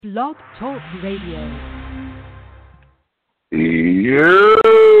Blog Talk Radio.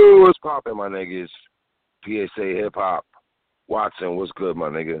 Yo, what's poppin', my niggas? PSA Hip Hop. Watson, what's good, my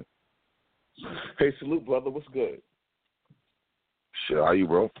nigga? Hey, salute, brother. What's good? Shit, how you,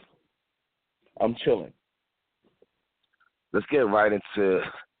 bro? I'm chilling. Let's get right into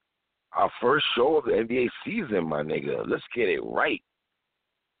our first show of the NBA season, my nigga. Let's get it right.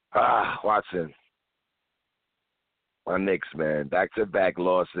 Watson. My Knicks, man. Back-to-back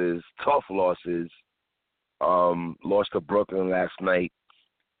losses, tough losses. Lost to Brooklyn last night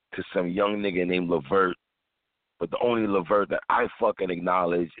to some young nigga named LeVert. But the only LeVert that I fucking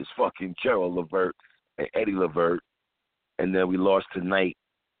acknowledge is fucking Gerald LeVert and Eddie LeVert. And then we lost tonight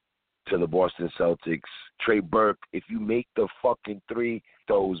to the Boston Celtics. Trey Burke, if you make the fucking three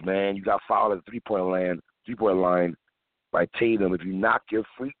throws, man, you got fouled at the three-point line by Tatum. If you knock your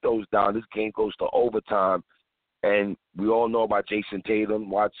free throws down, this game goes to overtime. And we all know about Jason Tatum,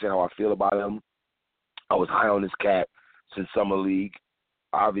 watching how I feel about him. I was high on this cat since Summer League.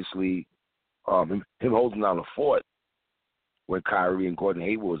 Obviously, him holding down the fort when Kyrie and Gordon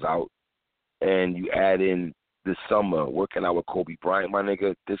Hayward was out. And you add in this summer, working out with Kobe Bryant, my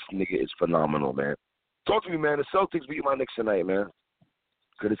nigga, this nigga is phenomenal, man. Talk to me, man. The Celtics beat my Knicks tonight, man.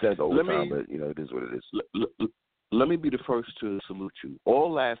 Could have said overtime, but, it is what it is. Let me be the first to salute you.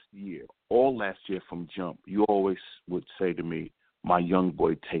 All last year from jump, you always would say to me, my young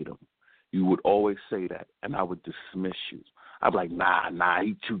boy Tatum. You would always say that, and I would dismiss you. I'd be like, nah,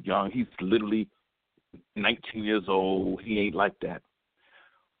 he's too young. He's literally 19 years old. He ain't like that.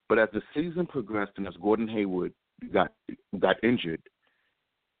 But as the season progressed and as Gordon Hayward got injured,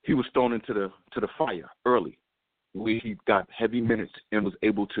 he was thrown into the fire early, where he got heavy minutes and was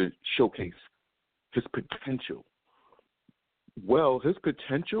able to showcase his potential. Well, his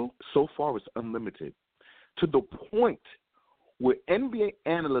potential so far is unlimited, to the point where NBA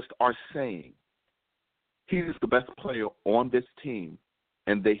analysts are saying he is the best player on this team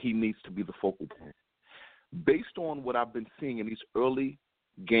and that he needs to be the focal point. Based on what I've been seeing in these early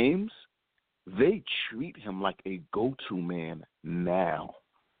games, they treat him like a go-to man now.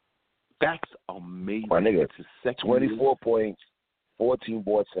 That's amazing. My nigga, 24 points, 14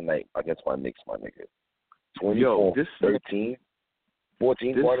 boards tonight against my Knicks, my nigga. 24, 13,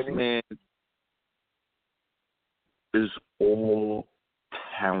 14, this pardon me? Man is all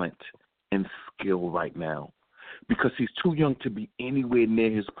talent and skill right now because he's too young to be anywhere near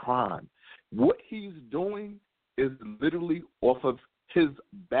his prime. What he's doing is literally off of his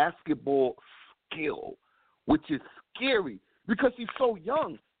basketball skill, which is scary because he's so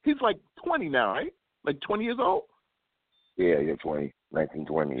young. He's like 20 now, right? Like 20 years old? Yeah, you're 20, 19,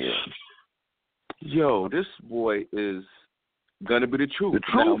 20 years. Yo, this boy is going to be the truth.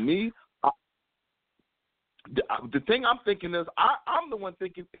 Now, me, the thing I'm thinking is, I'm the one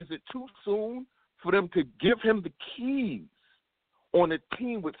thinking, is it too soon for them to give him the keys on a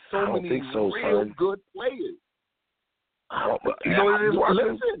team with so many real good players? You know what it is?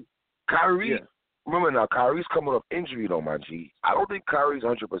 Listen. Kyrie, remember now, Kyrie's coming off injury though, my G. I don't think Kyrie's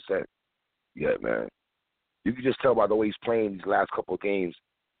 100% yet, man. You can just tell by the way he's playing these last couple of games,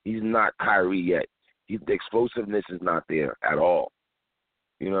 he's not Kyrie yet. The explosiveness is not there at all.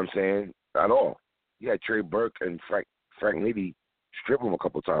 You know what I'm saying? At all. He had Trey Burke and Frank Liddy strip him a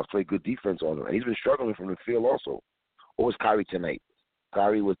couple of times, play good defense on him. And he's been struggling from the field also. What was Kyrie tonight?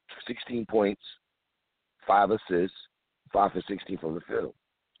 Kyrie with 16 points, 5 assists, 5 for 16 from the field.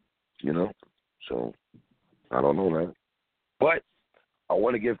 You know? So, I don't know, man. But I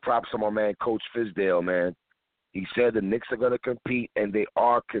want to give props to my man, Coach Fizdale, man. He said the Knicks are going to compete, and they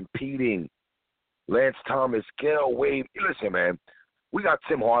are competing. Lance Thomas, Gail Wade. Listen, man, we got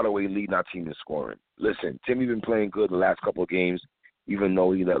Tim Hardaway leading our team in scoring. Listen, Timmy's been playing good the last couple of games, even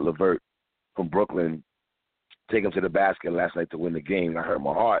though he let LeVert from Brooklyn take him to the basket last night to win the game. I hurt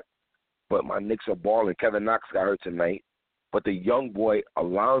my heart. But my Knicks are balling. Kevin Knox got hurt tonight. But the young boy,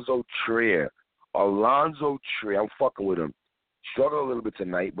 Alonzo Trier, I'm fucking with him. Struggled a little bit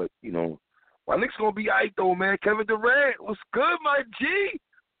tonight, but, my Knicks going to be all right, though, man. Kevin Durant, what's good, my G?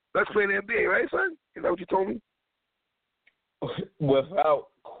 Let's play the NBA, right, son? Is that what you told me? Without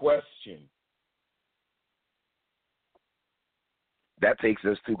question. That takes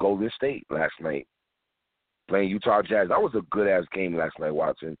us to Golden State last night, playing Utah Jazz. That was a good-ass game last night,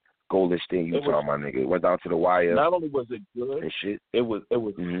 watching Golden State, Utah, my nigga. It went down to the wire. Not only was it good, and shit. It was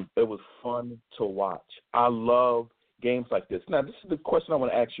fun to watch. I love games like this. Now, this is the question I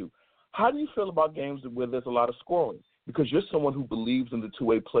want to ask you. How do you feel about games where there's a lot of scoring? Because you're someone who believes in the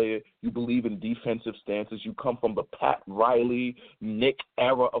two-way player. You believe in defensive stances. You come from the Pat Riley, Nick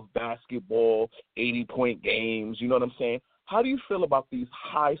era of basketball, 80-point games. You know what I'm saying? how do you feel about these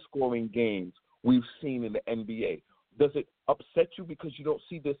high-scoring games we've seen in the NBA? Does it upset you because you don't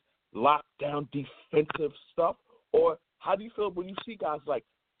see this lockdown defensive stuff? Or how do you feel when you see guys like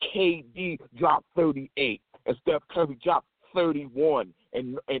KD drop 38 and Steph Curry drop 31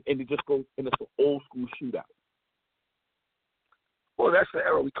 and it just goes and it's an old-school shootout? Well, that's the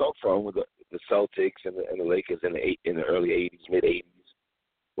era we come from with the Celtics and the Lakers in the early 80s, mid-80s,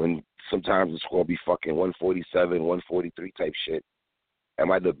 when sometimes the score will be fucking 147, 143 type shit.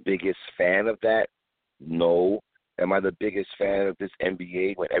 Am I the biggest fan of that? No. Am I the biggest fan of this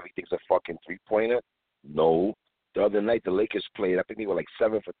NBA when everything's a fucking three-pointer? No. The other night, the Lakers played, I think they were like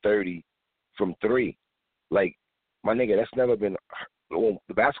 7 for 30 from 3. Like, my nigga, that's never been –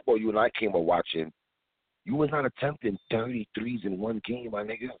 the basketball you and I came up watching, you was not attempting 33s in one game, my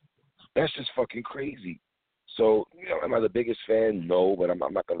nigga. That's just fucking crazy. So, am I the biggest fan? No, but I'm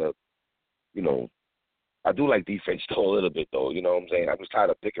not going to, I do like defense though a little bit though, you know what I'm saying? I'm just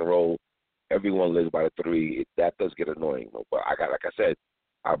tired of pick and roll. Everyone lives by the 3. That does get annoying though. But like I said,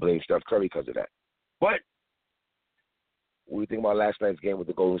 I blame Steph Curry because of that. But what do you think about last night's game with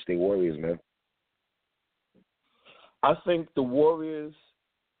the Golden State Warriors, man? I think the Warriors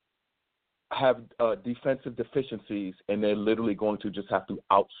have defensive deficiencies, and they're literally going to just have to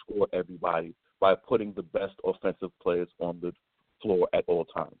outscore everybody by putting the best offensive players on the floor at all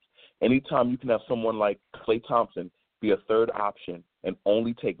times. Anytime you can have someone like Klay Thompson be a third option and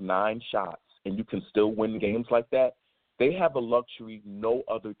only take 9 shots and you can still win games like that, they have a luxury no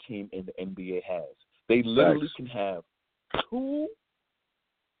other team in the NBA has. They literally can have 2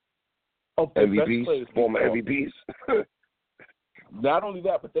 of the MVPs, best players. Former MVPs. Not only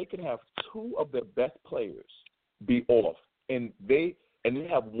that, but they can have 2 of their best players be off, and they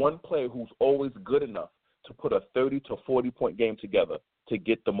have one player who's always good enough to put a 30 to 40-point game together to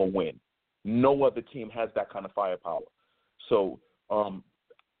get them a win. No other team has that kind of firepower. So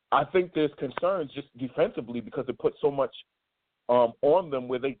I think there's concerns just defensively because it puts so much on them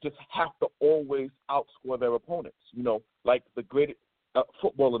where they just have to always outscore their opponents. Like the greatest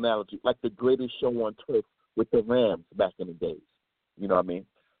football analogy, like the greatest show on turf with the Rams back in the days. You know what I mean?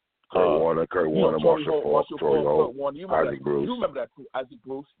 Kurt Warner, Marshall Falk, Torrey Holt, Isaac Bruce. You remember that too, Isaac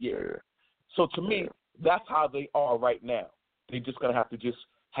Bruce? Yeah. So to me, that's how they are right now. They're just going to have to just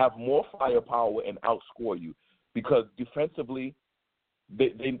have more firepower and outscore you because defensively,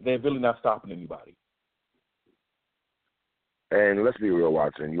 they're really not stopping anybody. And let's be real,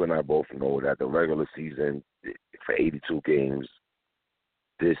 Watson. You and I both know that the regular season for 82 games,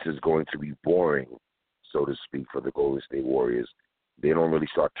 this is going to be boring, so to speak, for the Golden State Warriors. They don't really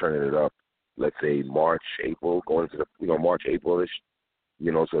start turning it up, let's say March, April, going into the March, April-ish.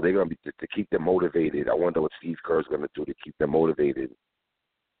 So they're going to be to keep them motivated. I wonder what Steve Kerr's going to do to keep them motivated.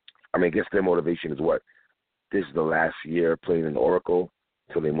 I mean, I guess their motivation is what? This is the last year playing in Oracle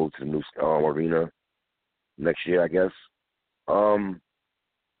until they move to the new arena next year, I guess. I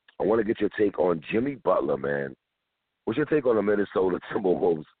want to get your take on Jimmy Butler, man. What's your take on the Minnesota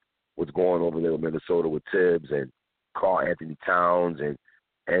Timberwolves? What's going over there with Minnesota with Tibbs and Karl Anthony Towns and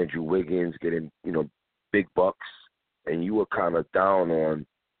Andrew Wiggins getting, big bucks? And you were kind of down on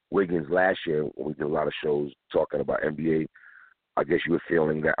Wiggins last year when we did a lot of shows talking about NBA. I guess you were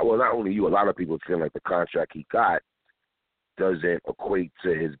feeling that, well, not only you, a lot of people feeling like the contract he got doesn't equate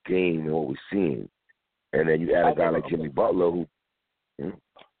to his game and what we're seeing. And then you add a guy like Jimmy Butler who...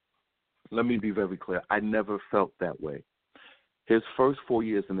 Let me be very clear. I never felt that way. His first 4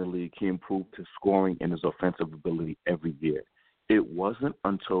 years in the league, he improved his scoring and his offensive ability every year. It wasn't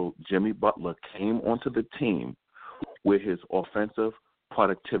until Jimmy Butler came onto the team where his offensive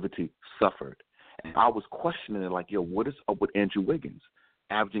productivity suffered. And I was questioning it like, what is up with Andrew Wiggins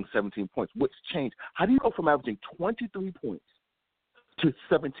averaging 17 points? What's changed? How do you go from averaging 23 points to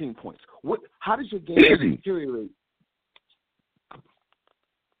 17 points? How does your game deteriorate?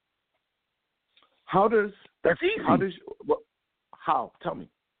 That's easy. How? Tell me.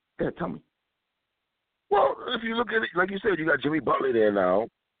 Yeah, tell me. Well, if you look at it, like you said, you got Jimmy Butler there now.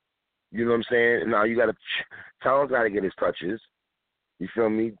 You know what I'm saying? Now you got Towns got to get his touches. You feel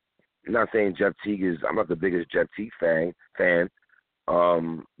me? I'm not saying Jeff Teague is. I'm not the biggest Jeff Teague fan,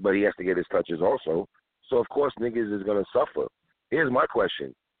 but he has to get his touches also. So of course niggas is gonna suffer. Here's my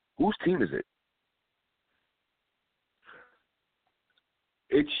question: whose team is it?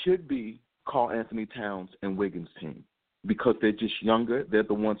 It should be Karl Anthony Towns and Wiggins' team because they're just younger. They're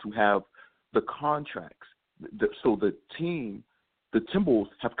the ones who have the contracts. So the team, the Timberwolves,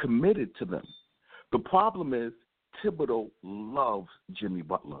 have committed to them. The problem is Thibodeau loves Jimmy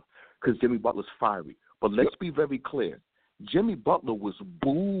Butler because Jimmy Butler's fiery. But let's be very clear. Jimmy Butler was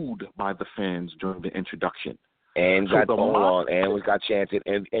booed by the fans during the introduction. And So got the on, and was got chance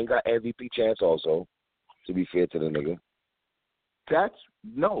and got MVP chance also. To be fair to the nigga. That's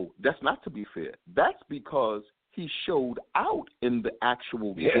not to be fair. That's because he showed out in the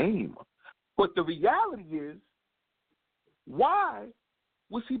actual game. But the reality is, why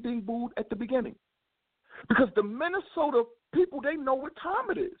was he being booed at the beginning? Because the Minnesota people, they know what time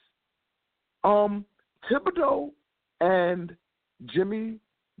it is. Thibodeau and Jimmy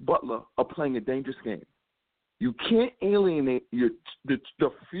Butler are playing a dangerous game. You can't alienate the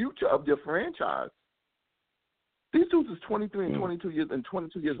future of your franchise. These dudes is 23 and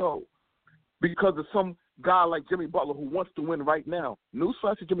 22 years old because of some guy like Jimmy Butler who wants to win right now.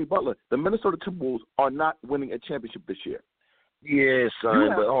 Newsflash to Jimmy Butler, the Minnesota Timberwolves are not winning a championship this year. Yeah, son,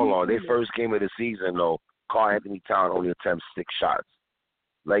 but hold on. Their first game of the season, though, Karl-Anthony Towns only attempts 6 shots.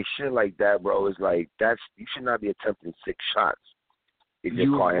 Like, shit like that, bro, is like, you should not be attempting 6 shots if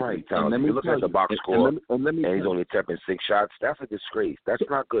you're Karl-Anthony Towns. If you look at the box score and he's only attempting 6 shots, that's a disgrace. That's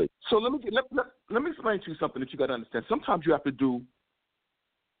not good. So let me explain to you something that you got to understand. Sometimes you have to do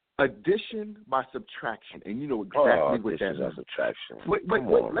addition by subtraction, and you know exactly what that is. Addition by subtraction. Wait.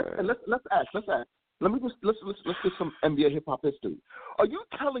 Let's ask. Let's get some NBA hip hop history. Are you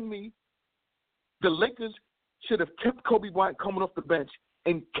telling me the Lakers should have kept Kobe Bryant coming off the bench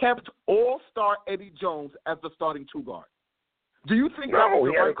and kept All-Star Eddie Jones as the starting 2 guard? Do you think that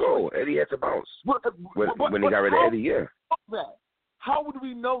was the right choice? Eddie had to bounce. When he got rid of Eddie, How would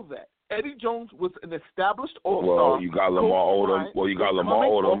we know that? Eddie Jones was an established All-Star. Well, you got Lamar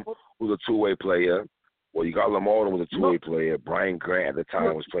Odom, who's a 2-way player. Lamar Odom was a 2-way player. Brian Grant at the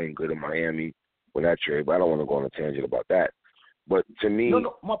time was playing good in Miami with that trade, but I don't want to go on a tangent about that. But to me, all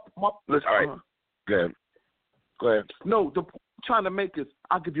right, go ahead. No, the point I'm trying to make is,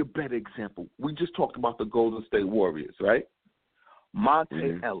 I'll give you a better example. We just talked about the Golden State Warriors, right?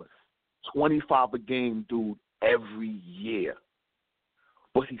 Monte Ellis, 25 a game dude every year.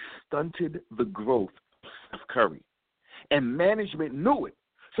 But he stunted the growth of Steph Curry. And management knew it.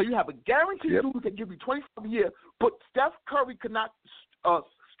 So you have a guaranteed dude who can give you 25 a year, but Steph Curry could not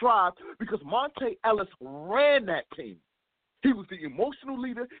strive because Monte Ellis ran that team. He was the emotional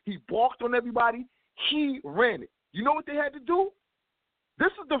leader. He balked on everybody. He ran it. You know what they had to do?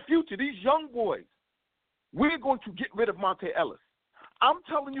 This is the future. These young boys. We're going to get rid of Monte Ellis. I'm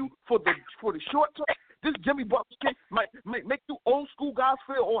telling you, for the short term, this Jimmy Butler kid might make you old school guys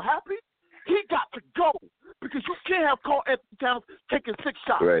feel all happy. He got to go because you can't have Karl-Anthony Towns taking 6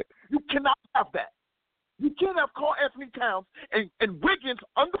 shots. Right. You cannot have that. You can't have Karl-Anthony Towns and Wiggins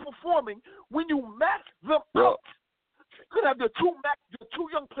underperforming when you max them out. You could have the two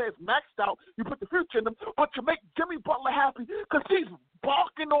young players maxed out. You put the future in them, but to make Jimmy Butler happy because he's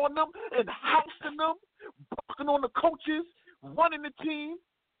barking on them and housing them, barking on the coaches, running the team,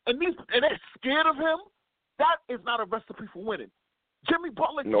 and they're scared of him. That is not a recipe for winning. Jimmy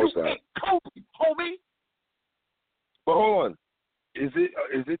Butler, you ain't Kobe, homie. But hold on, is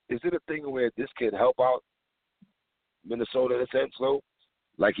it a thing where this can help out Minnesota in a sense, though?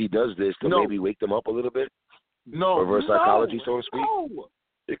 Like he does this to maybe wake them up a little bit? Reverse psychology, so to speak? No.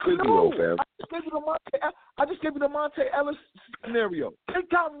 It could be, though, fam. I just gave you the Monte Ellis scenario. They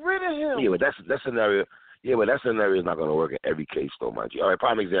got rid of him. Yeah, but that scenario. Yeah, but that scenario is not going to work in every case, though, mind you. All right,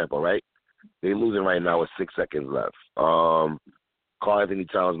 prime example, right? They're losing right now with 6 seconds left. Karl-Anthony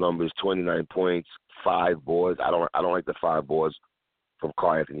Towns' numbers: 29 points, 5 boards. I don't like the 5 boards from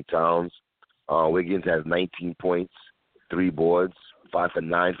Karl-Anthony Towns. Wiggins has 19 points, 3 boards, 5 for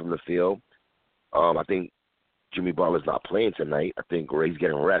 9 from the field. I think Jimmy Butler's not playing tonight. I think Ray's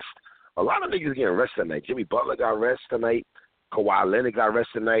getting rest. A lot of niggas getting rest tonight. Jimmy Butler got rest tonight. Kawhi Leonard got rest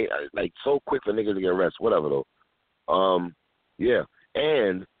tonight. Like, so quick for niggas to get rest. Whatever, though. Yeah.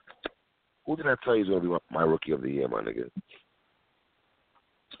 And who did I tell you is going to be my rookie of the year, my nigga?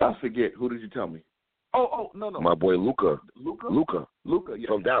 I forget. Who did you tell me? Oh, no. My boy Luka. Luka, yes.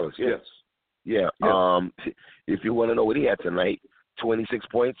 From Dallas, yes. Yeah. Yes. If you want to know what he had tonight, 26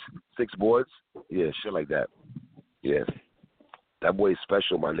 points, 6 boards. Yeah, shit like that. Yeah. That boy is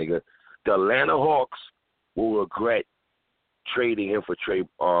special, my nigga. The Atlanta Hawks will regret trading him for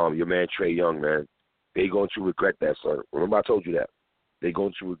your man Trae Young, man. They going to regret that, son. Remember I told you that. They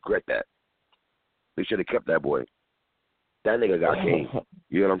going to regret that. They should have kept that boy. That nigga got game.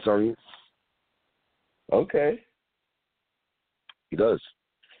 You know what I'm telling you? Okay. He does.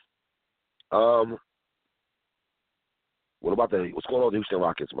 What's going on with the Houston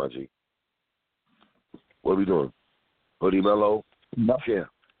Rockets, my G? What are we doing? Hoodie Mello? No. Yeah.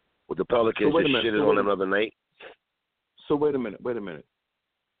 With the Pelicans just shitting on another night. So wait a minute.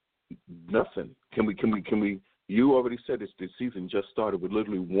 Nothing. Can we? You already said this. The season just started with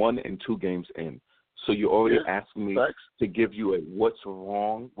literally 1 and 2 games in. So you're already Yeah, asking me facts. to give you a what's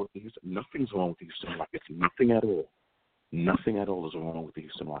wrong with the Houston. Nothing's wrong with the Houston Rockets. Nothing at all. Nothing at all is wrong with the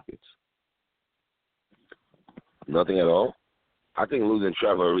Houston Rockets. Nothing at all. I think losing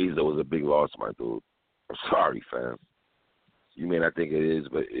Trevor Ariza was a big loss, my dude. I'm sorry, fam. You may not think it is,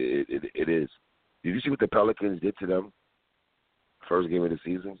 but it is. Did you see what the Pelicans did to them? First game of the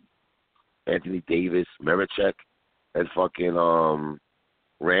season. Anthony Davis, Marichek, and fucking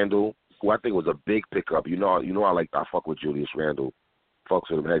Randall, who I think was a big pickup. You know, I fuck with Julius Randle, fucks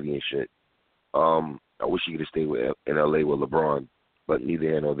with him heavy and shit. I wish he could have stayed in LA with LeBron, but neither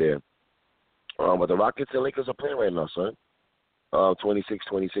here nor there. But the Rockets and Lakers are playing right now, son.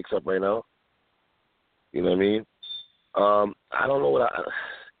 26 up right now. You know what I mean? I don't know what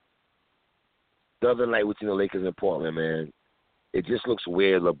the other night we seen the Lakers in Portland, man. It just looks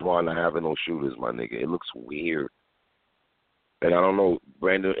weird, LeBron not having no shooters, my nigga. It looks weird. And I don't know,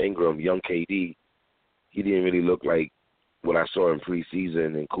 Brandon Ingram, young KD, he didn't really look like what I saw in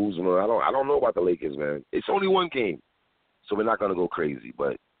preseason. And Kuzma, I don't know about the Lakers, man. It's only one game, so we're not going to go crazy.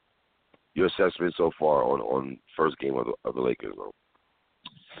 But your assessment so far on first game of the Lakers, though?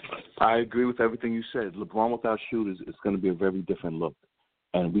 I agree with everything you said. LeBron without shooters is going to be a very different look,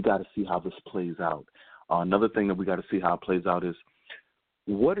 and we got to see how this plays out. Another thing that we got to see how it plays out is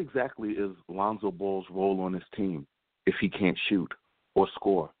what exactly is Lonzo Ball's role on this team if he can't shoot or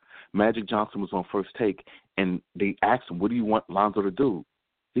score. Magic Johnson was on First Take, and they asked him, what do you want Lonzo to do?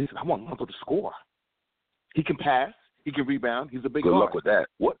 He said, I want Lonzo to score. He can pass. He can rebound. He's a big guard. Good luck with that.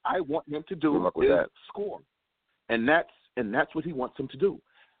 What I want him to do is score, and that's what he wants him to do.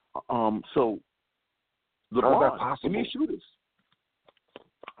 So LeBron, we need shooters.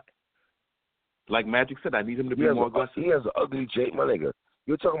 Like Magic said, I need him to be more aggressive. He has an ugly my nigga.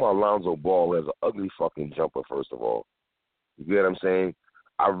 You're talking about Lonzo Ball, who has an ugly fucking jumper, first of all. You get what I'm saying?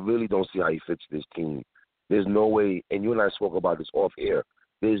 I really don't see how he fits this team. There's no way, and you and I spoke about this off air,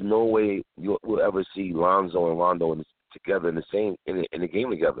 there's no way we'll ever see Lonzo and Rondo together in the game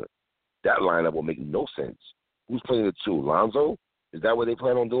together. That lineup will make no sense. Who's playing the two? Lonzo? Is that what they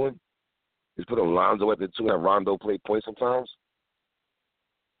plan on doing? Just put Lonzo at the two and have Rondo play point sometimes?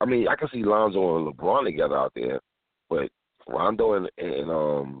 I mean, I can see Lonzo and LeBron together out there, but Rondo and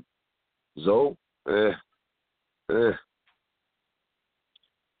Zoe,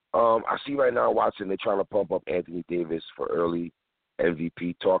 I see right now watching they're trying to pump up Anthony Davis for early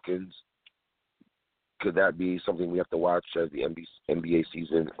MVP talkings. Could that be something we have to watch as the NBA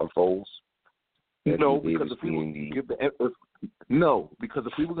season unfolds? No, because if we were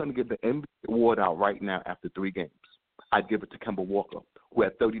going to give the NBA award out right now after 3 games, I'd give it to Kemba Walker, who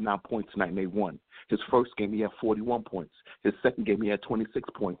had 39 points tonight and they won. His first game, he had 41 points. His second game, he had 26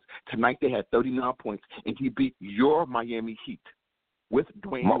 points. Tonight, they had 39 points, and he beat your Miami Heat with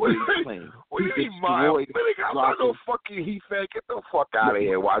Dwayne Wade playing. What do you mean, Miami? I'm not no fucking Heat fan. Get the fuck out of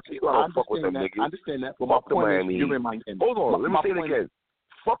here. Watch it. I don't fuck with them niggas. I understand that. But fuck my point is, you're in Miami. Hold on. Let me say it again.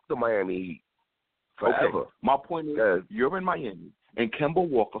 Fuck the Miami Heat. Forever. Okay. My point is, you're in Miami, and Kemba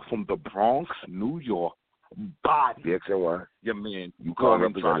Walker from the Bronx, New York, bodied BXNY. your man. You call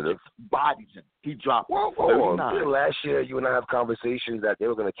representative. Bodied him. He dropped. Well, hold on. Last year, you and I have conversations that they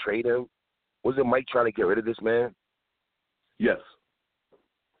were going to trade him. Wasn't Mike trying to get rid of this man? Yes.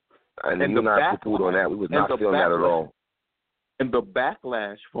 And you and I poo-pooed on that. We was not feeling that at all. And the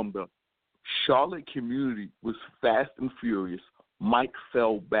backlash from the Charlotte community was fast and furious. Mike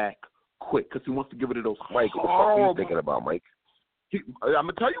fell back quick because he wants to give it to those Mike, what the fuck are you thinking about, Mike? I'm going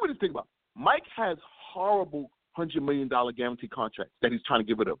to tell you what he's thinking about. Mike has horrible $100 million guarantee contracts that he's trying to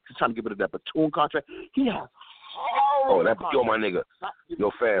give it up. He's trying to give it that Batum contract. He has horrible yo, my nigga.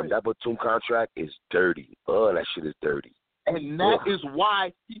 Yo, fam, that Batum contract is dirty. Oh, that shit is dirty. And that is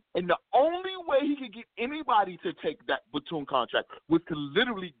why, and the only way he could get anybody to take that Batum contract was to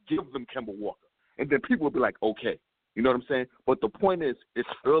literally give them Kemba Walker. And then people would be like, okay. You know what I'm saying? But the point is, it's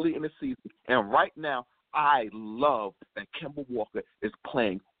early in the season, and right now, I love that Kemba Walker is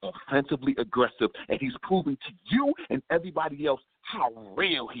playing offensively aggressive, and he's proving to you and everybody else how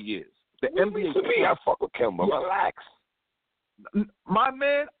real he is. The NBA. To me, I fuck with Kemba. Yeah. Relax. My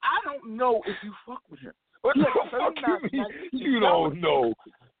man, I don't know if you fuck with him. What the fuck you mean? You don't know.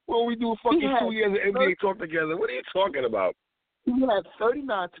 Well, we do fucking 2 years of NBA talk together. What are you talking about? He had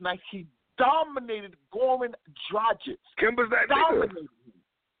 39 tonight. He dominated Goran Dragic. Kemba's that dominated nigga. him.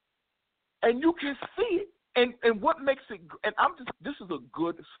 And you can see it. And what makes it, and this is a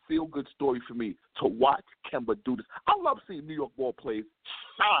good, feel-good story for me to watch Kemba do this. I love seeing New York ball players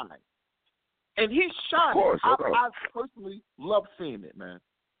shine. And he's shining. Of course, I personally love seeing it, man.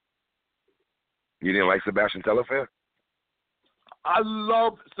 You didn't like Sebastian Telfair? I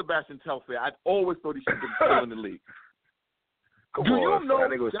love Sebastian Telfair. I always thought he should have been still in the league. Come Do on, you know that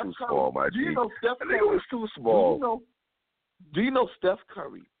nigga was Steph too Curry? small, my Do you G. know Steph That Curry? nigga was too small. Do you know Steph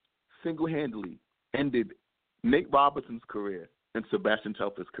Curry single-handedly ended Nate Robinson's career and Sebastian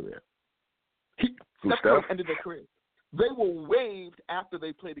Telfair's career? Steph Curry ended their career. They were waived after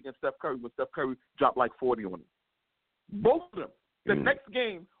they played against Steph Curry when Steph Curry dropped like 40 on them. Both of them. The next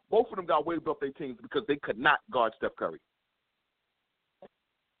game, both of them got waived off their teams because they could not guard Steph Curry.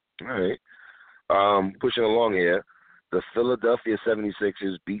 All right. Pushing along here. The Philadelphia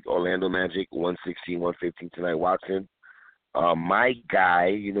 76ers beat Orlando Magic 116-115 tonight. Watson. My guy,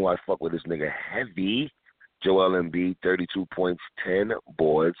 you know I fuck with this nigga heavy. Joel Embiid, 32 points, 10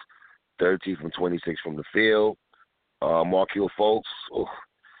 boards, 13 from 26 from the field. Markelle Fultz,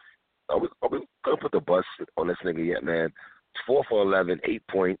 are we going to put the bus on this nigga yet, man? 4 for 11, 8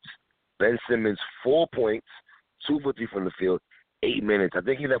 points. Ben Simmons, 4 points, 2 for 3 from the field, 8 minutes. I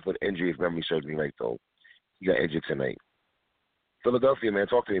think he left with injury, if memory serves me right, though. He got injured tonight. Philadelphia, man,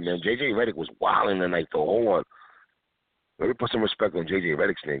 talk to me, man. J.J. Redick was wilding tonight, though. Hold on. Let me put some respect on J.J.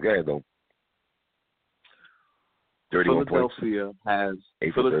 Redick's name. Go ahead, though. 31 Philadelphia points.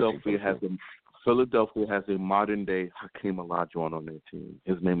 Philadelphia has a modern-day Hakeem Olajuwon on their team.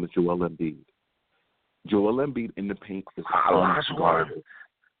 His name is Joel Embiid. Joel Embiid in the paint is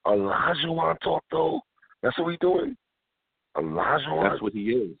Olajuwon talk, though. That's what we doing. Olajuwon. That's what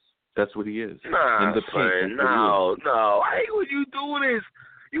he is. That's what he is. Nah, in the paint, no. I hate when you do this.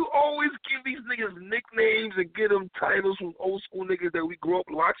 You always give these niggas nicknames and get them titles from old school niggas that we grew up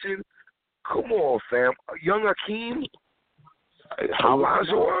watching. Come on, fam. Young Hakeem?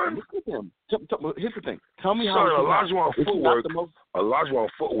 Olajuwon? Look at him. Here's the thing. Tell me Olajuwon footwork. Olajuwon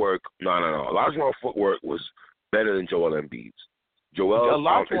footwork. No. Olajuwon footwork was better than Joel Embiid's. His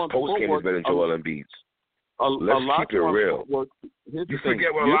post game is better than Joel Embiid's. Let's keep it real. You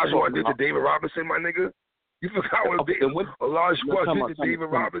forget what Olajuwon did to David Robinson, my nigga? You forgot what Olajuwon did to David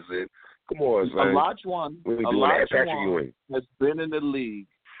Robinson? Come on, man. Olajuwon has been in the league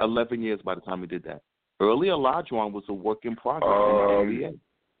 11 years by the time he did that. Early Olajuwon was a work in progress in the NBA.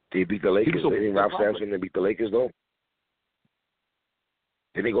 They beat the Lakers. They didn't Ralph Sampson beat the Lakers, though.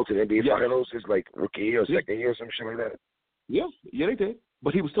 Did they go to the NBA Finals? It's like rookie year or second year or some shit like that? Yeah, they did.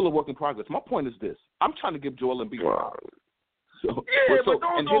 But he was still a work in progress. My point is this. I'm trying to give Joel Embiid. But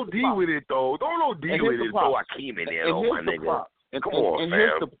don't go D with it, though. Don't go D with it, though. Hakeem in there, though, my nigga. Come on, fam.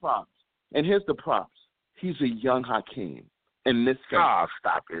 Here's the props. He's a young Hakeem. In this case,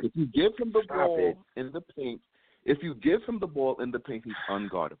 stop it. If you give him the ball in the paint, he's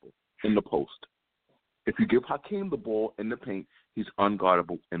unguardable in the post. If you give Hakeem the ball in the paint, he's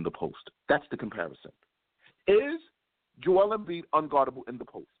unguardable in the post. That's the comparison. Is Joel Embiid unguardable in the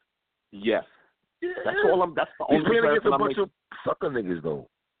post? Yes. Yeah. That's the only comparison. A bunch of sucker niggas, though.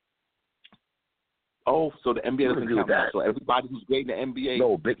 Oh, so the NBA doesn't count that. So everybody who's great in the NBA.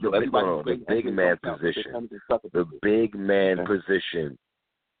 No, the big man position. The big man position,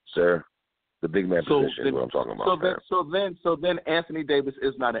 sir. The big man position is what I'm talking about. So then Anthony Davis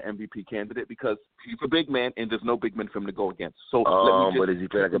is not an MVP candidate because he's a big man and there's no big man for him to go against. So but does he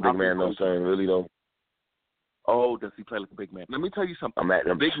play like a big man though, son? Really though? Oh, does he play like a big man? Let me tell you something.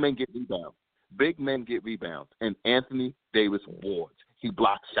 Big men get rebounds. Big men get rebounds, and Anthony Davis boards. He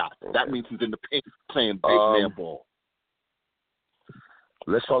blocks shots. That means he's in the paint playing big man ball.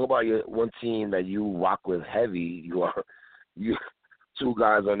 Let's talk about your one team that you rock with heavy. You two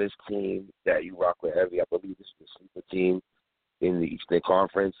guys on this team that you rock with heavy. I believe this is the sleeper team in the Eastern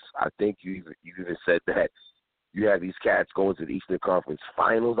Conference. I think you even said that you have these cats going to the Eastern Conference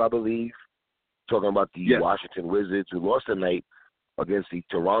Finals, I believe. Talking about the Washington Wizards who lost tonight against the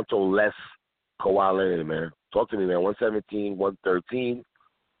Toronto-less Kawhi Leonard, man. Talk to me, man. 117-113.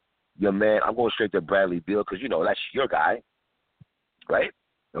 Your man, I'm going straight to Bradley Beal because, that's your guy. Right?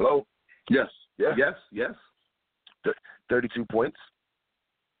 Hello? Yes. Yeah. Yes. 32 points.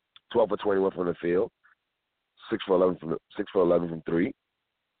 12 for 21 from the field. 6 for 11 from 3.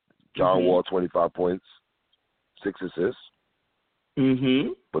 John Wall, 25 points. 6 assists.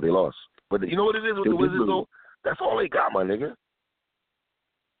 But they lost. But you know what it is with the Wizards, though? That's all they got, my nigga.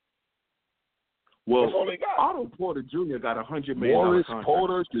 Well, Otto Porter Jr. got $100 million Morris contract.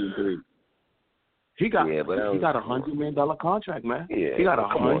 Porter Jr. He got $100 million contract, man. Yeah, he got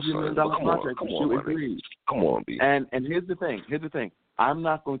 $100 million contract to shoot threes. Come on, B. And here's the thing. I'm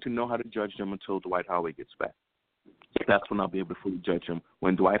not going to know how to judge him until Dwight Howard gets back. That's when I'll be able to fully judge him,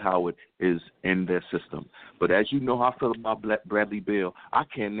 when Dwight Howard is in their system. But as you know how I feel about Bradley Beal, I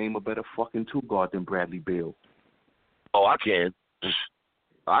can't name a better fucking two-guard than Bradley Beal. Oh, I can. His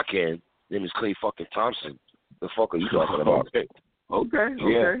name is Klay fucking Thompson. The fuck are you talking about? Okay.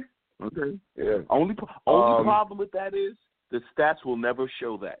 Yeah. Only problem with that is the stats will never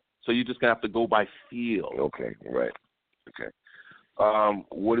show that. So you're just gonna have to go by feel. Okay, right. Okay.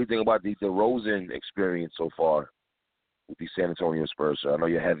 What do you think about the DeRozan experience so far with the San Antonio Spurs? So I know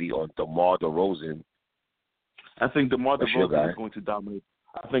you're heavy on DeMar DeRozan. I think DeMar That's your DeRozan guy. is going to dominate.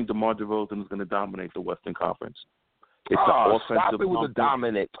 I think DeMar DeRozan is going to dominate the Western Conference. Stop it with the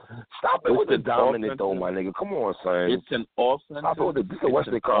dominant. Stop it with the dominant, though, my nigga. Come on, son. It's an offensive. Stop it with this is the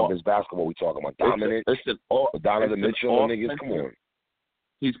Western Conference basketball we talking about. Dominant. Donovan Mitchell and niggas. Come on.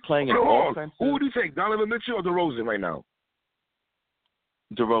 He's playing an offensive. Who would you take, Donovan Mitchell or DeRozan right now?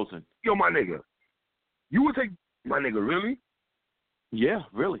 DeRozan. Yo, my nigga. You would take my nigga, really? Yeah,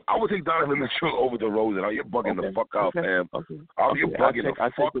 really. I would take Donovan Mitchell over DeRozan. Are you bugging the fuck out, fam? Okay. Are you bugging the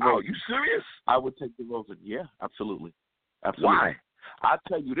fuck out? You serious? I would take DeRozan. Yeah, absolutely. Why? I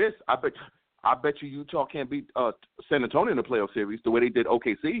tell you this. I bet you Utah can't beat San Antonio in the playoff series the way they did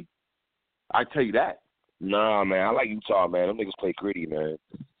OKC. I tell you that. Nah, man. I like Utah, man. Them niggas play gritty, man.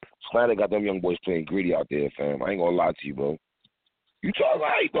 Snyder got them young boys playing gritty out there, fam. I ain't gonna lie to you, bro. Utah's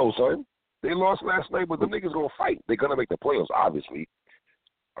alright though, son. They lost last night, but them niggas gonna fight. They're gonna make the playoffs, obviously.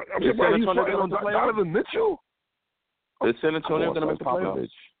 I'm surprised you fucking on Donovan Mitchell. Is San Antonio going to make the playoffs?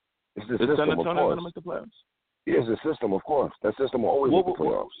 It's the system, San Antonio going to make the playoffs? Yeah, it's the system, of course. That system will always make the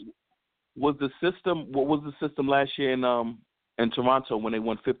playoffs. What was the system last year in Toronto when they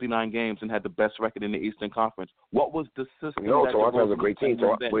won 59 games and had the best record in the Eastern Conference? What was the system? No, Toronto has a great team.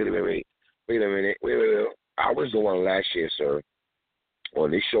 Wait a minute. I was the one last year, sir.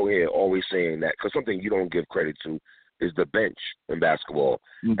 On this show here, always saying that, because something you don't give credit to is the bench in basketball.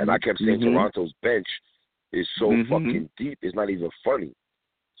 Mm-hmm. And I kept saying Toronto's bench is so fucking deep, it's not even funny.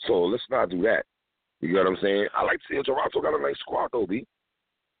 So let's not do that. You know what I'm saying? I like to see Toronto got a nice squad, though, B.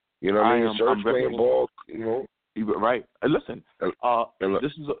 You know what I mean? Serge playing ball, you know. Right. Listen, here's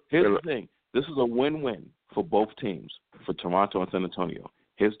the thing. This is a win-win for both teams, for Toronto and San Antonio.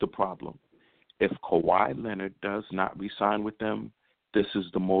 Here's the problem. If Kawhi Leonard does not re-sign with them, this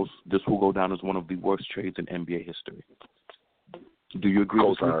will go down as one of the worst trades in NBA history. Do you agree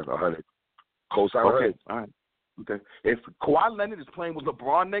with that? Co-sign 100. Okay, all right. Okay. If Kawhi Leonard is playing with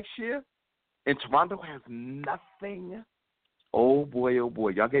LeBron next year and Toronto has nothing, oh boy.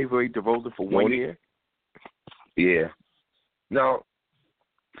 Y'all gave away DeRozan for 1 year? Yeah. Now,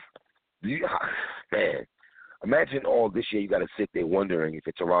 man, imagine all this year you got to sit there wondering if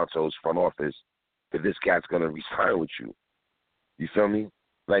it's Toronto's front office, if this cat's going to re-sign with you. You feel me?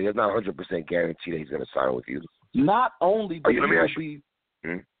 Like, it's not 100% guaranteed that he's going to sign with you. Not only, but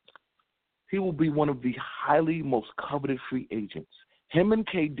he will be one of the most coveted free agents. Him and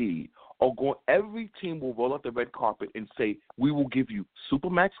KD are going. Every team will roll out the red carpet and say, "We will give you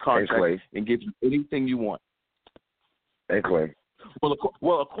supermax contract and give you anything you want." And Clay. Well,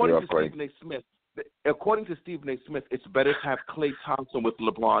 according to Stephen A. Smith, it's better to have Klay Thompson with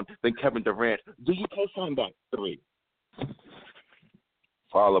LeBron than Kevin Durant. Do you co-sign that? 3.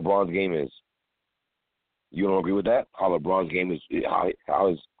 How LeBron's game is. You don't agree with that? How LeBron's game is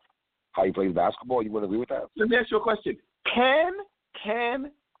how he plays basketball? You wouldn't agree with that? Let me ask you a question. Can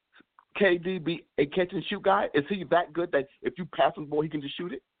KD be a catch and shoot guy? Is he that good that if you pass him the ball, he can just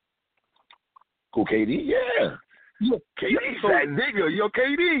shoot it? Who, KD? Yeah. KD's that nigga. Yo,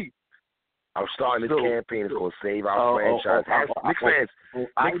 KD. I'm starting this campaign. It's going to save our franchise. Knicks fans who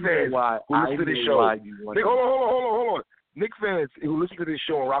listen to this show. Hold on. Knicks fans who listen to this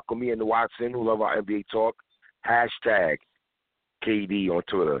show and rock with me and Watson, who love our NBA talk, hashtag KD on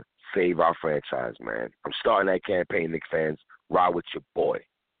Twitter. Save our franchise, man. I'm starting that campaign, Knicks fans. Ride with your boy.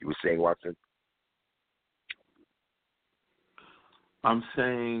 You were saying, Watson? I'm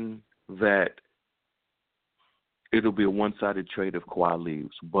saying that it'll be a one-sided trade if Kawhi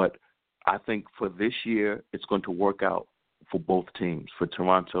leaves. But I think for this year, it's going to work out for both teams, for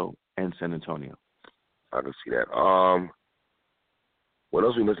Toronto and San Antonio. I can see that. What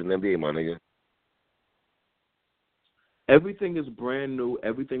else we missing in the NBA, my nigga? Everything is brand new.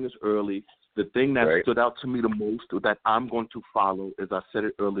 Everything is early. The thing that stood out to me the most that I'm going to follow, as I said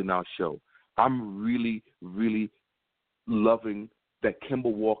it early in our show, I'm really, really loving that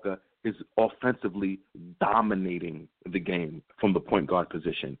Kemba Walker is offensively dominating the game from the point guard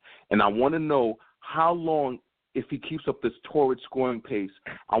position. And I want to know how long, if he keeps up this torrid scoring pace,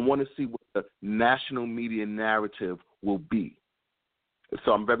 I want to see what the national media narrative will be.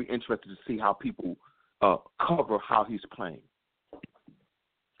 So I'm very interested to see how people cover how he's playing.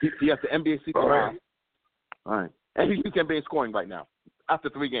 He has the NBA secret. All right. And he's NBA scoring right now after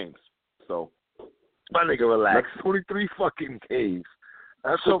 3 games. So, my nigga, relax. 23 fucking games.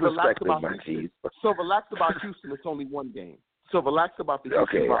 That's so relax about Houston. It's only 1 game. So relax about the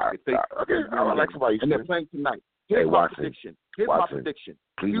Houston Okay, Rockets. I'll relax about and they're Houston. playing tonight. Hey, Here's my Watson. prediction.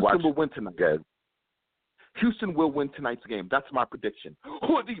 Please Houston watch. will win tonight. Good. Houston will win tonight's game. That's my prediction.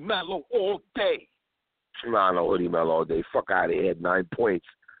 Hoodie Melo all day. Nah, no Hoodie Melo all day. Fuck out of here. He had 9 points.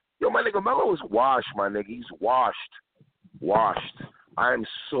 Yo, my nigga, Melo is washed, my nigga. He's washed. I am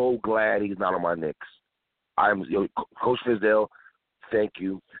so glad he's not on my Knicks. Coach Fizdale, thank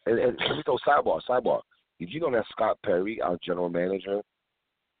you. And let me throw sidebar. Did you know that Scott Perry, our general manager,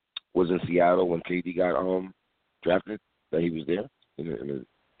 was in Seattle when KD got drafted? That he was there in the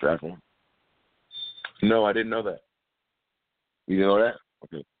draft room? No, I didn't know that. You didn't know that?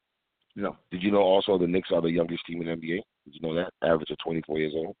 Okay. No. Did you know also the Knicks are the youngest team in the NBA? Did you know that? Average of 24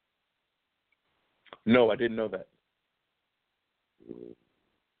 years old? No, I didn't know that.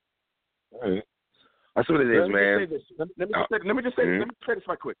 All right. That's what it is, man. Let me just say this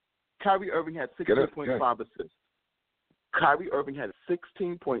right quick. Kyrie Irving had 16.5 assists. Kyrie Irving had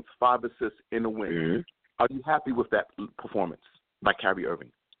 16.5 assists in the win. Mm-hmm. Are you happy with that performance by Kyrie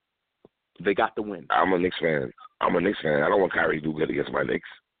Irving? They got the win. I'm a Knicks fan. I don't want Kyrie to do good against my Knicks.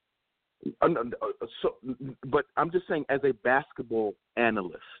 But I'm just saying, as a basketball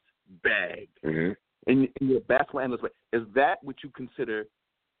analyst, mm-hmm. in your basketball analyst, is that what you consider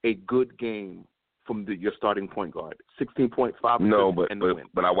a good game from your starting point guard? 16.5. No,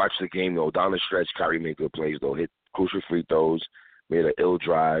 but I watched the game though. Down the stretch, Kyrie made good plays though. Hit crucial free throws, made an ill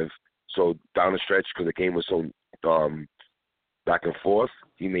drive. So down the stretch, because the game was so back and forth,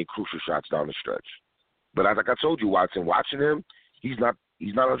 he made crucial shots down the stretch. But like I told you, Watson, watching him, he's not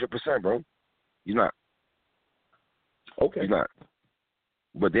 100%, bro. He's not. Okay. He's not.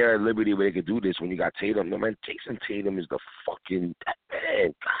 But they're at liberty where they could do this when you got Tatum. No, man, Jason Tatum is the fucking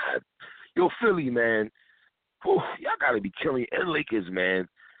man. God. Yo, Philly, man. Whew, y'all got to be killing. And Lakers, man.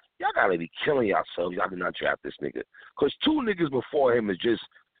 Y'all got to be killing yourselves. Y'all did not draft this nigga. Because 2 niggas before him is just,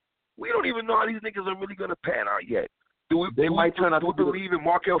 we don't even know how these niggas are really going to pan out yet. Do we believe in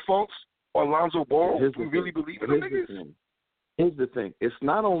Markelle Fultz or Lonzo Ball? Do we really believe in them niggas? Here's the thing. It's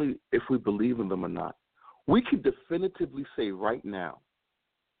not only if we believe in them or not. We can definitively say right now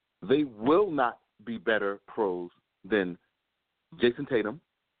they will not be better pros than Jason Tatum,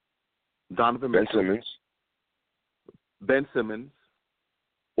 Donovan Mitchell, Ben Simmons,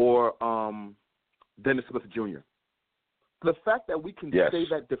 or Dennis Smith Jr. The fact that we can say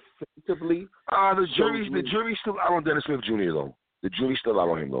that definitively. The jury's still out on Dennis Smith Jr. though. The jury's still out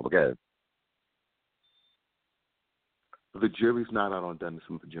on him though. But go ahead. The jury's not out on Dennis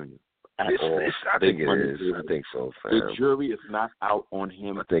Smith Jr. I think it is. I think so, fam. The jury is not out on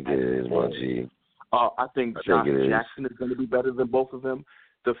him. I think it is, my G. I think Josh Jackson is going to be better than both of them.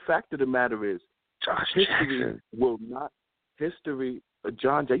 The fact of the matter is, Jackson will not.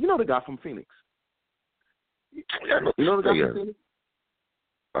 John Jay, you know the guy from Phoenix. You know the guy from Phoenix?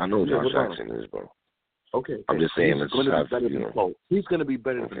 I know who Josh Jackson is, bro. Okay. I'm just saying, he's going to be better than Fultz. He's going to be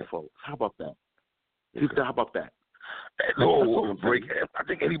better than Fultz. How about that? How about that? I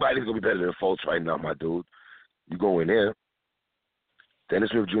think anybody's going to be better than Fultz right now, my dude. You go in there. Dennis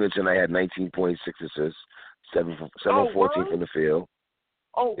Smith Jr. tonight had 19.6 assists, 7 for 14 from the field.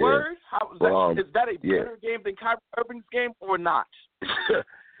 Oh, yeah. Word? Is that a better game than Kyrie Irving's game or not?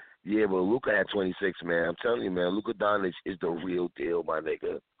 Yeah, but Luka had 26, man. I'm telling you, man, Luka Doncic is the real deal, my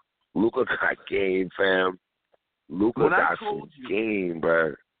nigga. Luka got game, fam. Luka got some game,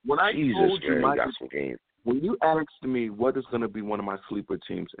 bro. When I told you, man, he got some game. When you asked me what is going to be one of my sleeper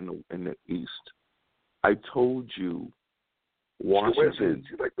teams in the East, I told you Washington.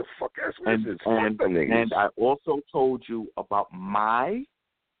 You like the fuck ass Wizards. And I also told you about my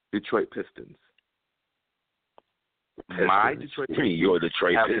Detroit Pistons. My Detroit Pistons. Your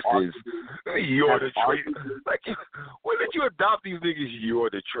Detroit Pistons. Your Detroit. Like, when did you adopt these niggas?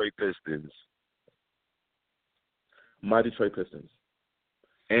 Your Detroit Pistons. My Detroit Pistons.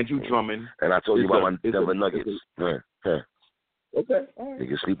 Andrew Drummond. And I told you about my Denver Nuggets. Okay. All right.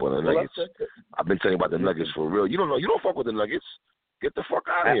 Niggas sleep on the Nuggets. I've been telling you about the Nuggets for real. You don't fuck with the Nuggets. Get the fuck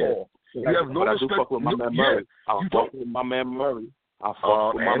out of here. You have no respect. I do fuck with my man Murray. I fuck with my man Murry.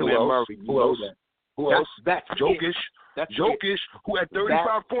 Who else? Who else? That's Jokic. Jokic, who had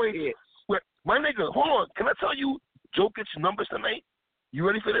 35 points. My nigga, hold on. Can I tell you Jokic's numbers tonight? You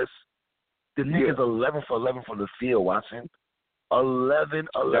ready for this? The nigga's 11 for 11 from the field, Watson. 11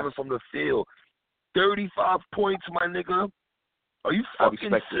 from the field. 35 points, my nigga. Are you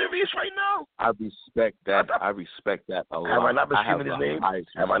fucking serious right now? I respect that. I respect that a lot. Have I not been screaming his name?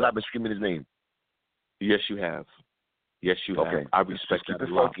 Have I not been screaming his name? Yes, you have. Yes, you have. Okay. I respect that a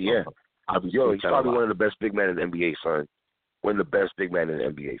lot. Funky, yeah. Yo, he's probably one of the best big men in the NBA, son. One of the best big men in the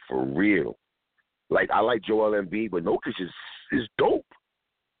NBA, for real. Like, I like Joel Embiid, but Jokic is is dope.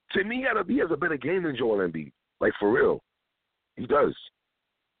 To me, he has a better game than Joel Embiid. Like, for real. He does.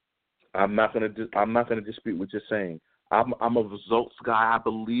 I'm not gonna dispute what you're saying. I'm a results guy. I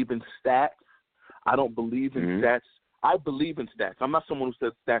believe in stats. I don't believe in stats. I believe in stats. I'm not someone who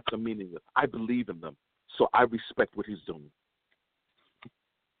says stats are meaningless. I believe in them. So I respect what he's doing.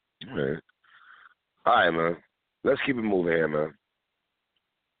 All right, man. Let's keep it moving here, man.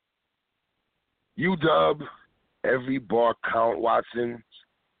 UW, every bar count, Watson,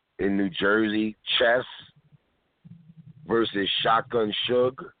 in New Jersey. Chess versus Shotgun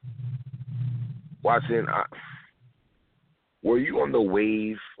Suge. Watson, were you on the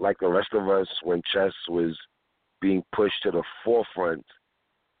wave like the rest of us when Chess was being pushed to the forefront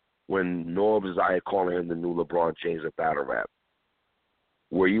when Norbs Zaya calling him the new LeBron James of battle rap?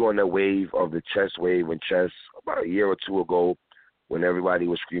 Were you on the wave of the Chess wave when Chess, about a year or two ago, when everybody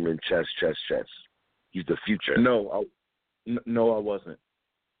was screaming Chess, Chess, Chess? He's the future. No, I wasn't.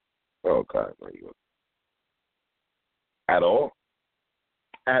 Oh, God. No, you weren't. At all?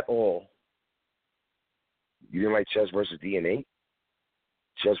 At all. You didn't like Chess versus DNA?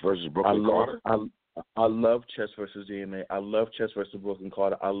 Chess versus Brooklyn Carter? I love Chess versus DNA. I love Chess versus Brooklyn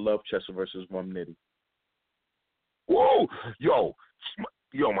Carter. I love Chess versus Rum Nitty. Whoa! Yo,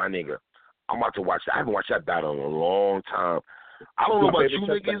 my nigga. I'm about to watch that. I haven't watched that battle in a long time. I don't know about you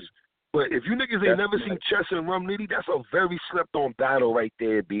niggas, but if you niggas ain't never seen Chess and Rum Nitty, that's a very slept-on battle right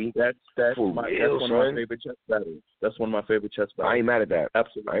there, B. That's one of my favorite chess battles. That's one of my favorite chess battles. I ain't mad at that.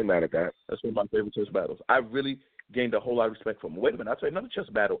 Absolutely. I ain't mad at that. That's one of my favorite chess battles. I really gained a whole lot of respect for him. Wait a minute. I'll tell you another chess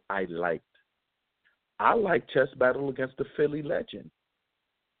battle I liked. I like chess battle against the Philly legend.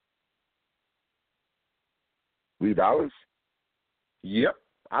 $3? Yep.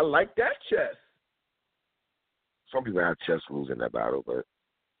 I like that chess. Some people have Chess losing that battle, but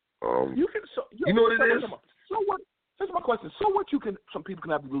you can. You know what it is? So what? Here's my question. So what? Some people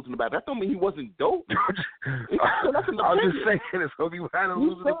can have you losing the battle. That don't mean he wasn't dope. I'm just saying, some people had him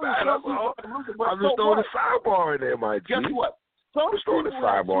losing the battle. I'm just throwing a sidebar in there, my G. Guess what? Just throwing a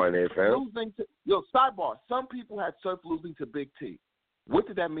sidebar in there, fam. Sidebar. Some people had Surf losing to Big T. What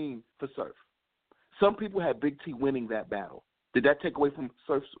did that mean for Surf? Some people had Big T winning that battle. Did that take away from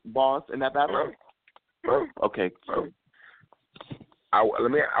Surf's bars in that battle? No. Okay. So. I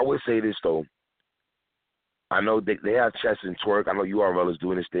would say this though. I know they have Chess and Twerk. I know URL is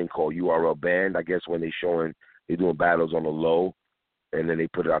doing this thing called URL Band. I guess when they're doing battles on the low, and then they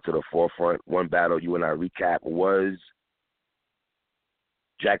put it out to the forefront. One battle you and I recap was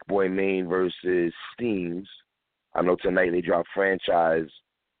Jack Boy Maine versus Steams. I know tonight they dropped Franchise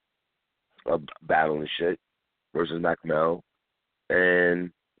battle and shit versus Mac Mel.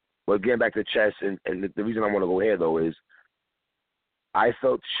 But getting back to Chess, and the reason I want to go here, though, is I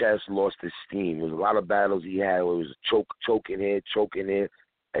felt Chess lost his steam. There was a lot of battles he had where it was choking here,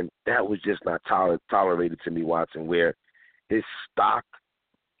 and that was just not tolerated to me, Watson, where his stock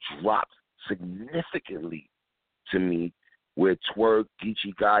dropped significantly to me, where Twerk,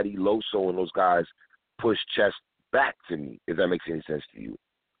 Geechee Gotti, Loso, and those guys pushed Chess back to me, if that makes any sense to you.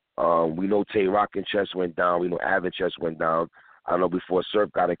 We know Tay Rock and Chess went down. We know Avid Chess went down. I know before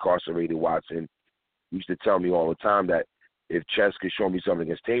Surf got incarcerated, Watson used to tell me all the time that if Chess could show me something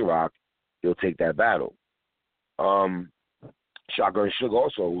against Tay Rock, he'll take that battle. Shotgun Suge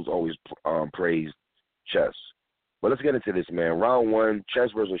also, who's always praised Chess. But let's get into this, man. Round one,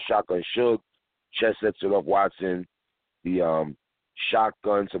 Chess versus Shotgun Suge. Chess sets it up, Watson. The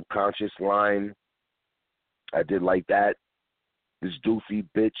Shotgun subconscious line, I did like that. This doofy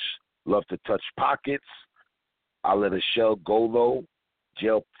bitch love to touch pockets. I let a shell go, though.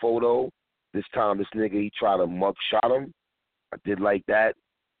 Jail photo. This time, this nigga, he tried to mug shot him. I did like that.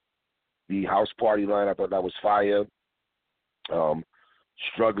 The house party line, I thought that was fire.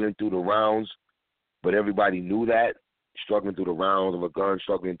 Struggling through the rounds, but everybody knew that. Struggling through the rounds of a gun,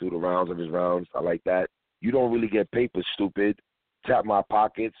 struggling through the rounds of his rounds. I like that. You don't really get paper, stupid. Tap my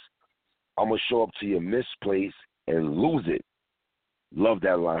pockets. I'm going to show up to your misplace and lose it. Love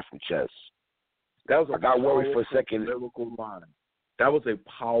that line from Chess. I got worried for a second. Lyrical line. That was a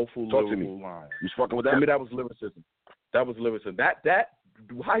powerful lyrical line. You was fucking with that? I mean, that was lyricism. That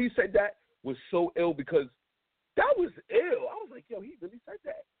how he said that was so ill because that was ill. I was like, yo, he really said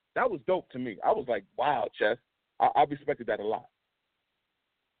that. That was dope to me. I was like, wow, Chess. I respected that a lot.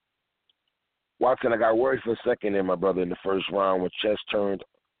 Watson, I got worried for a second there, my brother, in the first round when Chess turned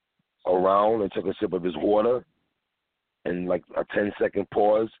around and took a sip of his water and like a 10-second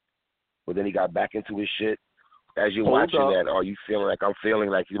pause, but then he got back into his shit. As you're watching that, are you feeling like I'm feeling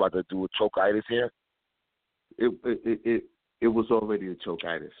like he's about to do a chokeitis here? It was already a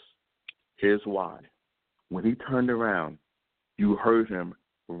chokeitis. Here's why. When he turned around you heard him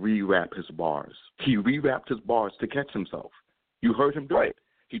rewrap his bars. He rewrapped his bars to catch himself. You heard him do it.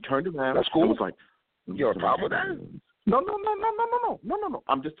 He turned around. That's cool. And was like, you on top of that? No.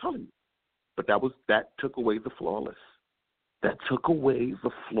 I'm just telling you. But that took away the flawless. That took away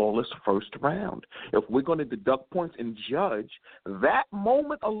the flawless first round. If we're going to deduct points and judge, that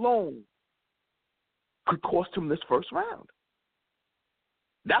moment alone could cost him this first round.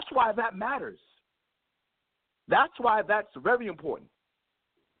 That's why that matters. That's why that's very important.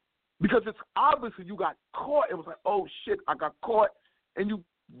 Because it's obviously you got caught. It was like, oh, shit, I got caught. And you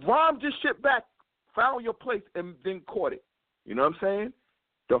rhymed your shit back, found your place, and then caught it. You know what I'm saying?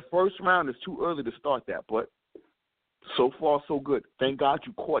 The first round is too early to start that, but so far, so good. Thank God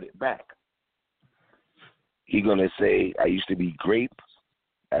you caught it back. He going to say, I used to be grape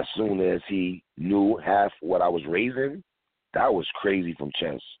as soon as he knew half what I was raising. That was crazy from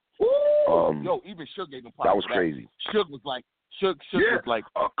Chance. Yo, even Suge gave him that was crazy. Suge was like, Suge was like.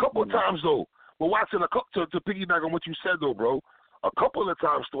 A couple of times, though. But Watson, to piggyback on what you said, though, bro, a couple of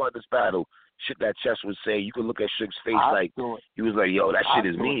times throughout this battle, shit that Chess would say, you could look at Suge's face he was like, yo, that shit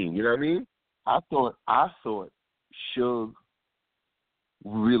is mean. You know what I mean? I thought Suge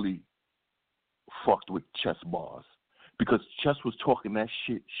really fucked with Chess bars because Chess was talking that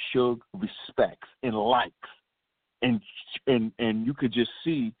shit Suge respects and likes, and you could just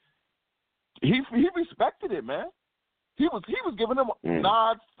see he respected it, man. He was giving him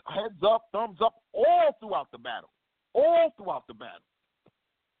nods, heads up, thumbs up all throughout the battle.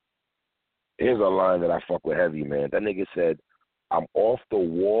 Here's a line that I fuck with heavy, man. That nigga said, I'm off the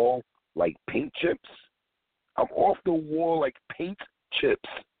wall like paint chips. I'm off the wall like paint chips.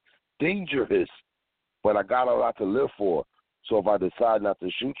 Dangerous. But I got a lot to live for. So if I decide not to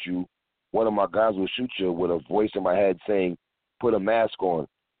shoot you, one of my guys will shoot you with a voice in my head saying, put a mask on.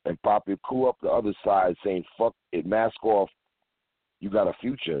 And pop your crew up the other side saying, fuck it, mask off. You got a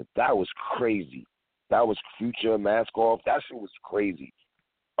future. That was crazy. That was future, mask off. That shit was crazy.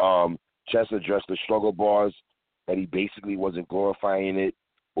 Chess addressed the struggle bars, that he basically wasn't glorifying it.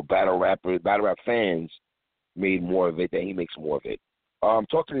 But battle rap fans made more of it, that he makes more of it.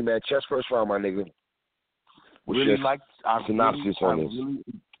 Talk to me, man. Chess first round, my nigga.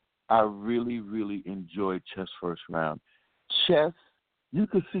 I really enjoyed Chess first round. Chess, you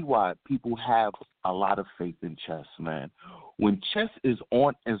can see why people have a lot of faith in Chess, man. When Chess is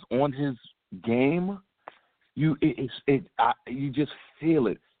on his game, you just feel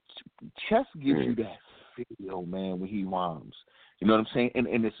it. Chess gives you that feel, man, when he rhymes. You know what I'm saying?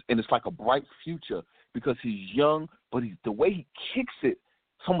 And it's like a bright future because he's young, but the way he kicks it,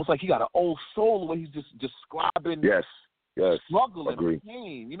 it's almost like he got an old soul. The way he's just describing struggle and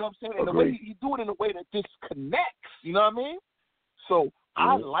pain. You know what I'm saying? And the way he do it in a way that just connects. You know what I mean? So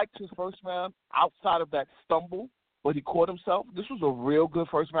I liked his first round outside of that stumble, but he caught himself. This was a real good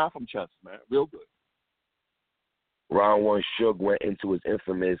first round from Chess, man. Real good. Round one, Suge went into his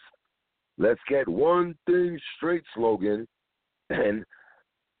infamous "Let's get one thing straight" slogan, and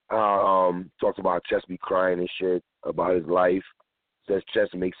talks about Chess be crying and shit about his life. Says Chess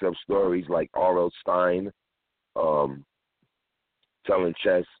makes up stories like R.L. Stein, telling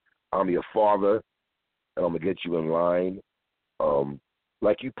Chess, "I'm your father, and I'm gonna get you in line."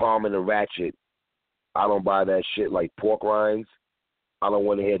 Like you palming a ratchet. I don't buy that shit like pork rinds. I don't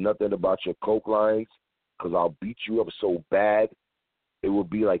want to hear nothing about your coke lines, because I'll beat you up so bad, it will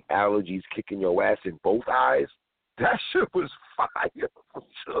be like allergies kicking your ass in both eyes. That shit was fire for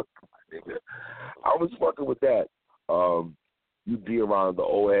Suge, my nigga. I was fucking with that. You be around the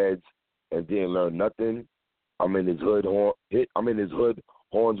old heads and didn't learn nothing. I'm in his hood,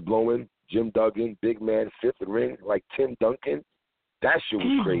 horns blowing, Jim Duggan, big man, fifth ring, like Tim Duncan. That shit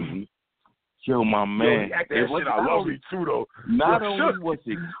was crazy. Yo, my man. Yo, that shit, I love you too, though. Not only was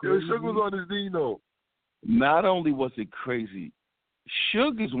it crazy. Suge was on his knee, though. Not only was it crazy,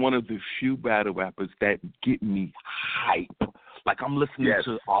 Suge is one of the few battle rappers that get me hype. Like I'm listening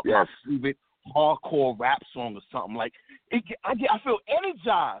to my favorite hardcore rap song or something. Like I feel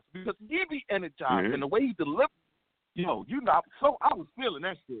energized because he be energized and the way he delivers. Yo, you know, so I was feeling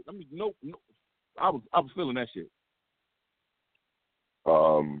that shit. I mean, I was feeling that shit.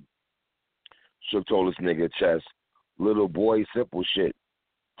 Suge told this nigga Chess, little boy, simple shit.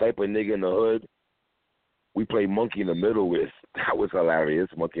 Type of nigga in the hood we play Monkey in the Middle with. That was hilarious.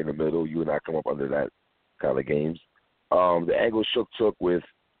 Monkey in the Middle. You and I come up under that kind of games. The angle Suge took with,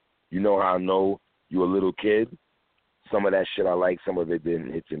 you know how I know you a little kid. Some of that shit I like. Some of it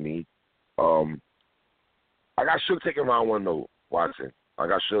didn't hit to me. I got Suge taking round one, though, Watson. I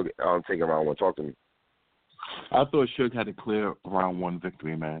got Suge taking round one. Talk to me. I thought Suge had a clear round one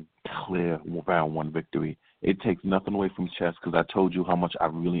victory, man. Clear round one victory. It takes nothing away from Chess because I told you how much I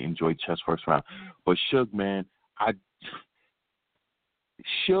really enjoyed Chess first round. But Suge, man,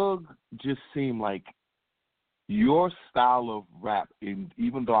 Suge just seemed like your style of rap, and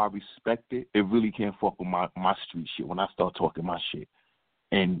even though I respect it, it really can't fuck with my street shit when I start talking my shit.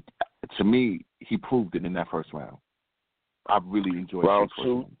 And to me, he proved it in that first round. I really enjoyed round Chess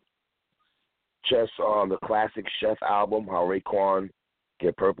 2. Chess on the classic Chef album, how Raekwon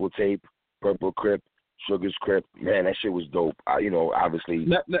get Purple Tape, Purple Crip, Sugar's Crip. Man, that shit was dope. Obviously,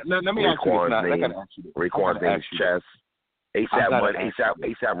 let me ask you this. Raekwon's name is Chess.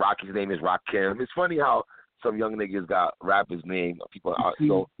 ASAP Rocky's name is Rakim. It's funny how some young niggas got rappers' name. People,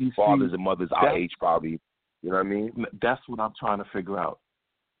 fathers and mothers our age probably. You know what I mean? That's what I'm trying to figure out.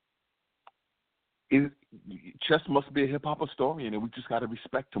 Chess must be a hip hop historian, and we just got to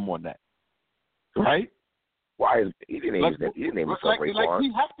respect him on that, right? Why? He didn't name himself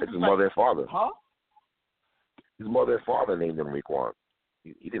Raekwon. It's his mother and father. Huh? His mother and father named him Raekwon.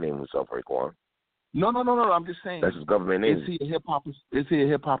 He didn't name himself Raekwon. No. I'm just saying. That's his government name. Is he a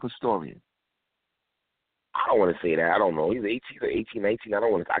hip hop historian? I don't want to say that. I don't know. He's 18 or 18, 19.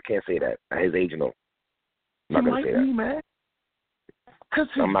 I can't say that. At his age, no. I'm not going to say that. Man. I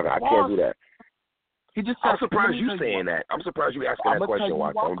can't do that. I'm surprised you saying that. I'm surprised you asking that question,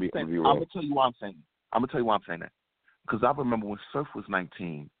 Watch. I'm going to tell you why I'm saying that. I'm going to tell you why I'm saying that. Because I remember when Surf was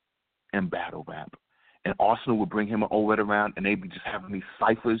 19 in battle rap, and Arsenal would bring him over around, and they'd be just having these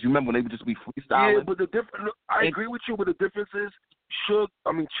ciphers. You remember when they would just be freestyling? Yeah, but I agree with you, but the difference is,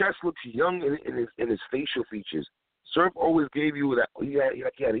 Chess looks young in his facial features. Surf always gave you that. He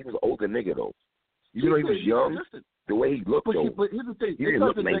was an older nigga though. Even though he was young, the way he looked, but here's the thing: it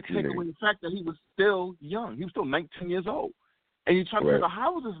doesn't take away the fact that he was still young. He was still 19 years old, and you're trying to figure out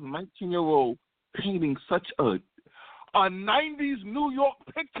how was this 19-year-old painting such a 90s New York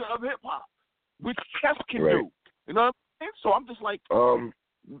picture of hip hop, which Chess can do. You know what I mean? So I'm just like,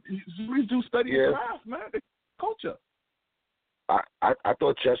 we do study the craft, man. The culture. I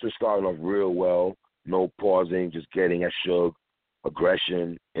thought Chess was starting off real well. No pausing, just getting at Suge,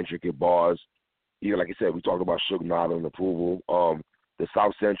 aggression, intricate bars. Even like I said, we talked about Suge nodding approval. The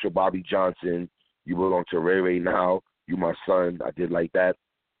South Central, Bobby Johnson, you belong to Ray Ray now. You my son. I did like that.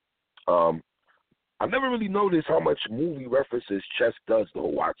 I never really noticed how much movie references Chess does though,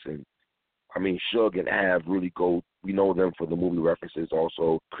 Watson. I mean, Suge and Av really go. We know them for the movie references,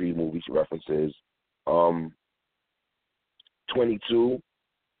 also Creed movies references. 22.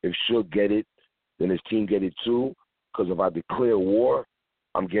 If Suge get it, then his team get it too. Because if I declare war,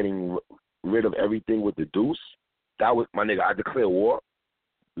 I'm getting rid of everything with the Deuce. That was my nigga. I declare war.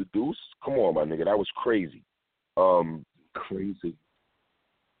 The Deuce. Come on, my nigga. That was crazy. Crazy.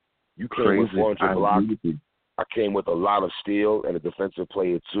 You came with 400 block. I came with a lot of steel and a defensive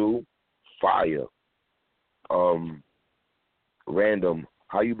player too. Fire. Random.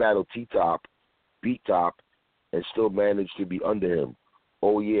 How you battle T-Top, Beat Top, and still manage to be under him?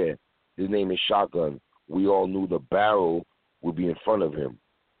 Oh yeah, his name is Shotgun. We all knew the barrel would be in front of him.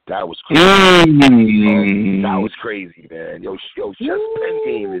 That was crazy. That was crazy, man. Yo, Chess pen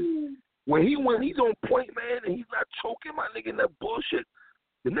game is when he's on point, man, and he's not choking my nigga in that bullshit.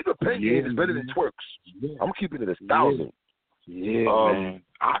 The nigga pen game is better than Twerk's. Yeah. I'm keeping it 1,000. Yeah, man.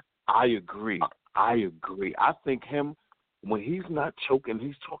 I agree. I think him when he's not choking,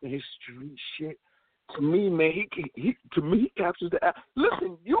 he's talking his street shit. To me, man, he captures the.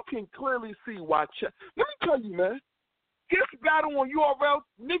 Listen, you can clearly see why. Let me tell you, man. This battle on URL,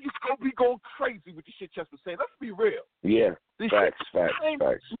 niggas gonna be going crazy with the shit Chess was saying. Let's be real. Yeah, facts.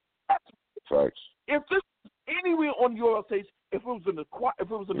 If this anywhere on URL stage, if it was in the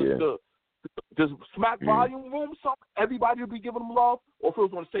Smack volume room, something, everybody would be giving him love, or if it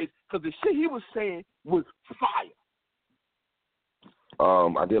was on stage, because the shit he was saying was fire.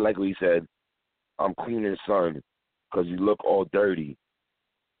 I did like what he said. I'm cleaning, son, because you look all dirty.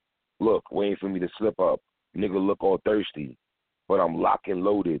 Look, waiting for me to slip up. Nigga look all thirsty. But I'm locked and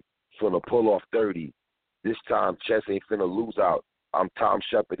loaded, finna pull off 30. This time, Chess ain't finna lose out. I'm Tom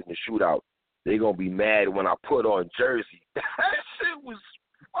Shepard in the shootout. They gonna be mad when I put on jersey. That shit was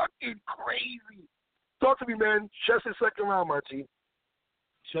fucking crazy. Talk to me, man. Chess's second round, my G.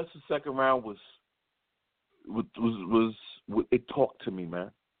 Chess's second round was it talked to me,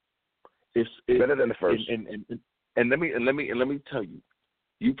 man. It's better than the first. And let me tell you,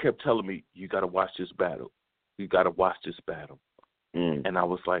 you kept telling me you got to watch this battle. You got to watch this battle. And I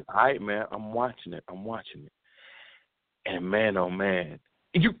was like, all right, man, I'm watching it. And man, oh man,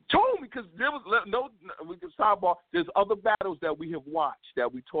 you told me because there was we can sidebar. There's other battles that we have watched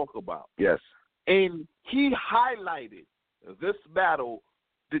that we talk about. Yes. And he highlighted this battle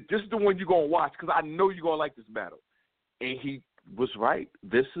this is the one you're going to watch because I know you're going to like this battle. And he was right.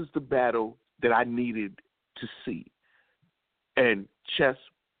 This is the battle that I needed to see. And Chess,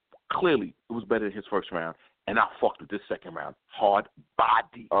 clearly, it was better than his first round. And I fucked with this second round. Hard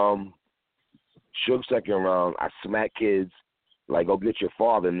body. Suge second round, I smack kids like, go get your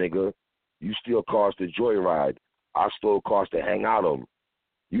father, nigga. You steal cars to joyride. I stole cars to hang out of him.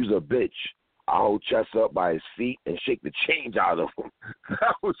 You's a bitch. I hold Chess up by his feet and shake the change out of him.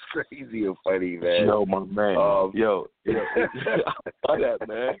 That was crazy and funny, man. Yo, my man. Yo. I love that,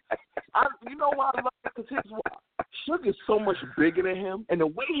 man. You know why I love that? Because Suge is so much bigger than him, and the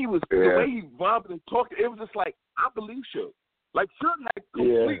way he robbed and talked, it was just like, I believe Suge. Like, Suge had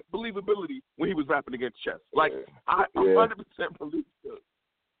complete believability when he was rapping against Chess. Like, I 100% believe Suge.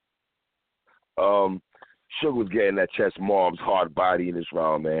 Suge was getting that Chess mom's hard body in this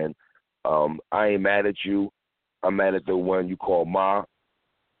round, man. I ain't mad at you. I'm mad at the one you call Ma.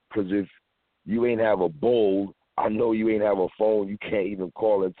 Because if you ain't have a bowl, I know you ain't have a phone. You can't even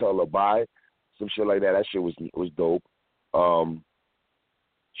call and tell her bye. Some shit like that. That shit was dope.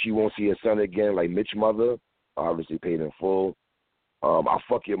 She won't see her son again, like Mitch mother. Obviously paid in full. I'll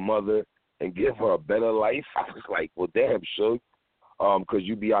fuck your mother and give her a better life. I was like, well, damn, Suge. Because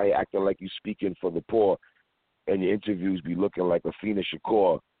you be out here acting like you speaking for the poor, and your interviews be looking like a Afina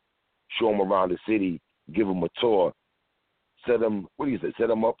Shakur. Show them around the city, give them a tour. Set them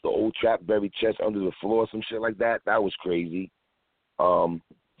up the old trap, buried chest under the floor, some shit like that. That was crazy. The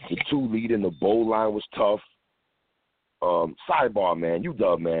two leading the bowl line was tough. Sidebar, man,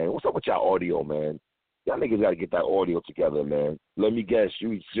 you-dub, man. What's up with y'all audio, man? Y'all niggas got to get that audio together, man. Let me guess,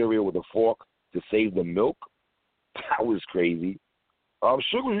 you eat cereal with a fork to save the milk? That was crazy. Suge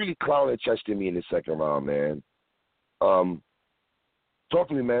was really clowning Chester me in the second round, man. Talk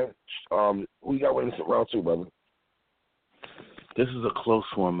to me, man. Who you got winning round two, brother? This is a close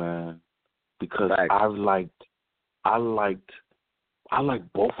one, man, because Thanks. I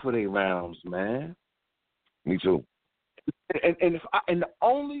liked both of their rounds, man. Me too. And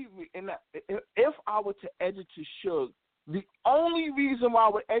if I were to edge it to Suge, the only reason why I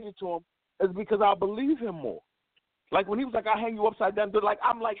would edge it to him is because I believe him more. Like when he was like, "I hang you upside down,"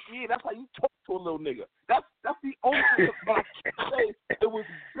 I'm like, yeah, that's how you talk to a little nigga. That's the only thing. But I can't say it was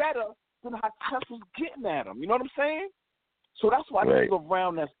better than how Chess was getting at him. You know what I'm saying? So that's why this is a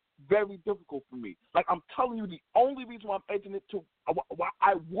round that's very difficult for me. Like I'm telling you, the only reason why I'm edging it to why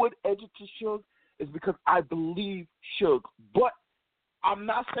I would edge it to Suge is because I believe Suge. But I'm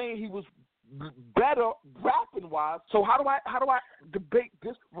not saying he was better rapping wise. So how do I debate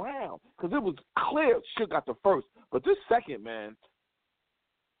this round? Because it was clear Suge got the first, but this second, man.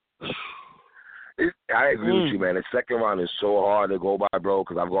 I agree with you, man. The second round is so hard to go by, bro,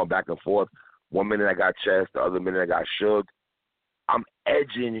 because I'm going back and forth. 1 minute I got Chess, the other minute I got Suge. I'm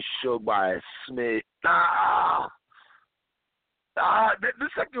edging Suge by a smidge. The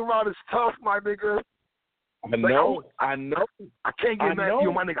second round is tough, my nigga. I know. I can't get mad at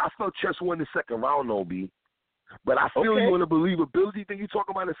you, my nigga. I felt Chess won the second round, though, B. But I feel you on the believability thing you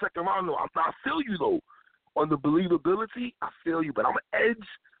talking about in the second round, though. I feel you, though. On the believability, I feel you. But I'm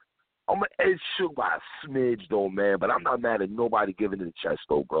going to edge Suge by a smidge, though, man. But I'm not mad at nobody giving it to Chess,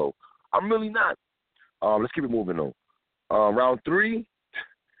 though, bro. I'm really not. Let's keep it moving, though. Round three,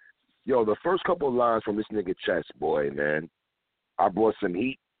 yo, the first couple of lines from this nigga Chess, boy, man. I brought some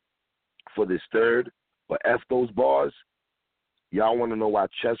heat for this third, but F those bars. Y'all want to know why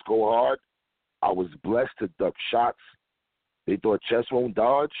Chess go hard? I was blessed to duck shots. They thought Chess won't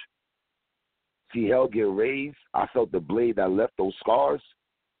dodge. See hell get raised. I felt the blade that left those scars.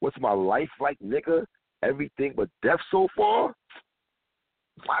 What's my life like, nigga? Everything but death so far?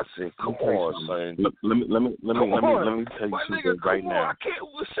 I said, come on, son. Let me tell you something right now. I can't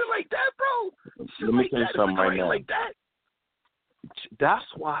with shit like that, bro. Let me tell you something right now. Like that. That's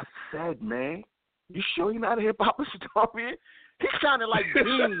why I said, man. You sure you're not a hip hop historian? He sounded like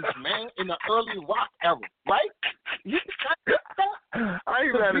Beans, man, in the early rock era, right? I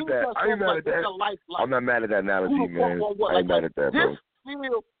ain't mad at that. I'm not mad at that analogy, man. I ain't mad at that, bro. This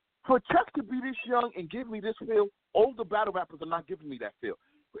feel, for Chess to be this young and give me this feel, older battle rappers are not giving me that feel.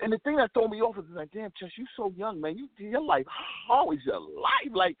 And the thing that threw me off is like, damn, Chess, you so young, man. Your life, how is your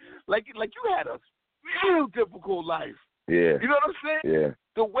life? Like you had a real difficult life. Yeah. You know what I'm saying? Yeah.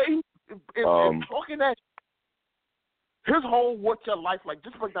 The way in talking that, his whole what's your life like,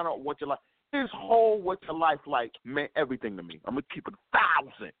 just break down what's your life. His whole what's your life like meant everything to me. I'm going to keep it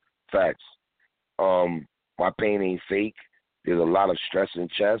 1,000. Facts. My pain ain't fake. There's a lot of stress in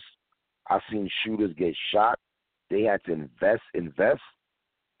Chess. I've seen shooters get shot. They had to invest.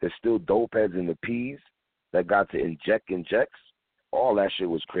 There's still dope heads in the P's that got to injects. All that shit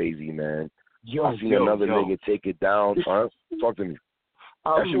was crazy, man. I seen another nigga take it down. Huh? Talk to me.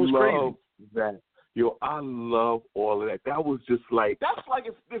 That shit was crazy. That. Yo, I love all of that. That was just like, that's like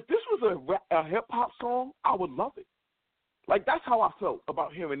if this was a hip-hop song, I would love it. Like, that's how I felt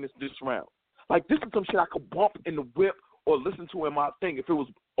about hearing this round. Like, this is some shit I could bump in the whip or listen to in my thing if it was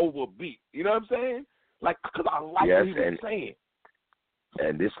over a beat. You know what I'm saying? Like, because I like what he was saying.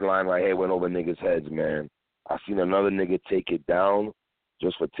 And this line right here went over niggas' heads, man. I seen another nigga take it down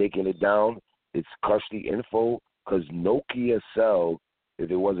just for taking it down. It's custody info because Nokia cell, if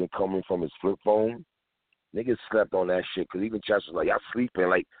it wasn't coming from his flip phone, niggas slept on that shit because even Chess was like, y'all sleeping.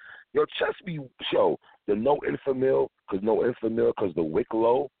 Like, yo, Chess be, the no infamil because the wick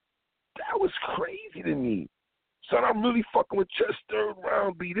low, that was crazy to me. Son, I'm really fucking with Chess third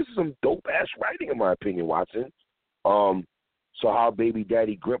round, B. This is some dope-ass writing, in my opinion, Watson. So how baby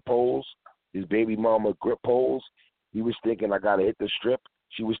daddy grip holes, his baby mama grip holes, he was thinking I got to hit the strip.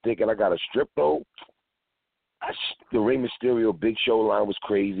 She was thinking I got to strip, though. The Rey Mysterio Big Show line was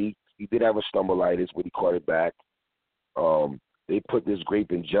crazy. He did have a stumbleitis, but he caught it back. They put this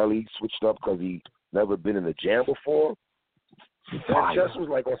grape and jelly switched up because he never been in a jam before. That just was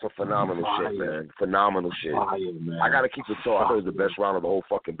like on some phenomenal shit, man. Phenomenal shit. I got to keep it tall. I thought it was the best round of the whole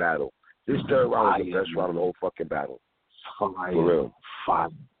fucking battle. This third round was the best round of the whole fucking battle. For real.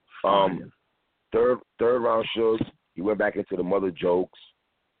 Third round shows, he went back into the mother jokes.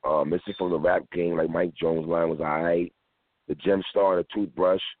 Missing from the rap game, like Mike Jones' line was alright. The gem star and a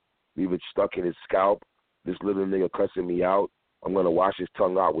toothbrush, leave it stuck in his scalp. This little nigga cussing me out. I'm gonna wash his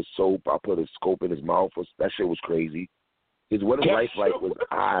tongue out with soap. I put a scope in his mouth. That shit was crazy. His what is life like was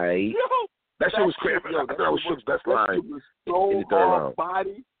alright. That shit was crazy. I thought that was Shook's best line in the third round.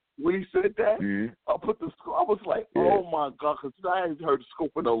 Body. When he said that, I was like, oh my God, because I hadn't heard the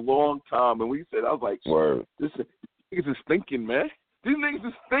scope in a long time. And when he said it, I was like, this niggas is thinking, man. These niggas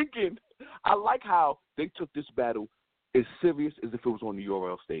is thinking. I like how they took this battle as serious as if it was on the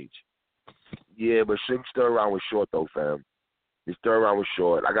URL stage. Yeah, but Shook's third round was short, though, fam. His third round was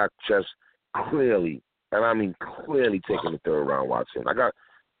short. I got Chess clearly, and I mean clearly taking the third round, Watson. I got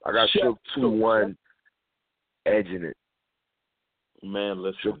Shook 2-1 edging it. Man,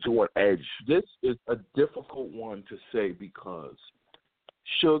 listen. Shook 2-1 edge. This is a difficult one to say because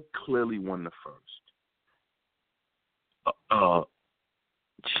Shook clearly won the first.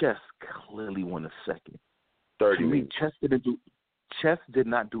 Chess clearly won the second. 30 minutes. Chess did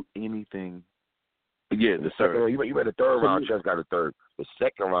not do anything. Yeah, the third. You bet the third round. Chess got a third. The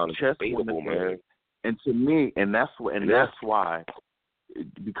second round is debatable, man. And to me, that's why,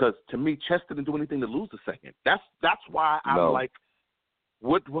 because to me, Chess didn't do anything to lose the second. That's why I'm like,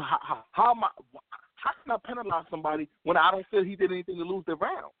 how can I penalize somebody when I don't feel he did anything to lose the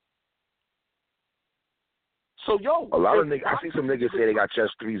round? So a lot of niggas. I see some niggas say they got Chess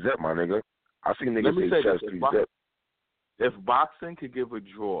 3-zip, my nigga. I see niggas say Chess 3-zip. If boxing could give a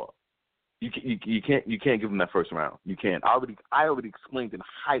draw, you can't give them that first round. You can't. I already explained and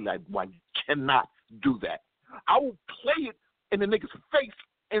highlighted why you cannot do that. I will play it in the nigga's face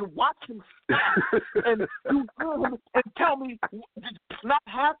and watch him stop and tell me did this not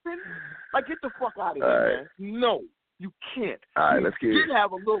happen? Like, get the fuck out of here, man. No, you can't. All right, let's get it. You did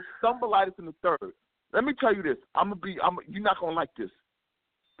have a little stumbleitis in the third. Let me tell you this. You're not gonna like this.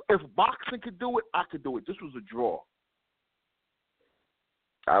 If boxing could do it, I could do it. This was a draw.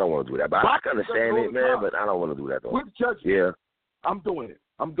 I don't want to do that, but I can understand it, man. But I don't want to do that though. With judges, yeah, I'm doing it.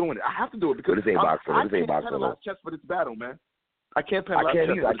 I have to do it because this ain't boxing. I can't penalize Chess for this battle, man. I can't penalize Chess.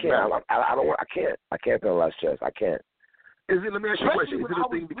 I can't penalize Chess. I can't. Let me ask you a question. Is it a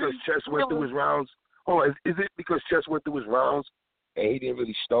thing because Chess went through his rounds? Hold on. Is it because Chess went through his rounds and he didn't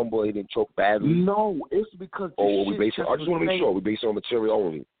really stumble, he didn't choke badly? No, it's because I just want to make sure we're based on material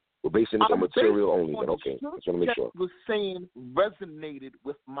only. We're basing this on material only, then okay. I just want to make sure. Was saying resonated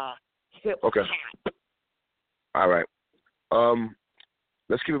with my hip. Okay. All right.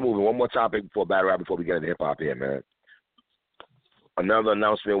 Let's keep it moving. One more topic before battle rap before we get into hip hop here, man. Another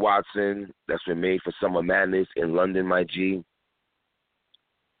announcement, Watson, that's been made for Summer Madness in London, my G.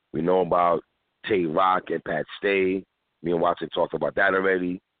 We know about Tay Rock and Pat Stay. Me and Watson talked about that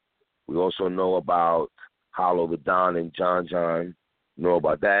already. We also know about Hollow the Don and John John. Know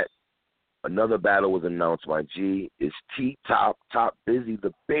about that. Another battle was announced, my G. It's T-Top Busy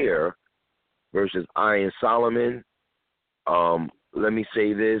the Bear versus Iron Solomon. Let me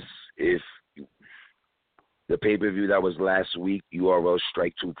say this. If the pay-per-view that was last week, URL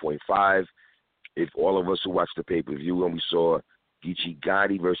Strike 2.5, if all of us who watched the pay-per-view and we saw Geechee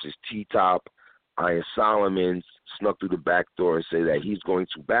Gotti versus T-Top, Iron Solomon snuck through the back door and say that he's going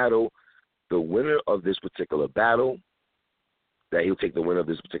to battle. The winner of this particular battle that he'll take the win of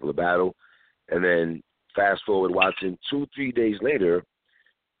this particular battle. And then fast forward, Watson, 2-3 days later,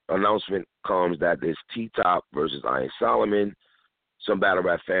 announcement comes that there's T-Top versus Iron Solomon. Some battle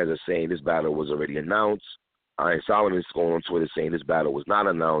rap fans are saying this battle was already announced. Iron Solomon's going on Twitter saying this battle was not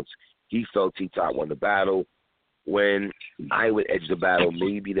announced. He felt T-Top won the battle. When I would edge the battle,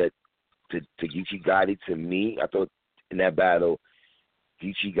 maybe that to Geechee Gotti, to me, I thought in that battle,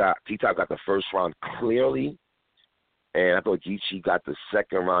 T-Top got the first round clearly, and I thought Geechee got the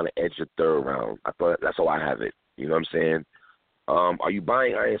second round and edged the third round. I thought that's how I have it. You know what I'm saying? Are you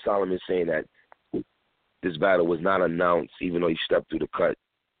buying Iron Solomon saying that this battle was not announced, even though he stepped through the cut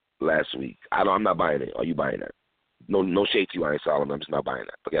last week? I'm not buying it. Are you buying that? No shade to you, Iron Solomon. I'm just not buying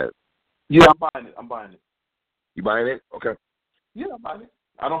that. Forget it. Yeah, I'm buying it. You buying it? Okay. Yeah, I'm buying it.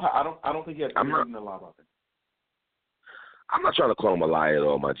 I don't think he had anything to lie about it. I'm not trying to call him a liar at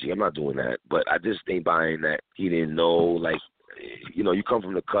all, my G. I'm not doing that. But I just ain't buying that he didn't know. Like, you know, you come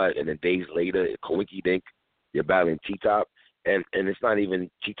from the cut, and then days later, Coinky Dink, you're battling T-Top. And it's not even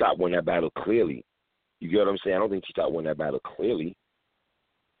T-Top won that battle clearly. You get what I'm saying? I don't think T-Top won that battle clearly.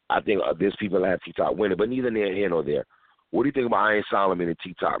 I think there's people that have T-Top winning, but neither near here nor there. What do you think about Iron Solomon and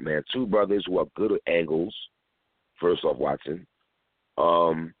T-Top, man? Two brothers who are good at angles, first off, Watson.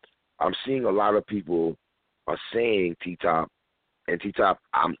 I'm seeing a lot of people are saying T-Top, and T-Top,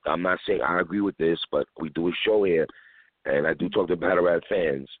 I'm not saying I agree with this, but we do a show here, and I do talk to battle rap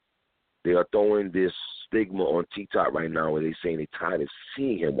fans. They are throwing this stigma on T-Top right now where they're saying they're tired of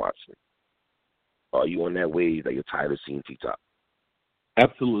seeing him, Watson. Are you on that wave that you're tired of seeing T-Top?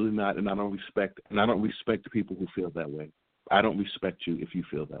 Absolutely not, and I don't respect the people who feel that way. I don't respect you if you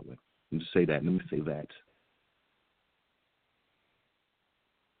feel that way. Let me say that.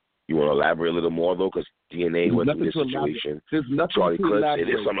 You want to elaborate a little more, though, because DNA went through this situation. There's nothing Charlie to Clips, elaborate.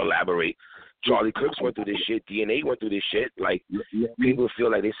 it is something to elaborate. Charlie Clips went through this shit. DNA went through this shit. Like, people feel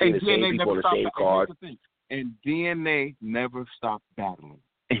like they're seeing the same people on the same card. And DNA never stopped battling.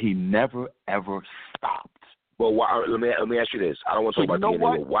 He never, ever stopped. Well, why, let me ask you this. I don't want to talk about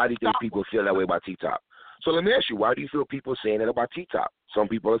DNA. But why do you think people feel that way about T-Top? So let me ask you, why do you feel people saying that about T-Top? Some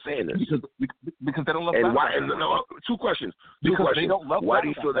people are saying this. Because they don't love and why? No, two questions. They don't love why do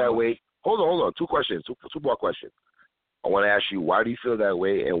you feel that way? Hold on. Two questions. Two more questions. I want to ask you, why do you feel that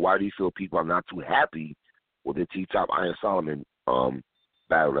way, and why do you feel people are not too happy with the T-Top Iron Solomon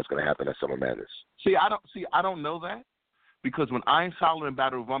battle that's going to happen at Summer Madness? I don't know that. Because when Iron Solomon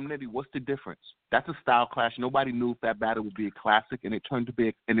battled Rum Nitty, what's the difference? That's a style clash. Nobody knew if that battle would be a classic, and it turned out to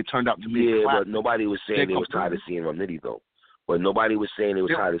be a classic. Yeah, but nobody was saying they was tired of seeing Rum Nitty, though.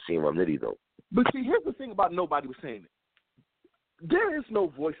 But see, here's the thing about nobody was saying it. There is no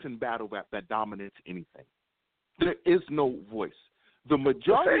voice in battle rap that dominates anything. There is no voice. The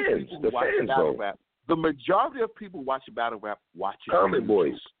majority of people who watch battle rap, the majority of people who watch battle rap watch it. Comment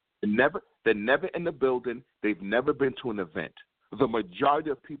boys. They're never in the building. They've never been to an event. The majority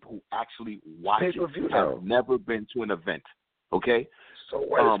of people who actually watch it have never been to an event. Okay? So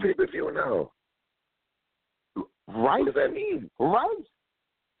what is pay-per-view now? Right? What does that mean? Right.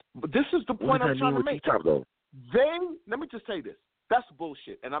 But this is the point I'm trying to make. T-Top, though? Let me just say this. That's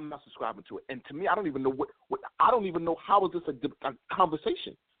bullshit, and I'm not subscribing to it. And to me, I don't even know I don't even know how is this a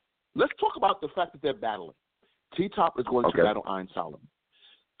conversation. Let's talk about the fact that they're battling. T-Top is going to battle Iron Solomon.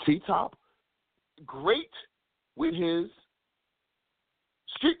 T-Top, great with his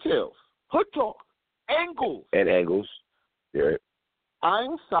street tales, hood talk, angles. And angles. Yeah.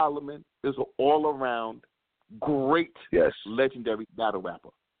 Iron Solomon is an all-around great, legendary battle rapper.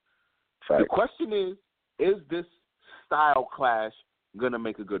 Fact. The question is this style clash going to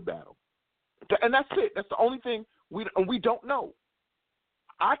make a good battle? And that's it. That's the only thing we don't know.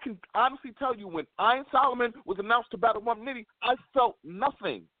 I can honestly tell you when Iron Solomon was announced to battle Rum Nitty, I felt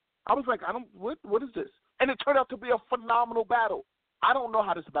nothing. I was like, what is this? And it turned out to be a phenomenal battle. I don't know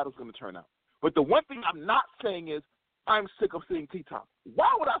how this battle's going to turn out. But the one thing I'm not saying is I'm sick of seeing T-Top. Why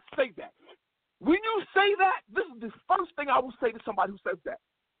would I say that? When you say that, this is the first thing I will say to somebody who says that.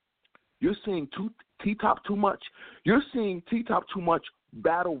 You're seeing T-Top too much. You're seeing T-Top too much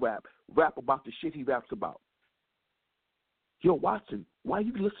battle rap about the shit he raps about. Yo, Watson, why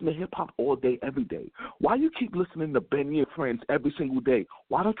you listen to hip-hop all day, every day? Why you keep listening to Benny and Friends every single day?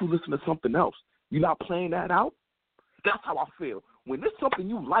 Why don't you listen to something else? You not playing that out? That's how I feel. When there's something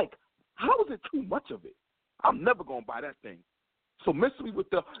you like, how is it too much of it? I'm never going to buy that thing. So miss me with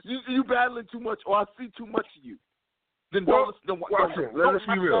the, you battling too much or I see too much of you. Then let's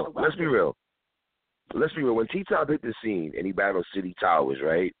be real. Let's be real. When T-Top hit the scene and he battled City Towers,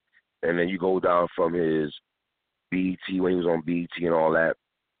 right? And then you go down from his BET, when he was on BET and all that,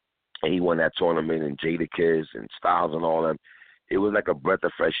 and he won that tournament, and Jadakiss and Styles and all them. it was like a breath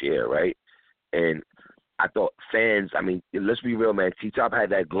of fresh air, right? And I thought fans, I mean, let's be real, man. T-Top had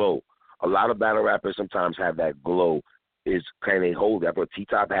that glow. A lot of battle rappers sometimes have that glow. Can they hold that? But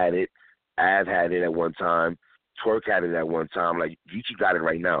T-Top had it. Av had it at one time. Twerk had it at one time. Like, Geechee got it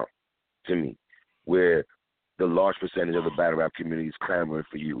right now, to me, where the large percentage of the battle rap community is clamoring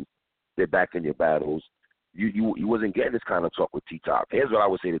for you. They're back in your battles. You wasn't getting this kind of talk with T-Top. Here's what I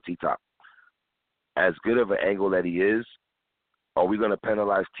would say to T-Top. As good of an angle that he is, are we going to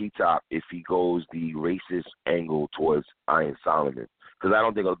penalize T-Top if he goes the racist angle towards Iron Solomon? Because I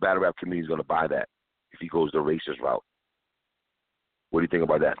don't think the battle rap community is going to buy that if he goes the racist route. What do you think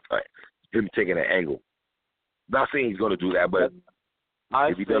about that? Right. Him taking an angle. Not saying he's going to do that, but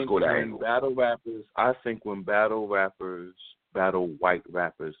if he does go that angle. I think when battle rappers battle white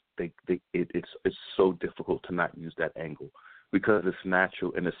rappers, it's so difficult to not use that angle because it's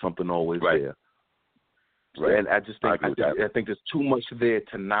natural and there's something always there. Right. And I think there's too much there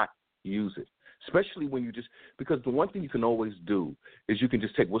to not use it, especially when because the one thing you can always do is you can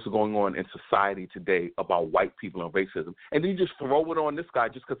just take what's going on in society today about white people and racism, and then you just throw it on this guy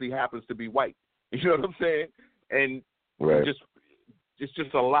just because he happens to be white. You know what I'm saying? And it's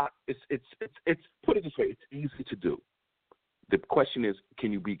just a lot. It's put it this way, it's easy to do. The question is,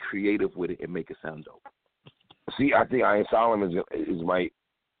 can you be creative with it and make it sound dope? See, I think Iron Solomon is my.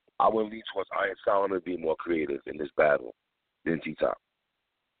 I would lean towards Iron Solomon being more creative in this battle than T-Top.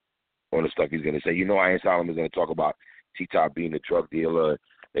 On the stuff he's going to say. You know, Iron Solomon is going to talk about T-Top being a drug dealer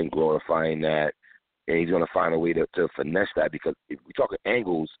and glorifying that, and he's going to find a way to finesse that because if we talk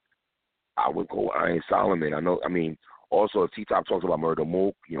angles, I would go Iron Solomon. Also, if T-Top talks about Murder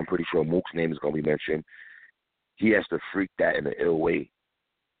Mook, I'm pretty sure Mook's name is going to be mentioned. He has to freak that in an ill way.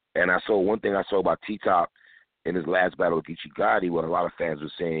 And one thing I saw about T-Top in his last battle with Geechee Gotti, what a lot of fans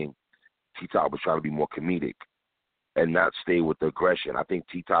were saying, T-Top was trying to be more comedic and not stay with the aggression. I think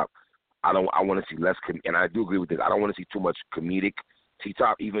T-Top, I want to see less, and I do agree with this. I don't want to see too much comedic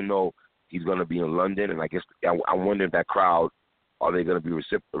T-Top, even though he's going to be in London. And I guess I wonder if that crowd, are they going to be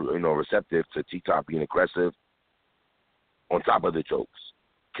receptive to T-Top being aggressive on top of the jokes?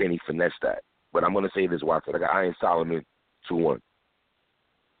 Can he finesse that? But I'm going to say this, Watson. I got Iron Solomon 2-1.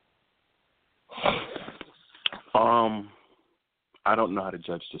 I don't know how to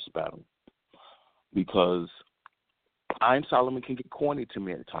judge this battle because Iron Solomon can get corny to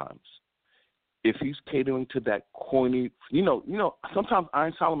me at times. If he's catering to that corny, sometimes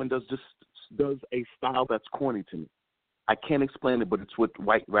Iron Solomon does a style that's corny to me. I can't explain it, but it's what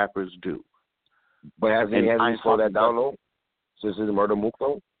white rappers do. But hasn't he slowed that down though? Since his Murder Mook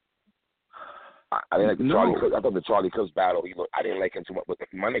though? I didn't like the Charlie Cook. I thought the Charlie Cook's battle, I didn't like him too much. But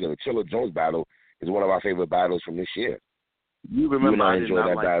my nigga, the Chilla Jones battle is one of our favorite battles from this year. You remember I enjoyed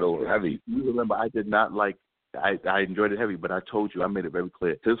that battle heavy. You remember I did not like. I enjoyed it heavy, but I told you I made it very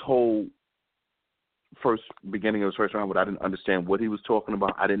clear. This whole beginning of his first round, but I didn't understand what he was talking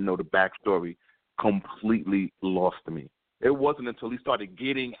about. I didn't know the backstory. Completely lost me. It wasn't until he started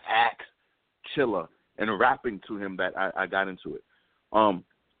getting at Chilla and rapping to him that I got into it.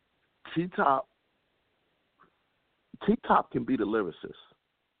 T-Top can be the lyricist.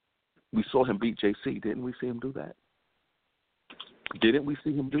 We saw him beat JC. Didn't we see him do that? Didn't we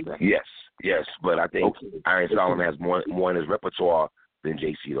see him do that? Yes. But I think Iron Solomon has more in his repertoire than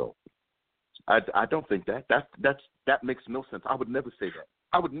JC, though. I don't think that. That makes no sense. I would never say that.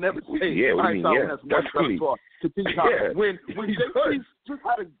 I would never say Iron Solomon has more repertoire to T-Top. When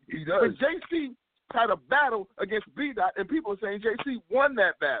JC had a battle against B-Dot, and people are saying JC won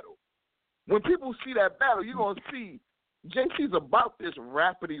that battle. When people see that battle, you're going to see JC's about this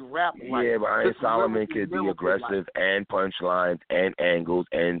rapidy rap. Yeah, but Iron Solomon could be aggressive and punchlines and angles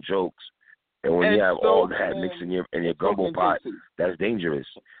and jokes. And when you have all that mixed in your gumbo pot, that's dangerous.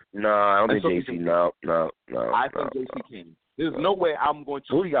 No, I don't think JC. No. I think JC can. There's no way I'm going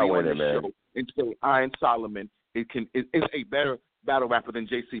to be on the show and say Iron Solomon is a better battle rapper than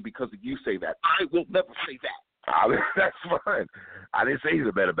JC because you say that. I will never say that. That's fine. I didn't say he's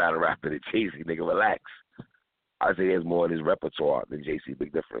a better battle rapper than JC. Nigga, relax. I say he has more in his repertoire than JC.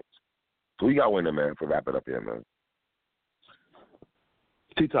 Big difference. So we got winner, man, for wrap it up here, man.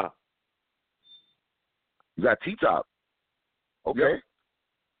 T-Top. You got T-Top. Okay. Yep.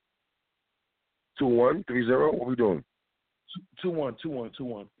 2-1, 3-0. What we doing? 2-1.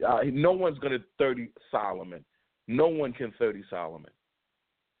 No one's going to 30 Solomon. No one can 30 Solomon.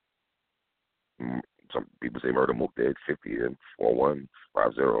 Some people say Murder Mook did 50 and 4-1,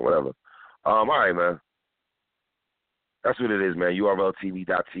 5-0, whatever. All right, man. That's what it is, man.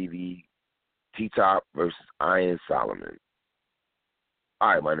 URLTV.tv, T-Top versus Iron Solomon.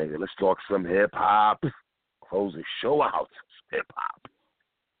 All right, my nigga. Let's talk some hip-hop. Close the show out. hip hop.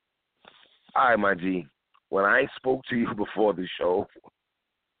 All right, my G. When I spoke to you before the show,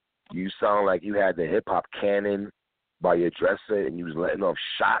 you sound like you had the hip hop cannon by your dresser, and you was letting off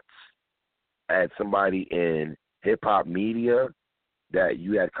shots at somebody in hip hop media that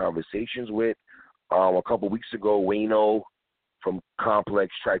you had conversations with. A couple weeks ago, Wayno from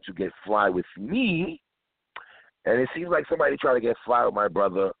Complex tried to get fly with me, and it seems like somebody tried to get fly with my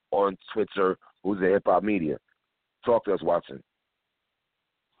brother on Twitter, who's in hip hop media. Talk to us, Watson.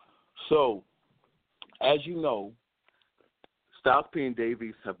 So, as you know, Styles P and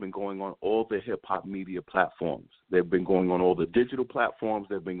Davies have been going on all the hip-hop media platforms. They've been going on all the digital platforms.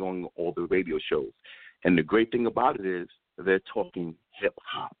 They've been going on all the radio shows. And the great thing about it is they're talking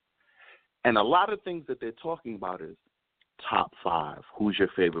hip-hop. And a lot of things that they're talking about is top 5. Who's your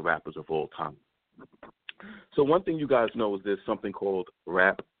favorite rappers of all time? So one thing you guys know is there's something called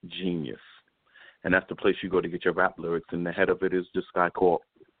Rap Genius. And that's the place you go to get your rap lyrics. And the head of it is this guy called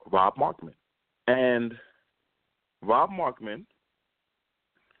Rob Markman. And Rob Markman,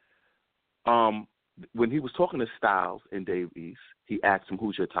 when he was talking to Styles and Davies, he asked him,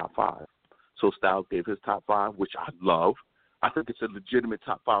 who's your top 5? So Styles gave his top 5, which I love. I think it's a legitimate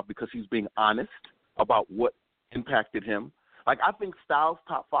top 5 because he's being honest about what impacted him. Like, I think Styles'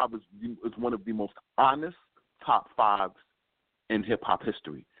 top 5 is one of the most honest top 5s in hip-hop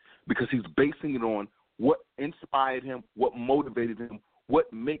history because he's basing it on what inspired him, what motivated him,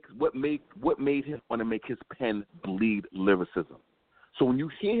 what made him want to make his pen bleed lyricism. So when you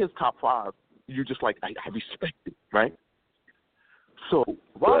hear his top 5, you're just like, I respect it, right? So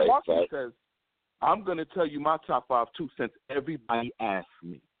Rob Markman says, I'm going to tell you my top 5 too since everybody asked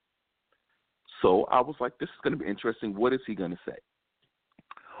me. So I was like, this is going to be interesting. What is he going to say?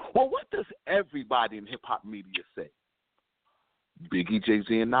 Well, what does everybody in hip-hop media say? Biggie,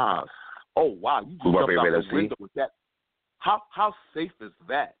 Jay-Z, and Nas. Oh, wow, you just jumped out the window with that. How safe is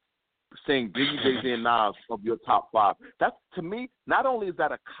that? Saying Biggie, Jay-Z, and Nas of your top 5. That's, to me, not only is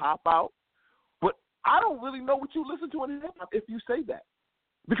that a cop-out, but I don't really know what you listen to in hip-hop if you say that.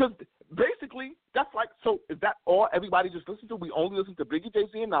 Because basically, that's like, so is that all everybody just listens to? We only listen to Biggie,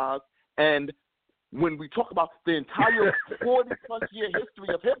 Jay-Z, and Nas, and when we talk about the entire 40-plus year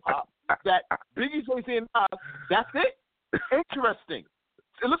history of hip-hop, that Biggie, Jay-Z, and Nas, that's it? Interesting.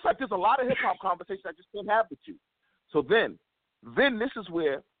 It looks like there's a lot of hip-hop conversation I just can't have with you. So then this is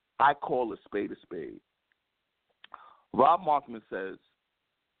where I call a spade a spade. Rob Markman says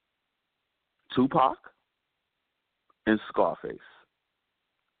Tupac and Scarface.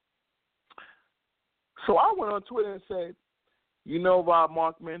 So I went on Twitter and said, you know, Rob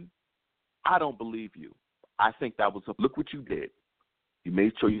Markman, I don't believe you. I think that was look what you did. You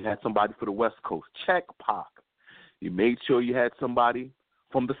made sure you had somebody for the West Coast. Check Pac. You made sure you had somebody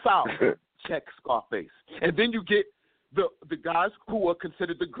from the South. Check Scarface. And then you get the guys who are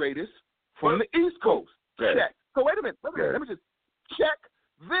considered the greatest from the East Coast. Check. So wait a minute. Let me just check.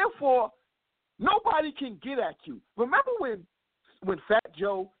 Therefore, nobody can get at you. Remember when Fat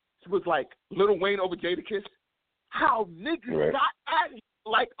Joe was like Lil Wayne over Jadakiss? How niggas got at him.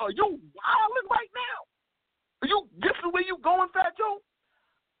 Like, are you wilding right now? Are you this is where you going, Fat Joe?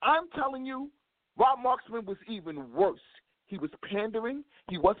 I'm telling you, Rob Markman was even worse. He was pandering.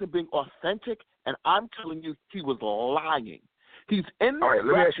 He wasn't being authentic. And I'm telling you, he was lying. He's in the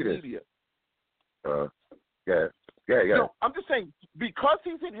rap media. Yeah. No, I'm just saying, because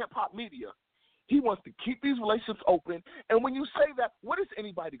he's in hip-hop media, he wants to keep these relationships open. And when you say that, what is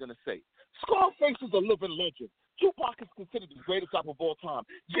anybody going to say? Scarface is a living legend. Tupac is considered the greatest rapper of all time.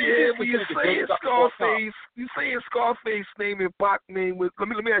 Yeah, but you're saying Scarface. You're saying Scarface name and Pac name. Let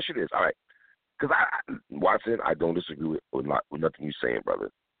me ask you this. All right. Because Watson, I don't disagree with nothing you're saying, brother.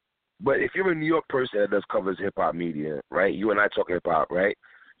 But if you're a New York person that does covers hip-hop media, right, you and I talk hip-hop, right,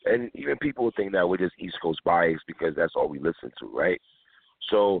 and even people think that we're just East Coast biased because that's all we listen to, right?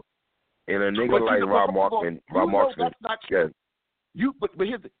 So in a nigga like Rob Markman, yeah. But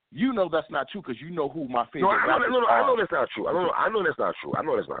here's you know that's not true because you know who my favorite rappers are. I know that's not true. I know that's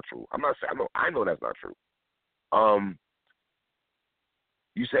not true. I'm not saying I know that's not true.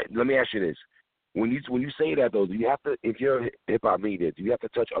 You said, let me ask you this. When you say that though, do you have to, if you're hip hop media, do you have to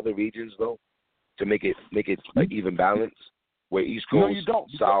touch other regions though to make it like even balance? Where East Coast, no, you don't.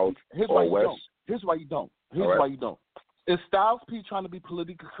 South, or West? Here's why you don't. Why you don't. Is Styles P trying to be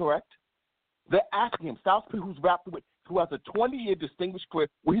politically correct? They're asking him. Styles P, who has a 20-year distinguished career,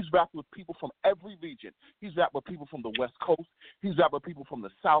 where he's rapped with people from every region. He's rapped with people from the West Coast. He's rapped with people from the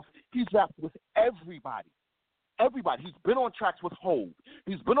South. He's rapped with everybody. Everybody. He's been on tracks with Hov.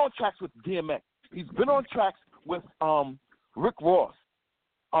 He's been on tracks with DMX. He's been on tracks with Rick Ross.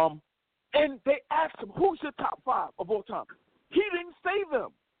 And they asked him, who's your top 5 of all time? He didn't say them.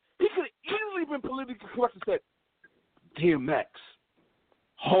 He could have easily been politically correct and said, DMX,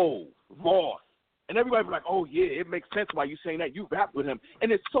 Hov, Ross, and everybody be like, oh, yeah, it makes sense why you saying that. You rap with him.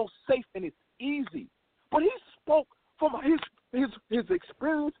 And it's so safe and it's easy. But he spoke from his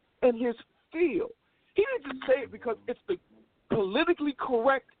experience and his feel. He didn't just say it because it's the politically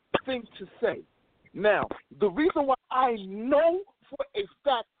correct thing to say. Now, the reason why I know for a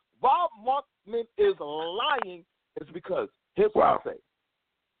fact Rob Markman is lying is because here's what I say.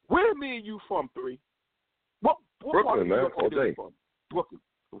 Where are me and you from, 3? What Brooklyn, man, all day.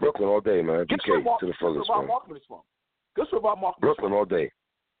 Brooklyn all day, man. BK to the fullest, man. Markman is from. Guess where Rob Markman Brooklyn is from? all day.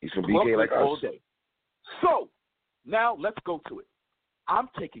 He's from BK Brooklyn like us. all day. So, now let's go to it. I'm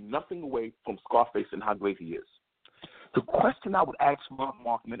taking nothing away from Scarface and how great he is. The question I would ask Rob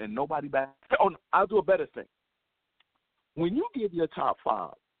Markman and nobody back. Oh, I'll do a better thing. When you give your top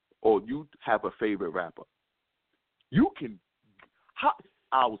 5 or you have a favorite rapper, you can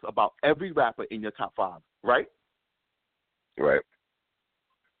hours about every rapper in your top 5, right? Right.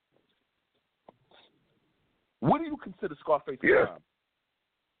 What do you consider Scarface prime?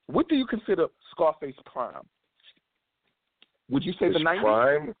 What do you consider Scarface prime? Would you say the 90s?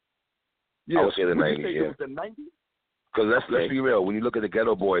 Prime? Yeah. I would say the 90s, you say yeah. It was the 90s? Because let's be real. When you look at the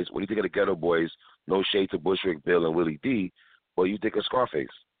Ghetto Boys, when you think of the Ghetto Boys, no shade to Bushwick Bill and Willie D, well, you think of Scarface.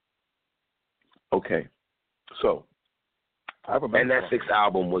 Okay. So, I remember. And that Fix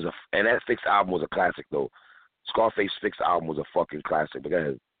album was a classic though. Scarface Fix album was a fucking classic. But go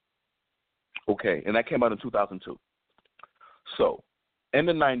ahead. Okay, and that came out in 2002. So, in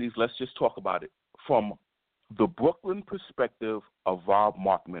the 90s, let's just talk about it from the Brooklyn perspective of Rob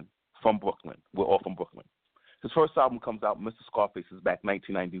Markman from Brooklyn. We're all from Brooklyn. His first album comes out, Mr. Scarface, is back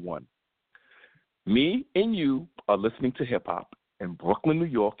 1991. Me and you are listening to hip-hop in Brooklyn, New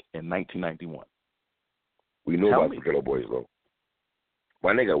York in 1991. We know about the Ghetto Boys, though.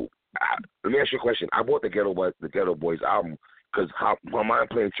 My nigga, let me ask you a question. I bought the Ghetto Boys album because my mind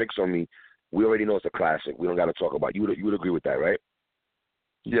playing tricks on me. We already know it's a classic. We don't got to talk about it. You would agree with that, right?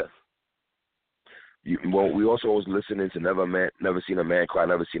 Yes. We also was listening to Never Seen a Man Cry,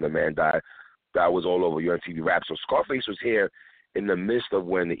 Never Seen a Man Die. That was all over your MTV Rap. So Scarface was here in the midst of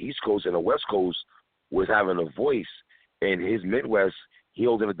when the East Coast and the West Coast was having a voice. In his Midwest, he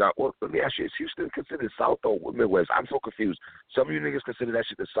holding it down. Well, let me ask you, is Houston considered South or Midwest? I'm so confused. Some of you niggas consider that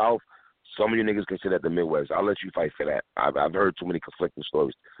shit the South. Some of you niggas consider that the Midwest. I'll let you fight for that. I've heard too many conflicting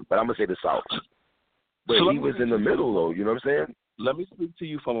stories. But I'm going to say the South. But so he was in the middle, though. You know what I'm saying? Let me speak to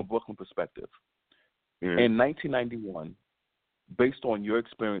you from a Brooklyn perspective. Mm-hmm. In 1991, based on your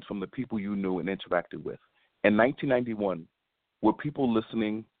experience from the people you knew and interacted with, in 1991, were people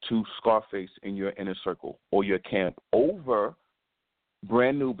listening to Scarface in your inner circle or your camp over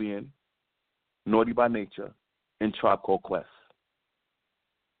Brand Nubian, Naughty by Nature, and Tribe Called Quest?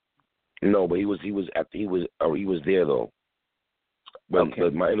 No, but he was there though.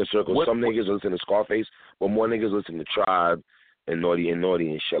 But my inner circle, some niggas listen to Scarface, but more niggas listen to Tribe and Naughty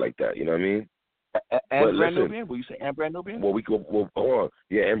and shit like that. You know what I mean? And Brand Nubian? Will you say and Brand Nubian? Well, hold on.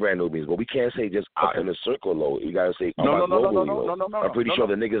 Yeah, and Brand Nubians. But we can't say just out in the circle, though. You got to say no. I'm pretty sure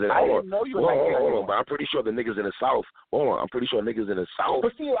the niggas in hold on. But I'm pretty sure the niggas in the South. Hold on. I'm pretty sure niggas in the South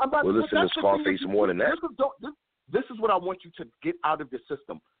will listen to Scarface more than that. This is what I want you to get out of your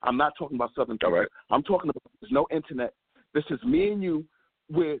system. I'm not talking about Southern people. Right. I'm talking about there's no internet. This is me and you,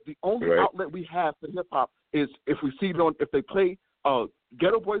 where the only outlet we have for hip hop is if we see it on, if they play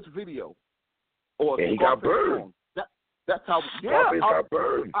Ghetto Boys video. Or he got burned. That's how. Scarface got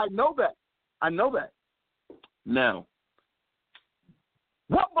burned. I know that. Now,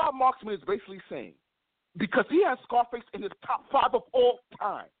 what Bob Markman is basically saying, because he has Scarface in his top 5 of all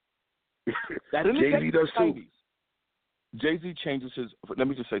time. That in the Jay-Z does too. Jay-Z changes his. Let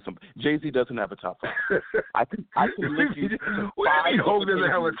me just say something. Jay-Z doesn't have a top 5. I can link you to 5. Hope doesn't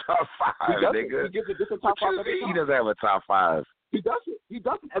have a top 5, nigga. He gives a different top 5 every time. He doesn't have a top 5. He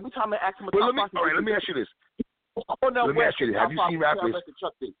doesn't. Every time I ask him a top 5. All right, let me ask you this. Let me ask you this. Have you seen rappers?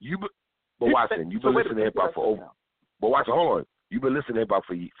 But Watson, you've been listening to hip hop for over. But Watson, hold on. You've been listening to hip hop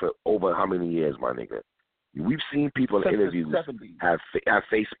for over how many years, my nigga? We've seen people in interviews have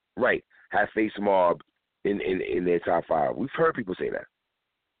Face Mob in their top 5. We've heard people say that.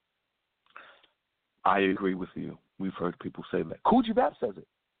 I agree with you. We've heard people say that. Coogee Rap says it,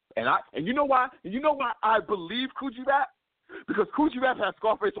 and you know why? You know why I believe Coogee Rap? Because Coogee Rap had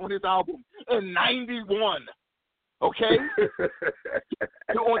Scarface on his album in 91. Okay?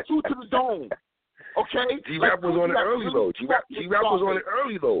 On Two to the Dome. Okay? G-Rap was on it early, though. G-Rap was on it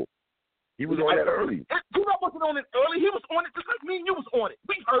early, though. He was on it early. G-Rap wasn't on it early. He was on it just like me and you was on it.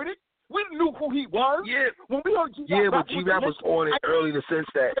 We heard it. We knew who he was. Yeah. When we heard G-Rap, Yeah, but G-Rap was on it early in the sense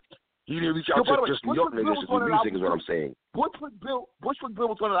that he didn't reach out to just New York niggas, just with music is what I'm saying. Bushwick Bill was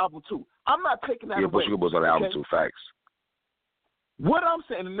on the album too. I'm not taking that away. Yeah, Bushwick was on the album too, facts. What I'm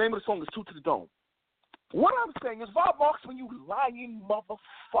saying, the name of the song is Two to the Dome. What I'm saying is, Rob Marksman, you lying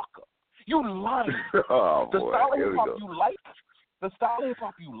motherfucker. You lying. Oh, the boy. style of Here we hip-hop go. you like, the style of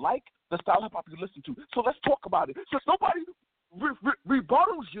hip-hop you like, the style of hip-hop you listen to. So let's talk about it. Since nobody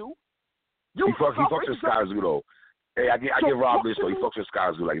rebuttals you, he fucks with Sky Zoo, though. Hey, I give Rob this, though. He fucks with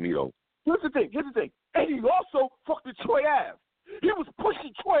Sky Zoo like me, though. Here's the thing. And he also fucked with Troy Ave. He was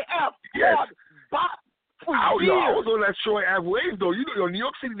pushing Troy Ave hard for years. I was on that Troy Ave wave, though. You know, New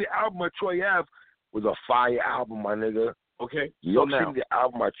York City, the album of Troy Ave was a fire album, my nigga. Okay. New York City, the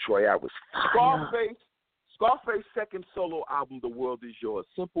album of Troy Ave was fire. Scarface's second solo album, The World Is Yours.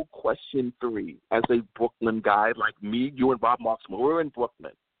 Simple question 3. As a Brooklyn guy like me, you and Rob Marksman, we're in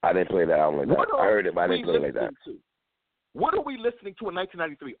Brooklyn. I didn't play that album like that. I heard it, but I didn't play it like that. What are we listening to in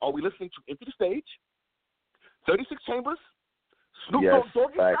 1993? Are we listening to Into the Stage? 36 Chambers? Snoop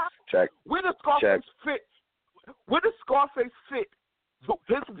Dogg? Facts. Check. Where does Scarface fit? Where does Scarface fit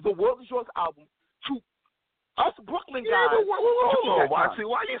The World Is Yours album to us Brooklyn guys? Yeah, but hold on,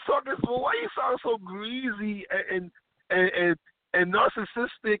 why you sound so greasy and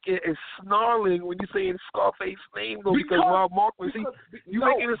narcissistic and snarling when you saying Scarface's name though? Because Rob Markman, you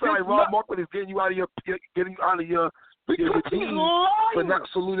making it sound like Rob Markman is getting you out of your routine for not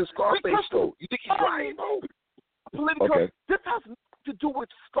saluting Scarface though. You think he's lying though? Political. This has nothing to do with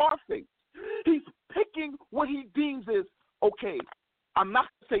Scarface. He's picking what he deems is okay. I'm not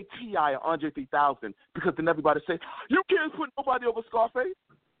going to say T.I. or Andre 3000 because then everybody says, you can't put nobody over Scarface.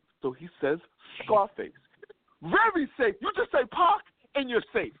 So he says Scarface. Very safe. You just say Pac and you're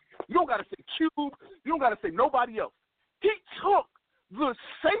safe. You don't got to say Cube. You don't got to say nobody else. He took the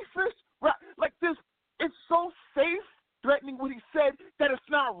safest, like this, it's so safe, threatening what he said, that it's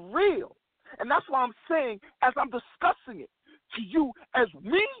not real. And that's why I'm saying, as I'm discussing it to you, as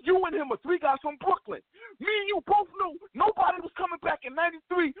me, you, and him are 3 guys from Brooklyn. Me and you both knew nobody was coming back in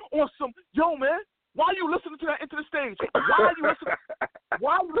 93 on some, yo, man, why are you listening to that Into the Stage?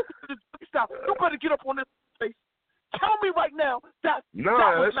 Why are you listening to this stuff? You better get up on this face. Tell me right now that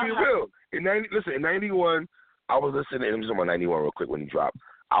let's be real. In 91, I was listening, I'm just on my 91 real quick when he dropped.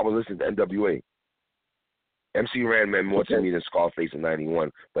 I was listening to NWA. MC Ren meant more to me than Scarface in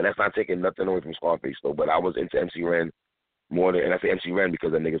 91, but that's not taking nothing away from Scarface, though. But I was into MC Ren more than, and I say MC Ren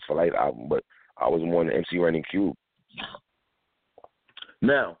because of the Niggas for Life album, but I was more into MC Ren and Cube.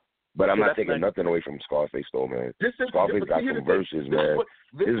 Now. But I'm not taking nothing away from Scarface, though, man. Scarface got some verses, man.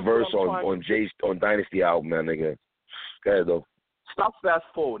 His verse on Dynasty album, man, nigga. Go ahead, though. Stop fast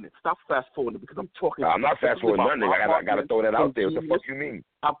forwarding because I'm talking. I'm not fast forwarding nothing. I got to throw that out there. What the fuck you mean?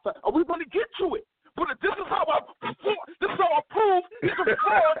 Are we going to get to it? But this is how I prove it's a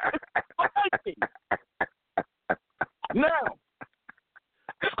fraud. Now,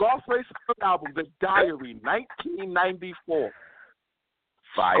 Scarface's first album, The Diary, 1994.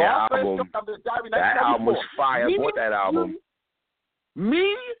 Fire album. That album was fire. I bought that album.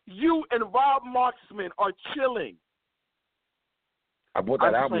 Me, you, and Rob Marksman are chilling. I bought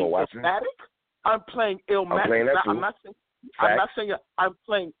that album, Watson. I'm playing Illmatic. I'm playing that too. I'm not saying I'm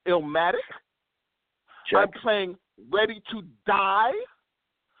playing Illmatic. Check. I'm playing Ready to Die.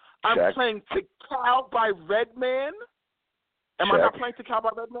 I'm playing Tikal by Redman. Am I not playing Tikal by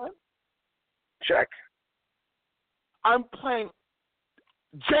Redman? Check. I'm playing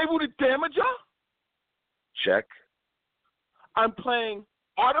J-Wu the Damager. Check. I'm playing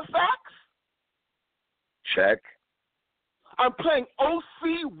Artifacts. Check. I'm playing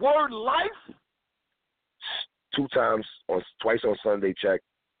OC Word Life. 2 times, twice on Sunday. Check.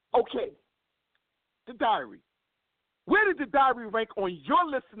 Okay. The Diary. Where did The Diary rank on your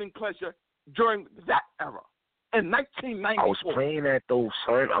listening pleasure during that era in 1994? I was playing that though,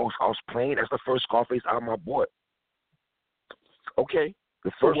 son. I was playing. That's the first Scarface album I bought. Okay.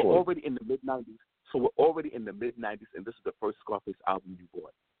 The first so we're one. already in the mid-90s. And this is the first Scarface album you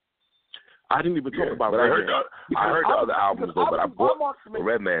bought. I didn't even talk about Redman. I heard the other albums though, but I bought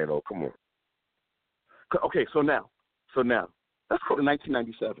Redman though. Come on. Okay, so now, let's go to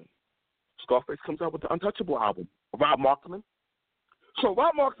 1997. Scarface comes out with the Untouchable album. Rob Marksman. So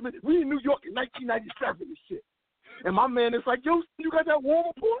Rob Marksman, we in New York in 1997 and shit. And my man is like, yo, you got that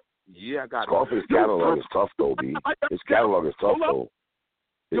War Report? Yeah, I got Scarface catalog is tough though, B. His catalog is tough though.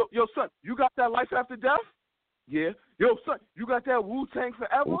 Yo, son, you got that Life After Death? Yeah. Yo, son, you got that Wu-Tang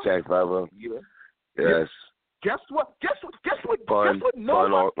Forever? Wu-Tang Forever? Yeah. Yes. Guess what? Pun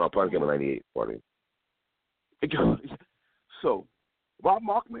came in 98, funny. So, Rob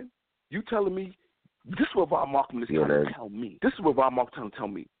Markman, you telling me This is what Rob Markman is trying to tell me. This is what Rob Markman is trying to tell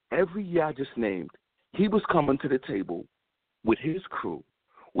me. Every year I just named, he was coming to the table with his crew,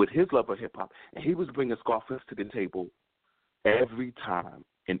 with his love of hip hop, and he was bringing Scarface to the table every time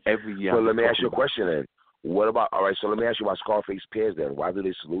and every year. Well, let me ask you a question then. What about, all right, so let me ask you about Scarface peers then. Why do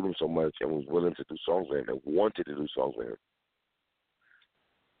they salute him so much and was willing to do songs with him and wanted to do songs with him?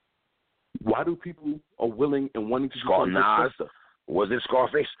 Why do people are willing and wanting to do songs with Nas? Was it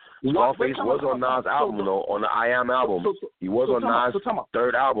Scarface? Scarface was on Nas' album, though, on the I Am album. He was on Nas'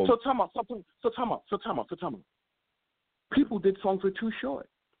 third album. So time out. People did songs with Too Short.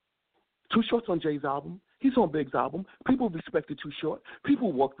 Too Short's on Jay's album. He's on Big's album. People respected Too Short.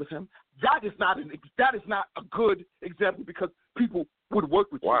 People worked with him. That is not a good example because people would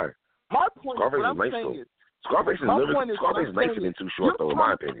work with Why? you. My point Scarface is, what I'm nice, saying though. is, Scarface is nicer than Too Short, though, in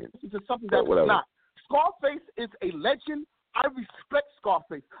my opinion. This is something that's not. Scarface is a legend. I respect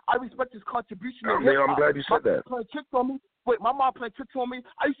Scarface. I respect his contribution to hip-hop. I'm glad you said that. My mom played tricks on me.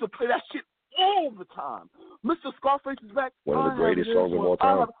 I used to play that shit all the time. Mr. Scarface is back. One of the greatest songs of all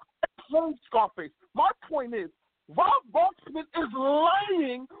time. Scarface. My point is, Rob Markman is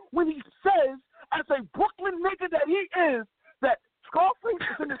lying when he says, as a Brooklyn nigga that he is, that Scarface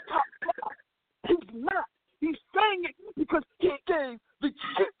is in his top five. He's not. He's saying it because he gave the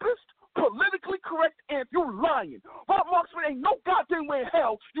cheapest, politically correct answer. You're lying. Rob Markman ain't no goddamn way in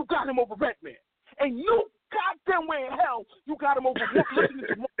hell you got him over Redman. And no goddamn way in hell you got him over listening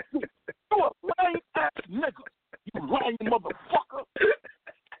to you. You a lying ass nigga. You lying motherfucker.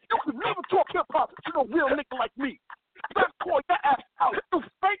 You could never talk hip hop to no real nigga like me. That's calling your ass out. You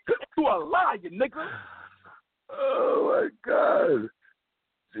fake. You a lying nigga. Oh my God.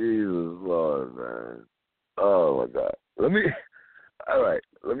 Jesus Lord, man. Oh my God. Let me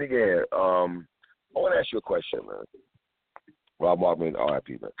get here. I want to ask you a question, man. Rob Markman,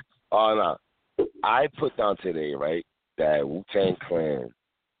 R.I.P. man. No. I put down today, right, that Wu-Tang Clan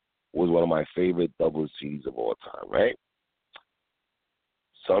was one of my favorite double C's of all time, right?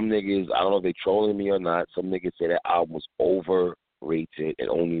 Some niggas, I don't know if they trolling me or not, some niggas say that album was overrated and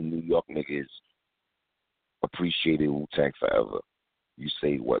only New York niggas appreciated Wu-Tang Forever. You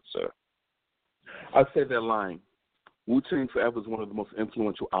say what, sir? I said that line. Wu-Tang Forever is one of the most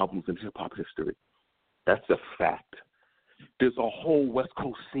influential albums in hip-hop history. That's a fact. There's a whole West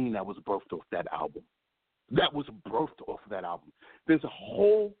Coast scene that was birthed off that album. There's a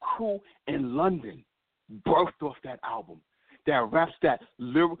whole crew in London birthed off that album that raps that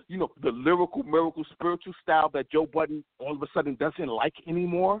the lyrical, miracle, spiritual style that Joe Budden all of a sudden doesn't like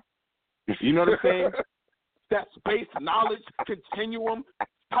anymore. You know what I'm saying? That space, knowledge, continuum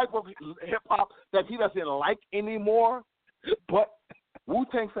type of hip-hop that he doesn't like anymore. But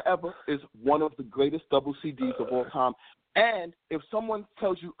Wu-Tang Forever is one of the greatest double CDs of all time. And if someone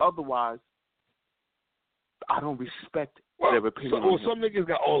tells you otherwise, I don't respect their opinion. Some niggas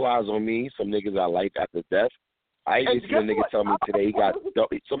got all eyes on me. Some niggas I like after death. I even see a nigga tell me today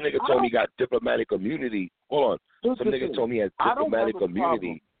some nigga told me he got diplomatic immunity. Hold on. Some nigga told me he has diplomatic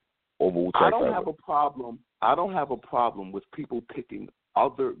immunity over Wu-Tang Forever. I don't have a problem with people picking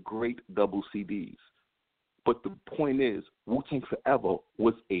other great double CDs. But the point is, Wu-Tang Forever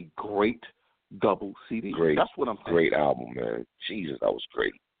was a great double CD. Great. That's what I'm saying. Great album, man. Jesus, that was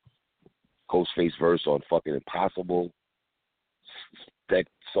great. Ghostface verse on fucking Impossible. That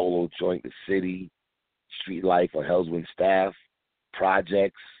solo joint, The City. Street Life on Hellswind Staff.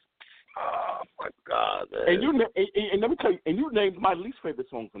 Projects. Oh, my God, man. And let me tell you, and you named my least favorite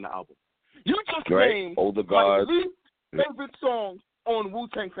song from the album. You just named Older my Guard. least favorite song on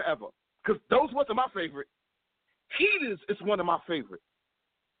Wu-Tang Forever. Because those wasn't my favorite. Heaters is one of my favorite.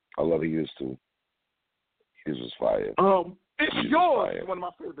 I love Heaters too. Heaters was fire. It's Yours is one of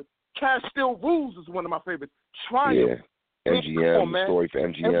my favorites. Cash Still Rules is one of my favorites. Triumph. Yeah. MGM, Story for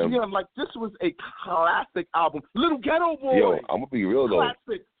MGM. Like, this was a classic album. Little Ghetto Boy. Yo, I'm going to be real, though.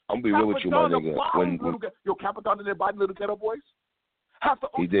 Classic. I'm going to be real with you, my nigga. Capadonna didn't body Little Ghetto Boys?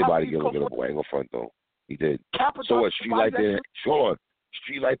 He did body Little Ghetto Boy. I ain't gonna front, though. He did. So what,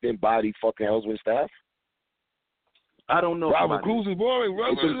 Street Life didn't body fucking Hellswind Staff? I don't know. Robert Cruz is boring. Why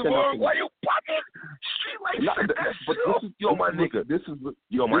you popping? Street Life yo, my nigga.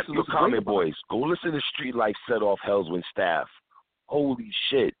 Your comment, boys. Go listen to Street Life set off Hellswind Staff. Holy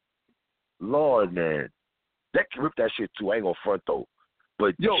shit. Lord, man. That can rip that shit too. I ain't gonna front, though.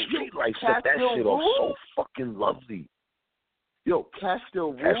 But Street Life set that shit off so fucking lovely. Yo, Cash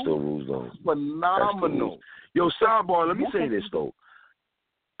Still Rules, though. Phenomenal. Yo, sidebar, let me say this, though.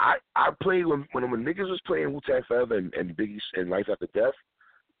 I played when niggas was playing Wu-Tang Forever and Biggie and Life After Death.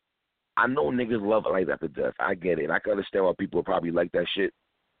 I know niggas love Life After Death. I get it. And I can understand why people probably like that shit.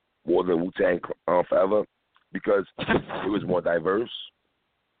 more than Wu-Tang Forever because it was more diverse.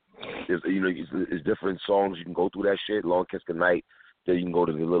 It's different songs. You can go through that shit. Long Kiss Goodnight. Then you can go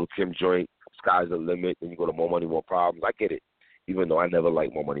to the Little Kim joint. Sky's the Limit. Then you go to More Money, More Problems. I get it. Even though I never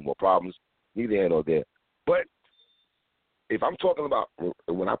liked More Money, More Problems. Neither here nor there. But if I'm talking about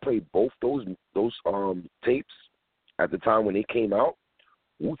when I played both those tapes at the time when they came out,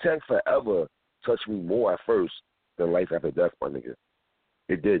 Wu-Tang Forever touched me more at first than Life After Death, my nigga.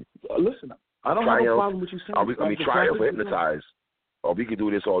 It did. Listen, I don't have a problem with you saying. I mean, Triumph or Hypnotize. Or we could do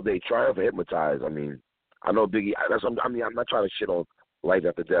this all day. Triumph or Hypnotize. I mean, I know Biggie. I'm not trying to shit on Life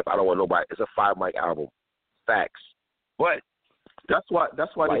After Death. I don't want nobody. It's a 5-mic album. Facts. But that's why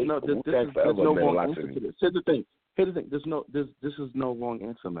like, there's no wrong answer to this. Here's the thing. This is no wrong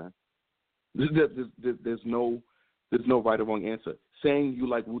answer, man. There's no right or wrong answer. Saying you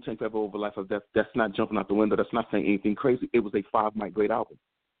like Wu-Tang Forever over Life After Death, that's not jumping out the window. That's not saying anything crazy. It was a 5-mic great album.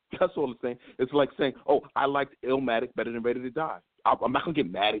 That's all I'm saying. It's like saying, oh, I liked Illmatic better than Ready to Die. I'm not going to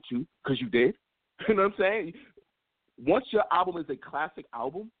get mad at you because you did. You know what I'm saying? Once your album is a classic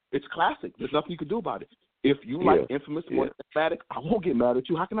album, it's classic. There's nothing you can do about it. If you like Infamous more than Illmatic, I won't get mad at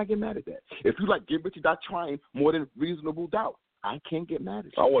you. How can I get mad at that? If you like Get Rich or Die Trying more than Reasonable Doubt, I can't get mad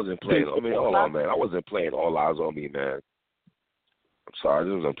at you. I wasn't playing. Hold on, man. I wasn't playing All Eyes on Me, man. I'm sorry. I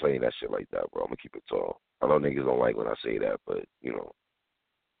just wasn't playing that shit like that, bro. I'm going to keep it tall. I know niggas don't like when I say that, but, you know.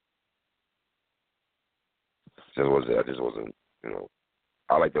 I just wasn't, you know.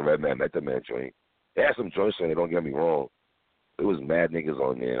 I like the Redman Method Man joint. They had some joints on it, don't get me wrong. It was mad niggas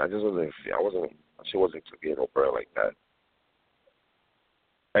on there. I shit wasn't getting no bread like that.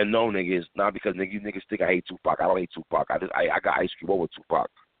 And no niggas, not because you niggas think I hate Tupac. I don't hate Tupac. I got Ice Cube over Tupac.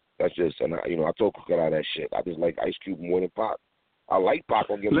 That's just, and I told Cook out that shit. I just like Ice Cube more than Pac. I like Pac,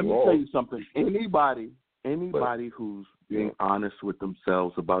 don't get me wrong. Let me tell you something. Anybody who's being honest with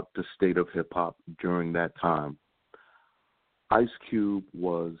themselves about the state of hip-hop during that time, Ice Cube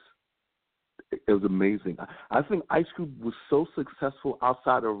was amazing. I think Ice Cube was so successful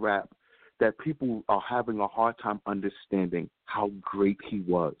outside of rap that people are having a hard time understanding how great he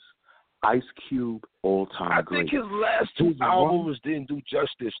was. Ice Cube, all-time great. I think his last two albums didn't do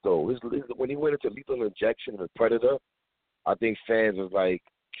justice, though. When he went into Lethal Injection and Predator, I think fans was like,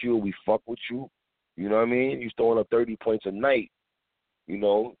 Cube, we fuck with you. You know what I mean? He's throwing up 30 points a night. You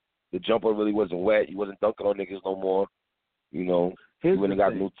know, the jumper really wasn't wet. He wasn't dunking on niggas no more. You know, he went and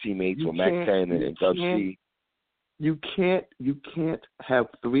got new teammates with Mac 10 and Dub C. You can't have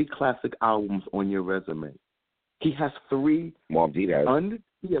 3 classic albums on your resume. He has 3. Mom D has.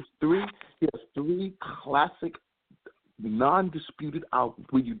 He has 3 classic, non-disputed albums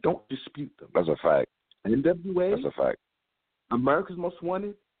where you don't dispute them. That's a fact. NWA. That's a fact. America's Most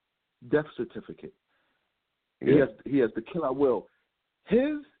Wanted. Death Certificate. Yeah. He has the Kill I Will.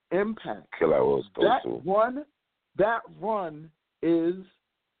 His impact. Kill I Will. That run is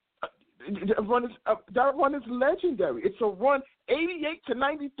legendary. It's a run. 88 to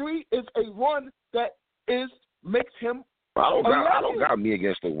 93 is a run that makes him. I don't got me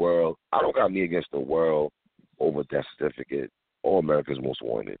against the world. I don't got me against the world over Death Certificate or America's Most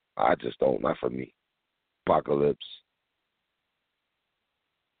Wanted. I just don't. Not for me. Apocalypse.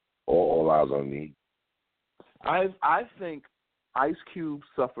 All Eyes on Me. I think Ice Cube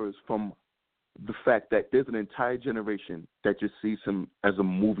suffers from the fact that there's an entire generation that just sees him as a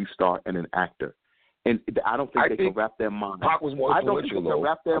movie star and an actor. And I don't think they can wrap their mind. Pac was more influential, though.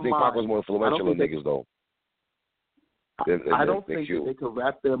 I think Pac was more influential than niggas, though. I don't think that they could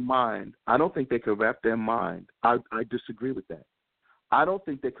wrap their mind. I don't think they could wrap their mind. I disagree with that. I don't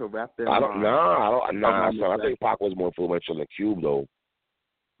think they could wrap their mind. I think Pac was more influential than Cube, though.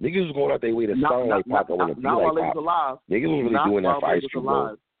 Niggas was going out their way to sound like Pac or want to be like Pac. Niggas was really doing that for Ice Cube,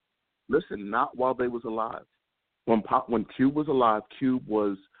 though. Listen, not while they was alive. When Cube was alive, Cube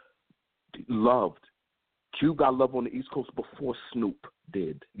was loved. Cube got love on the East Coast before Snoop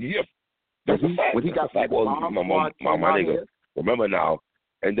did. Yep. When he got my nigga, remember now,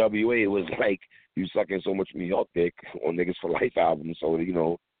 NWA, it was like you sucking so much New York dick on Niggas for Life album. So, you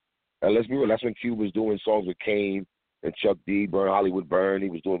know, and let's be real, that's when Cube was doing songs with Kane and Chuck D, Burn Hollywood Burn. He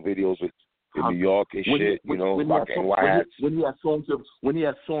was doing videos with in New York and shit, when he had songs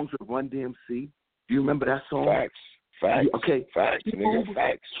with Run DMC. Do you remember that song? Facts. Okay. Facts, nigga.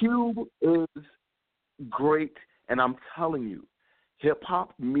 Facts. Cube is great, and I'm telling you,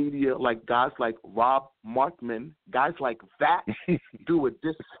 hip-hop media, like guys like Rob Markman, guys like that, do a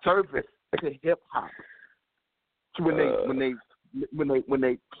disservice to hip-hop when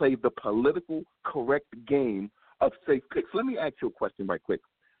they play the political correct game of safe picks. Let me ask you a question right quick.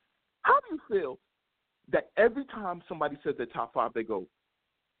 How do you feel that every time somebody says their top 5, they go,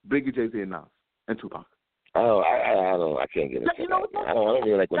 Biggie, Jay-Z, and Nas, and Tupac. Oh, I don't. I can't get into that. I don't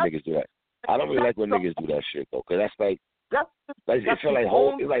really like when niggas do that. I don't really like when niggas do that shit though, because that's like it's like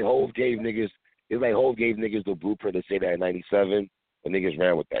Hov gave niggas. It's like Hov gave niggas the blueprint to say that in '97, and niggas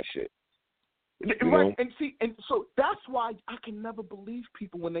ran with that shit. Right, and see, and so that's why I can never believe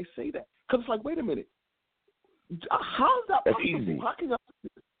people when they say that, because it's like, wait a minute, how's that That's possible? easy. How can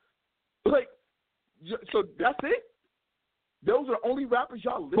like, so that's it? Those are the only rappers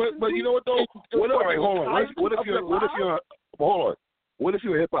y'all listen to? But you know what though? Hold on. What if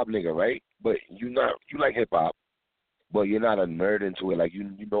you're a hip hop nigga, right? But you like hip hop, but you're not a nerd into it. Like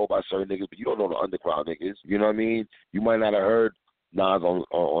you know about certain niggas, but you don't know the underground niggas. You know what I mean? You might not have heard Nas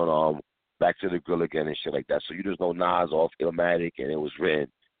on Back to the Grill Again and shit like that. So you just know Nas off Illmatic and it was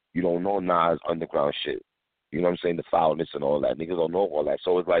written. You don't know Nas underground shit. You know what I'm saying? The foulness and all that. Niggas don't know all that.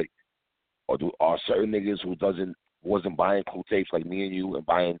 So it's like, are certain niggas who wasn't buying cool tapes like me and you and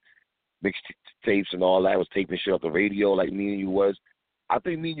buying mixed tapes and all that, was taping shit off the radio like me and you was. I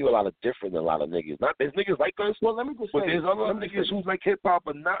think me and you are a lot of different than a lot of niggas. Not there's niggas like us, well, let me just but say there's other niggas who's like hip hop,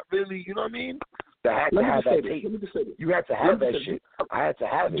 but not really. You know what I mean? That had to have that tape. You had to have that shit. I had to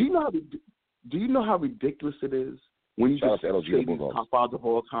have it. Do you know how ridiculous it is when you just say these top fives of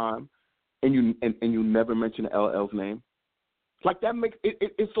all time, and you never mention LL's name? Like that makes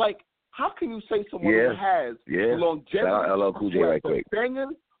it's like, how can you say someone who has the longevity, shout out LL Cool J right quick,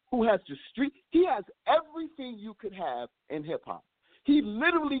 bangers, who has the street, he has everything you could have in hip hop. He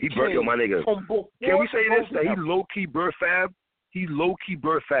literally came my nigga. From before. Can we say this? That he low key Bird Fab. He low key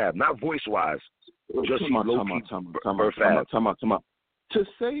Bird Fab, not voice wise. Just low key Bird Fab. Time out. To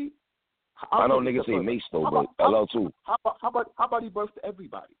say, I know niggas say Mace though, but LL too. How about he birthed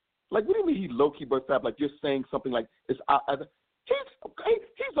everybody? Like, what do you mean he low key Bird Fab? Like you're saying something like it's.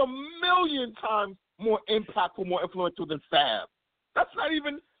 He's a million times more impactful, more influential than Fab. That's not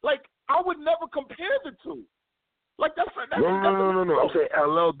even like, I would never compare the two. Like that's no. I'm saying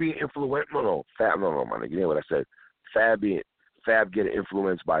LL being influential. No, Fab. No, my nigga. You know what I said? Fab getting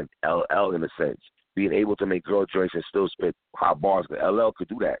influenced by LL in a sense, being able to make girl joints and still spit hot bars. But LL could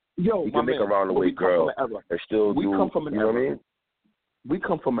do that. Yo, he can make around the way girl and still do. You know what I mean? We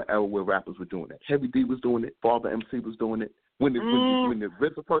come from an era where rappers were doing that. Heavy D was doing it. Father MC was doing it. When the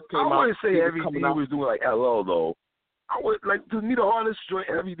RZA first came out, I wouldn't say Heavy D was doing like LL though. I would like, to me, the hardest joint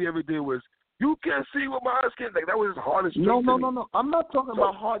Heavy D ever did was "You Can't See With My Eyes Can't." Like that was his hardest joint. No. I'm not talking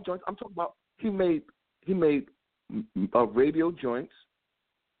about hard joints. I'm talking about he made radio joints.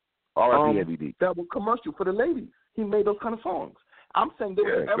 R.I.P. Heavy D. That were commercial for the ladies. He made those kind of songs. I'm saying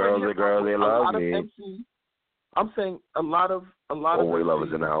there was girls, they love me. MCs. I'm saying a lot of Always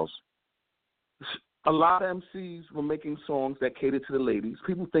lovers in the house. A lot of MCs were making songs that catered to the ladies.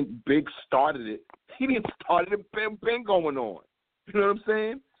 People think Big started it. He didn't start it. It's been going on. You know what I'm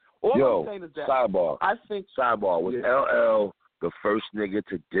saying? All I'm saying is that sidebar. I think was LL the first nigga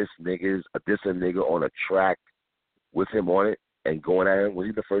to diss a nigga on a track with him on it and going at him? Was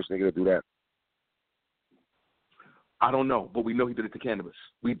he the first nigga to do that? I don't know, but we know he did it to Cannabis.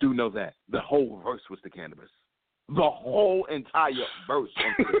 We do know that. The whole verse was to Cannabis. The whole entire verse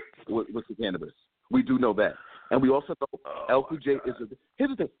was to Cannabis. We do know that. And we also know El Cool J is here's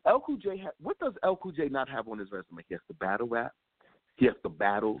the thing. El Cool J, what does El Cool J not have on his resume? He has the battle rap. He has the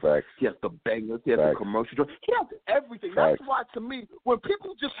battle. Facts. He has the bangers. He has the commercial. He has everything. Facts. That's why, to me, when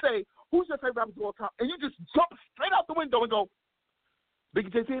people just say, who's your favorite rapper of all time, and you just jump straight out the window and go,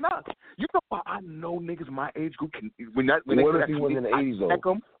 Biggie, Jay-Z, and Nas. You know why I know niggas my age group can. What if he was in the 80s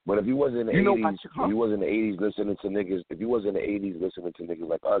though? But if he was in the 80s, if he was in the 80s listening to niggas, if he was in the 80s listening to niggas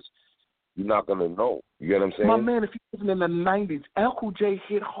like us, you're not gonna know. You get what I'm saying? My man, if he wasn't in the 90s, El Cool J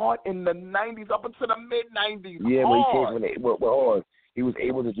hit hard in the 90s up until the mid 90s. Yeah, but he came from the. Well, hold on. He was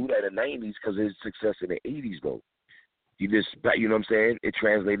able to do that in the 90s because of his success in the 80s though. He just, you know what I'm saying? It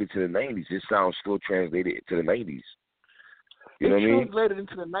translated to the 90s. His sound still translated to the 90s. You know what I mean? Translated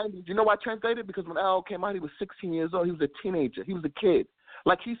into the 90s. You know why I translated? Because when LL came out, he was 16 years old. He was a teenager. He was a kid.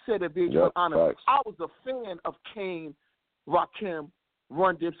 Like he said at VH1 Honor, I was a fan of Kane, Rakim,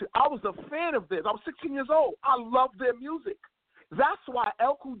 Run DMC. I was a fan of this. I was 16 years old. I loved their music. That's why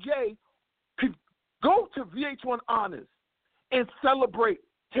El Cool J could go to VH1 Honors and celebrate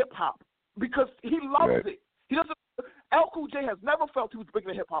hip-hop because he loves it. He doesn't. El Cool J has never felt he was bigger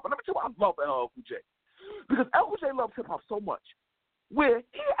than hip-hop. And let me tell you why I love El Cool J. Because El Cool J loves hip-hop so much where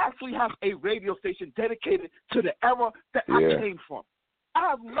he actually has a radio station dedicated to the era that I came from. I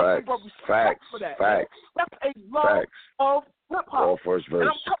have nothing but respect for that. Facts. That's a love of hip-hop. All first verse.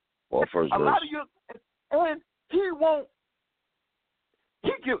 All first a verse. lot of you, and he won't.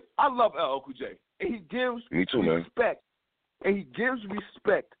 I love LL Cool J, and he gives Me too, respect and he gives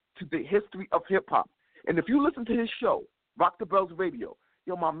respect to the history of hip-hop. And if you listen to his show, Rock the Bells Radio,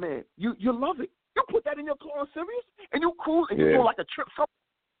 yo, my man, you love it. You put that in your car on Sirius, and you cool, and you go like a trip somewhere.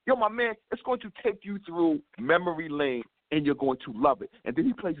 Yo, my man, it's going to take you through memory lane, and you're going to love it. And then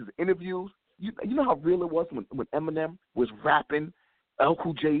he plays his interviews. You know how real it was when Eminem was rapping L.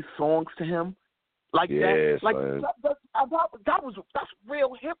 Cool J's songs to him? Like that? Like, that's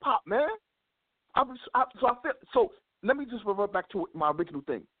real hip-hop, man. So let me just revert back to my original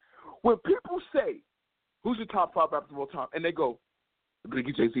thing. When people say, who's your top 5 rappers of all time? And they go,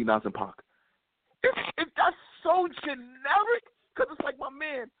 Biggie, Jay-Z, Nas, and Pac. That's so generic because it's like, my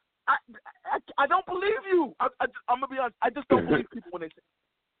man, I don't believe you. I'm going to be honest. I just don't believe people when they say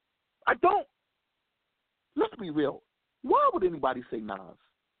I don't. Let's be real. Why would anybody say Nas?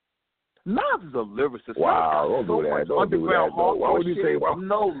 Nas is a lyricist. Wow, don't do that. Don't do that, though. Why would you say that?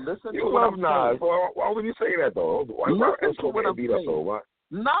 No, listen you to what I'm Nas. saying. Why would you say that, though? Listen to what I'm saying.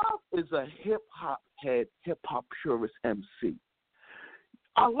 Nas is a hip-hop head, hip-hop purist MC.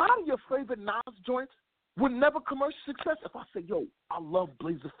 A lot of your favorite Nas joints would never commercial success if I say, yo, I love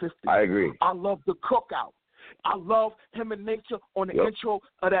Blazer 50. I agree. I love The Cookout. I love him and Nature on the intro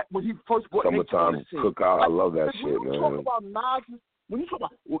of that when he first brought Summertime Cookout. Like, I love that shit, man. When you talk about Nas, when you talk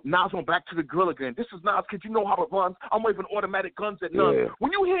about Nas on Back to the Grill again, this is Nas because you know how it runs. I'm waving automatic guns at none. Yeah.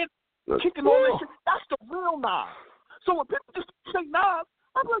 When you hear kicking on that shit, that's the real Nas. So when people just say Nas,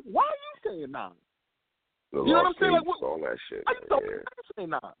 I'm like, why are you saying Nas? You know what I'm saying? Like, all that shit. I don't say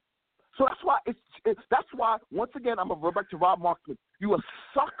Nas. So that's why once again I'm gonna go back to Rob Markman. You a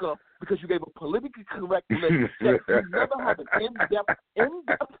sucker because you gave a politically correct list that you never have an in-depth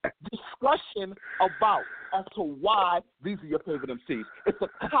discussion about as to why these are your favorite MCs. It's a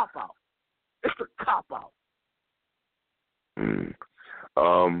cop out. It's a cop out.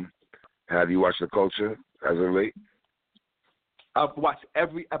 Have you watched The Culture as of late? I've watched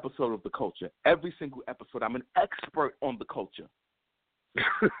every episode of The Culture. Every single episode. I'm an expert on The Culture.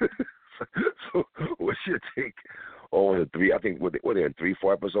 So, what's your take on the 3? I think what they're in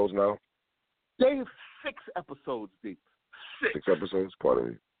 3-4 episodes now. They have 6 episodes deep. 6 episodes. Pardon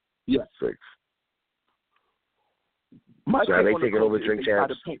me. Yeah, 6. So have they taken over Drink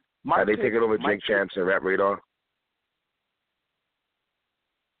Champs? Have they taken over Drink Champs and Rap Radar?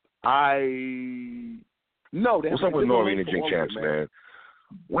 No. What's up with Nori and the Drink Champs, man?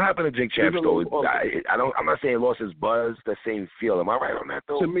 What happened to Drink Champs, though? I'm not saying it lost his buzz, that same feel. Am I right on that,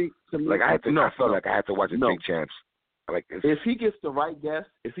 though? To me, like I felt like I had to watch the Drink Champs. Like if he gets the right guest,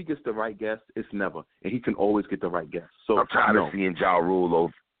 it's never, and he can always get the right guest. So I'm tired of seeing Ja Rule,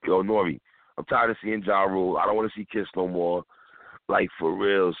 Nori. I'm tired of seeing Ja Rule. I don't want to see Kiss no more. Like for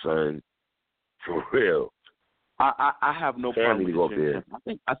real, son. For real. I have no problem with it.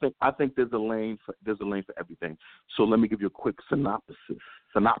 I think there's a lane for everything. So let me give you a quick synopsis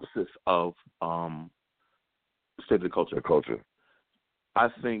of State of the Culture. The Culture. I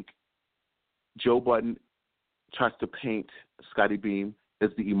think Joe Budden tries to paint Scotty Beam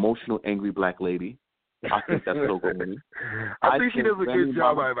as the emotional, angry black lady. I think that's so corny. I think she does a good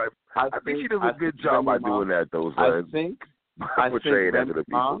job. I think she does a good job by doing that, though.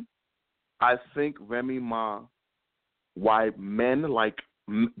 I think Remy Ma. Why men like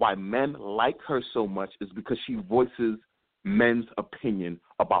her so much is because she voices men's opinion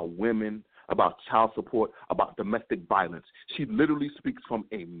about women, about child support, about domestic violence. She literally speaks from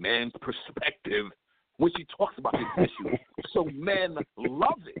a man's perspective when she talks about these issues. So men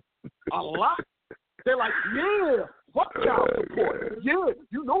love it a lot. They're like, yeah, fuck child support. Yeah,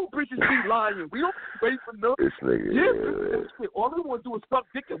 you know bitches be lying. We don't wait for nothing. Yeah, all they want to do is suck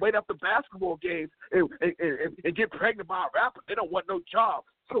dick and wait after basketball games and get pregnant by a rapper. They don't want no job.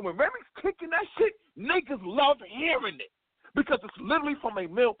 So when Remy's kicking that shit, niggas love hearing it because it's literally from a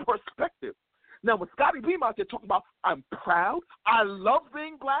male perspective. Now, with Scotty Beam out there talking about, I'm proud, I love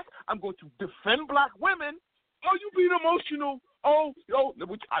being black, I'm going to defend black women. Oh, you being emotional. Oh,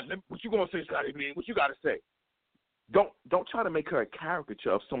 what you gonna say, Scotty Beam? What you gotta say? Don't try to make her a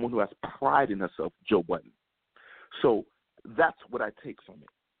caricature of someone who has pride in herself, Joe Budden. So that's what I take from it.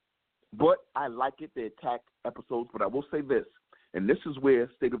 But I like it. They attack episodes. But I will say this, and this is where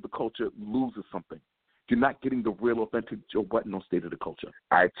State of the Culture loses something. You're not getting the real, authentic Joe Budden on State of the Culture.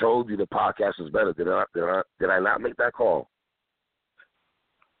 I told you the podcast was better. Did I not make that call?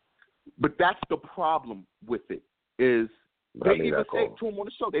 But that's the problem with it is they even say it to him on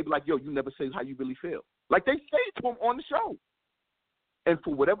the show. They be like, yo, you never say how you really feel. Like they say it to him on the show. And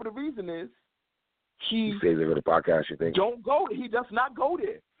for whatever the reason is, he says it with the podcast, you think? Don't go there. He does not go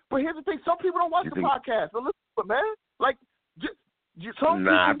there. But here's the thing. Some people don't watch the podcast. But listen, man, like,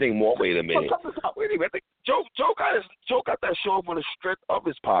 I think more. Wait a minute. Wait a minute. I think Joe got that show for the strength of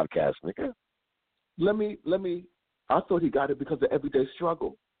his podcast, nigga. Let me. I thought he got it because of Everyday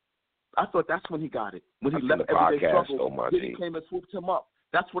Struggle. I thought that's when he got it. When he left Everyday Struggle, he came and swooped him up.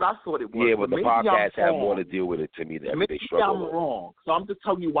 That's what I thought it was. Yeah, but the podcast had more to deal with it to me than Everyday Struggle. Maybe I'm wrong. So I'm just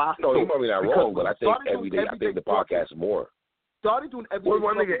telling you why. No, you're probably not wrong, but I think the podcast more. Started doing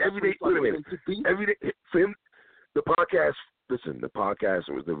Everyday Struggle. Everyday for him, the podcast. Listen, the podcast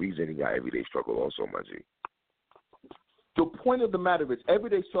was the reason he got Everyday Struggle also, my G. The point of the matter is,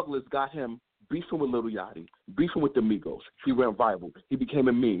 Everyday Struggle has got him beefing with Lil Yachty, beefing with the Migos. He went viral. He became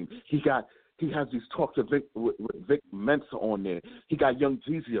a meme. He has these talks with Vic Mensa on there. He got Young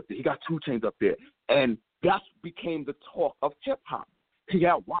Jeezy up there. He got 2 Chainz up there. And that became the talk of hip-hop. He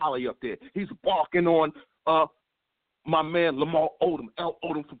got Wally up there. He's barking on my man Lamar Odom, L.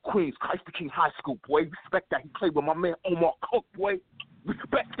 Odom from Queens, Christ the King High School, boy. Respect that. He played with my man Omar Cook, boy.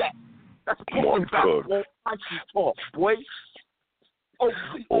 Respect that. That's talking basketball. High school talk, boy.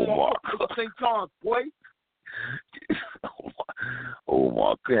 Omar Cook. St. John's, boy.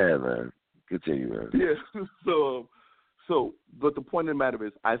 Omar, yeah, man. Continue, man. Yeah. So, but the point of the matter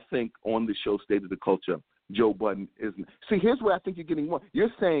is, I think on the show State of the Culture, Joe Budden isn't. See, here's where I think you're getting wrong.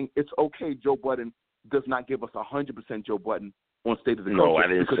 You're saying it's okay Joe Budden does not give us 100% Joe Budden on State of the Culture. No, I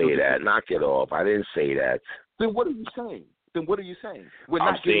didn't say that. Knock it off. I didn't say that. Then what are you saying? We're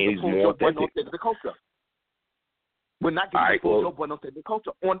I'm not getting the full Joe Budden on State of the Culture. We're not getting the full Joe Budden on State of the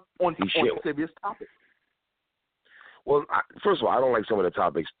Culture on serious topics. Well, first of all, I don't like some of the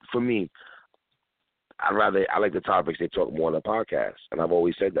topics. For me, I like the topics they talk more on the podcast, and I've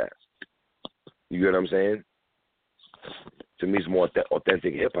always said that. You get what I'm saying? To me, it's more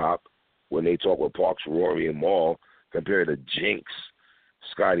authentic hip hop when they talk with Parks, Rory, and Maul compared to Jinx,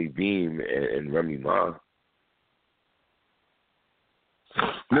 Scotty Beam, and Remy Ma.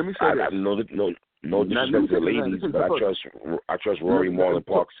 Let me say that. No disrespect to the ladies, but I trust Rory, Maul, and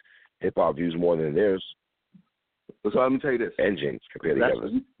Parks hip hop views more than theirs. So let me tell you this. And Jinx compared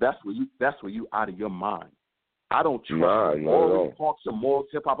together. That's where you out of your mind. I don't trust Rory, Parks, and Maul's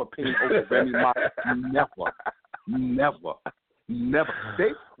hip hop opinion over Remy Ma. Never.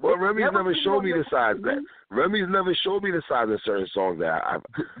 Remy's never showed me the size that. Remy's never showed me the size of certain songs that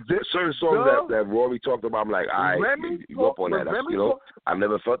that Rory talked about. I'm like, you go up on that. I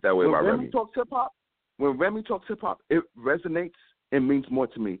never felt that way about Remy. When Remy talks hip hop, it resonates and means more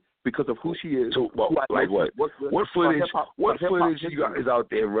to me because of who she is. So, like what? What footage you got is out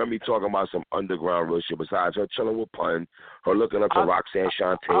there? Remy talking about some underground real shit besides her chilling with Pun, her looking up to Roxanne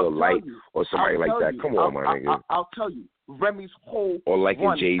Shante or Light or somebody like that. Come on, my nigga. I'll tell you. Remy's whole or like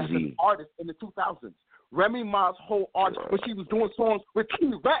run Jay-Z. as an artist in the 2000s. Remy Ma's whole artist when she was doing songs with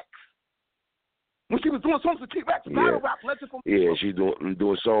T-Rex. Battle rap legend from she's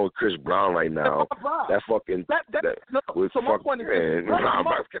doing song with Chris Brown right now. That fucking my point is,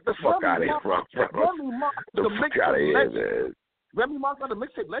 get the fuck out of here, bro. Remy Ma, the fuck out of here, man. Remy Ma's not a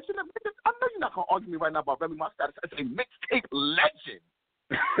mixtape legend. I know you're not gonna argue me right now about Remy Ma's status as a mixtape legend.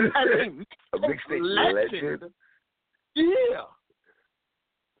 A mixtape legend. Yeah.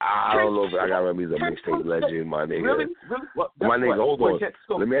 I don't know if I got Remy's a mixtape legend, my nigga. Really? My nigga, hold on.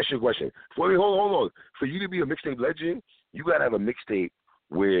 Let me ask you a question. Hold on. For you to be a mixtape legend, you got to have a mixtape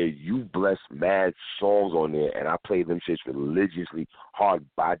where you bless mad songs on there, and I play them shits religiously, hard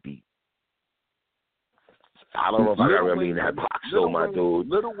body. I don't know if I got Remy in that box, though, my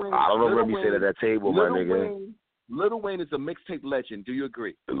dude. I don't know if Remy said at that table, my nigga. Lil Wayne is a mixtape legend. Do you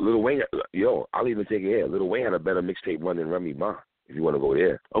agree? Lil Wayne, I'll even take it here. Lil Wayne had a better mixtape run than Remy Ma, if you want to go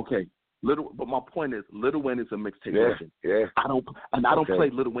there. Okay. But my point is, Lil Wayne is a mixtape legend. Yeah. I don't play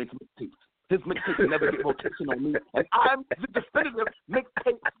Lil Wayne's mixtapes. His mixtapes never get rotation on me, and I'm the definitive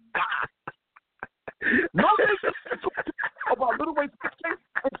mixtape guy. No about Lil Wayne's mixtape,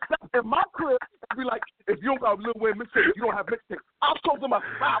 except in my crib, be like, if you don't got Lil Wayne mixtape, you don't have mixtape. I've told them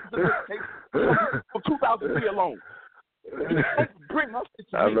 1,000 mixtapes from 2003 alone. Bring us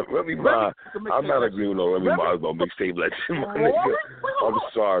I'm not agreeing with Remy Ma about mixtape legend. I'm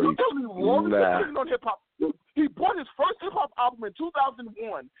sorry. You tell me Rory on hip hop. He bought his first hip hop album in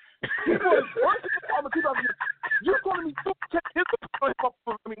 2001. He bought his first hip hop album in 2001. You're telling me you take his hip hop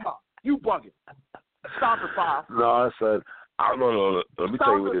for Remy Ma? You bugging? Stop it, 5. No, I said no. Let me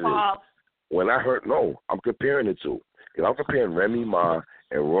tell you what it is. When I heard I'm comparing the two. If I'm comparing Remy Ma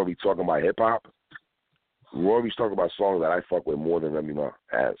and Rory talking about hip hop, Rory's talking about songs that I fuck with more than Remy Ma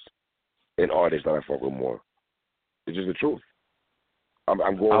has, and artists that I fuck with more. It's just the truth. I'm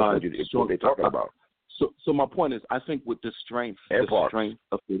going with what they're talking about. So my point is, I think with the strength of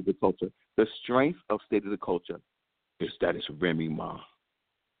State of the Culture, is that it's Remy Ma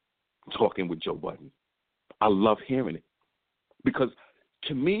talking with Joe Budden. I love hearing it because,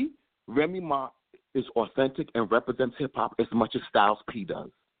 to me, Remy Ma is authentic and represents hip-hop as much as Styles P does.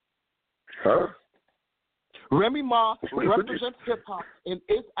 Huh? Remy Ma represents hip-hop and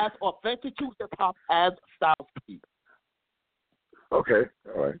is as authentic to hip-hop as Styles P. Okay.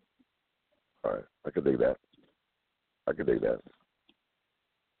 All right. I can dig that. I can dig that.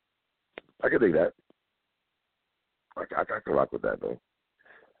 I can rock with that, though.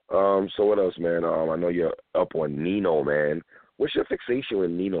 So what else, man? I know you're up on Nino, man. What's your fixation with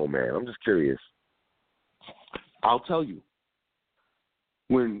Nino, man? I'm just curious. I'll tell you.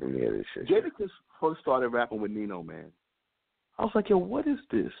 When shit. Jadakiss first started rapping with Nino, man, I was like, yo, what is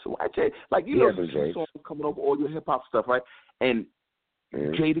this? Why Jay? Like, you know, the song coming over all your hip-hop stuff, right? And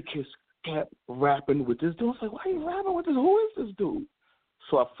Jadakiss kept rapping with this dude. I was like, why are you rapping with this? Who is this dude?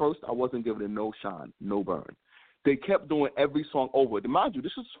 So at first, I wasn't giving it no shine, no burn. They kept doing every song over. Mind you,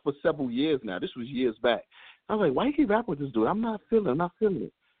 this was for several years now. This was years back. I was like, why you keep rapping with this dude? I'm not feeling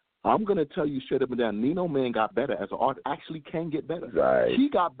it. I'm going to tell you straight up and down, Nino Man got better as an artist. Actually can get better. Right. He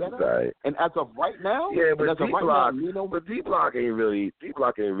got better. Right. And as of right now, but D-Block ain't really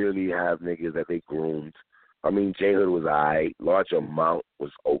have niggas that they groomed. I mean, J-Hood was all right. Large Amount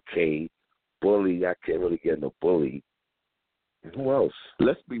was okay. Bully, I can't really get no Bully. Who else?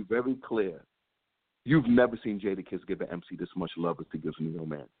 Let's be very clear. You've never seen Jadakiss give an MC this much love as he gives Nino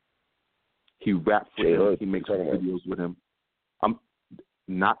Man. He raps with him. He makes videos with him.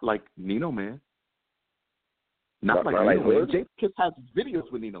 Not like Nino Man. Not like Nino Man. Jadakiss has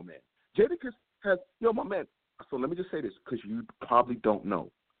videos with Nino Man. Jadakiss has, my man. So let me just say this because you probably don't know.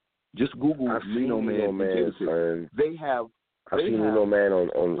 Just Google Nino Man. They have. I've seen Nino Man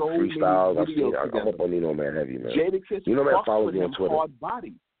on so freestyles. I'm up on Nino Man heavy, man. Jadakiss Nino Man follows me on Twitter. Hard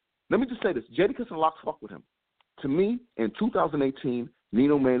body. Let me just say this. Jadakiss and Lox fuck with him. To me, in 2018,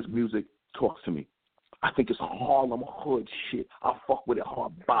 Nino Man's music talks to me. I think it's Harlem hood shit. I fuck with it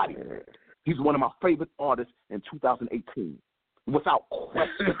hard body. He's one of my favorite artists in 2018. Without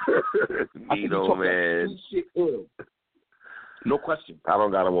question. Nino Man. Shit ill. No question. I don't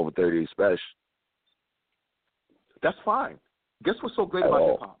got him over 30 special. That's fine. Guess what's so great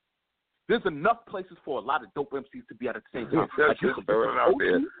about hip-hop? There's enough places for a lot of dope MCs to be at the same time. In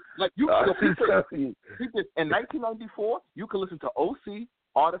 1994, you can listen to OC,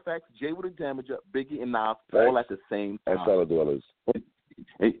 Artifacts, Jay with a Damager, Biggie, and Nas all at the same time. And Cellar Dwellers.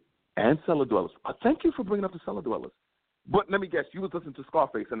 And Cellar Dwellers. Thank you for bringing up the Cellar Dwellers. But let me guess, you was listening to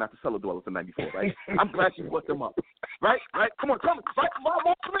Scarface and not the Cellar Dwellers in 94, right? I'm glad you brought them up. Right? Come on. Right?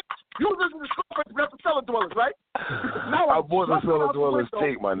 You was listening to Scarface and not the Cellar Dwellers, right? I bought the Cellar Dwellers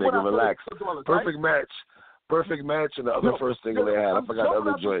tape, my nigga. Relax. Perfect match, and the other first single they had. I forgot the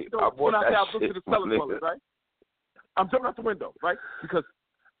other joint. I bought that shit, my nigga. Right? I'm jumping out the window, right? Because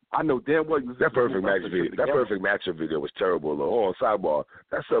I know damn well you was that Perfect Match video. That Perfect Match video was terrible, though. Hold on, sidebar.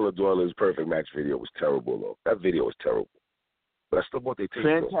 That Cellar Dwellers Perfect Match video was terrible, though. That video was terrible. But I still bought they tape.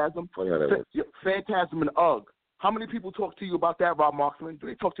 Phantasm. Phantasm and UGG. How many people talk to you about that, Rob Marksman? Do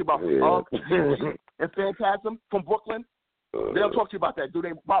they talk to you about UGG and Phantasm from Brooklyn? They don't talk to you about that, do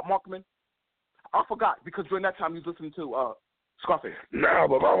they, Rob Marksman? I forgot because during that time you was listening to Scarface. Nah,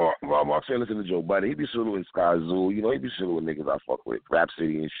 but Rob Marksman listening to Joe Budden. He be saluting Sky Zoo. You know, he be saluting niggas I fuck with.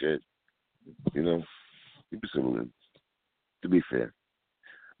 Rhapsody and shit. You know, he be saluting. To be fair.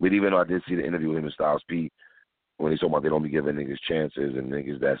 But even though I did see the interview with him and Styles P, when they talk about they don't be giving niggas chances and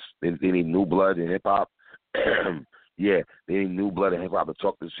niggas they need new blood in hip hop. Yeah, they need new blood in hip hop to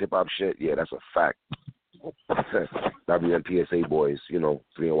talk this hip hop shit. Yeah, that's a fact. WMPSA boys, you know,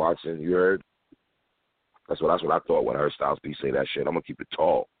 Freeman Watson, you heard? That's what I thought when I heard Styles P say that shit. I'm gonna keep it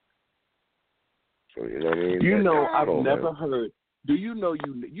tall. So you know what I mean? You know, I've never heard. Do you know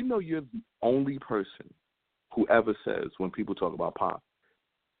you're the only person who ever says when people talk about Pop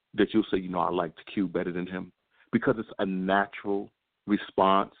that you'll say, you know, I liked Q better than him because it's a natural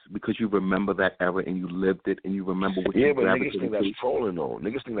response because you remember that era and you lived it and you remember what you gravitated to. Yeah, but niggas think that's trolling though.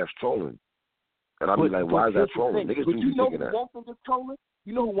 Niggas think that's trolling. And I'll be like, why is that trolling? Niggas do be thinking that.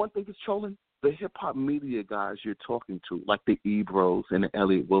 You know who one thing is trolling? The hip-hop media guys you're talking to, like the Ebros and the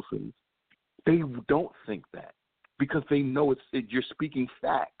Elliot Wilsons, they don't think that because they know you're speaking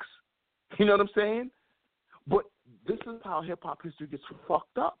facts. You know what I'm saying? But this is how hip-hop history gets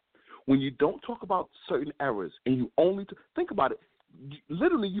fucked up. When you don't talk about certain eras and you only think about it,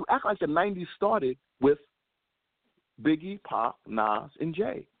 literally you act like the 90s started with Biggie, Pop, Nas, and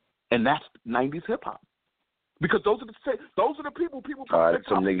Jay. And that's 90s hip-hop. Because those are the people. All right,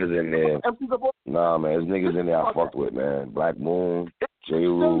 some niggas in there. Nah, man, there's niggas in there I fucked with, man. Black Moon, J.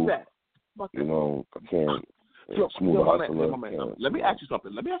 Rule. You know, I can't. Smooth Hustler. Let me ask you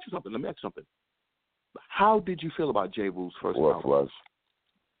something. How did you feel about J. Rule's first album? Flush.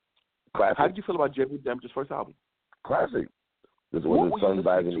 Classic. How did you feel about J. Rule Damage's first album? Classic. This was his Sun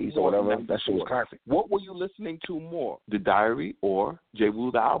Bags in the East or whatever. That shit was classic. What were you listening to more, The Diary or J.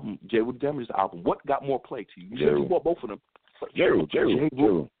 Rule the album, J. Rule Damage's album? What got more play to you? You should bought both of them. J.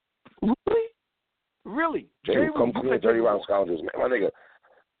 Rule. Really? J. Rule, Come Clean, Dirty Rotten Scoundrels, man. My nigga,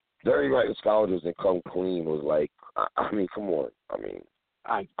 Dirty Rotten Scoundrels and Come Clean was like, I mean, come on. I mean,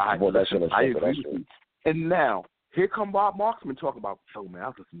 I agree with you. And now, here come Bob Marksman talking about, yo, man, I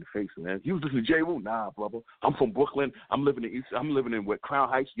was listening to Face, man. You was listening to J. Rule? Nah, brother. I'm from Brooklyn. I'm living in Crown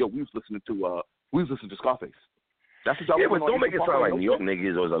Heights. Yo, we was listening to Scarface. That's what y'all. Yeah, but don't make it sound like New York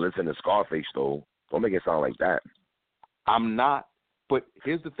niggas always listening to Scarface, though. Don't make it sound like that. I'm not. But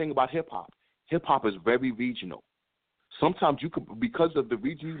here's the thing about hip hop. Hip hop is very regional. Sometimes you could, because of the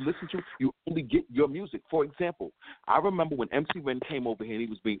region you listen to, you only get your music. For example, I remember when MC Ren came over here and he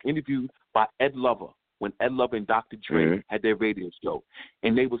was being interviewed by Ed Lover. When Ed Lover and Dr. Dre had their radio show,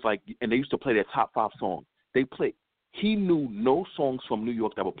 and they used to play their top 5 songs. They played. He knew no songs from New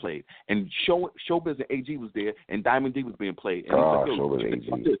York that were played, and Showbiz and AG was there, and Diamond D was being played. And he was like,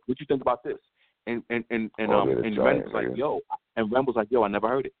 yo, what you think about this? And Ren was like, yo, I never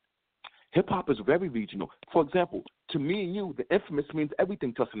heard it. Hip hop is very regional. For example, to me and you, the infamous means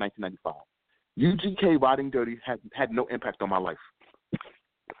everything to us in 1995. UGK Riding Dirty had no impact on my life.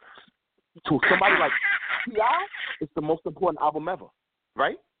 To somebody like T.I., it's the most important album ever,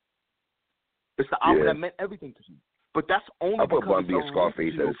 right? It's the album that meant everything to me. But that's only I put because Bun B and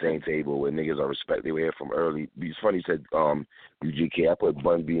Scarface at the same table where niggas are respect. They were here from early. It's funny you said UGK. I put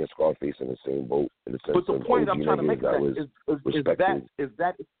Bun B and Scarface in the same boat in the sense but the point I'm trying to make is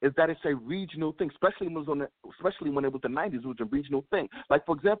that it's a regional thing, especially when it was the 90s. It was a regional thing. Like,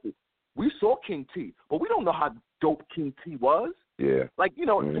 for example, we saw King T, but we don't know how dope King T was. Yeah. Like,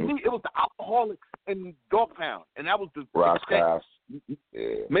 to me, it was the Alcoholics and Dog Pound, and that was the Roscoe.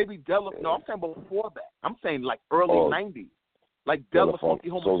 Yeah. Maybe Della. No, I'm saying before that. I'm saying like early 90s. Like Della Funky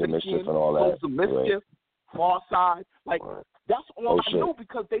Souls of Mischief and all that. Souls of Mischief, Far Side. Like, that's all I know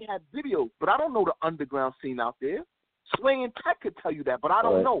because they had videos, but I don't know the underground scene out there. Sway and Tech could tell you that, but I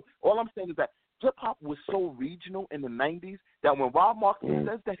don't know. All I'm saying is that hip-hop was so regional in the 90s that when Rob Markman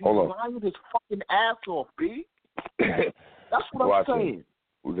says that, he's lying his fucking ass off, B. That's what I'm saying.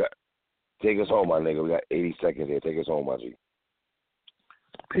 Take us home, my nigga. We got 80 seconds here. Take us home, my G.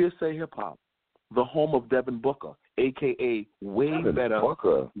 PSA Hip Hop, the home of Devin Booker, a.k.a. way better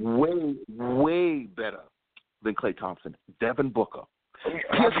than Klay Thompson. Devin Booker.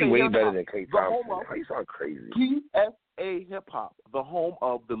 PSA way better than Klay Thompson. How you sound crazy? PSA Hip Hop, the home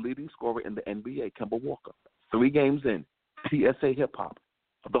of the leading scorer in the NBA, Kemba Walker. 3 games in, PSA Hip Hop,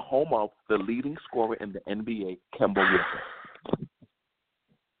 the home of the leading scorer in the NBA, Kemba Walker.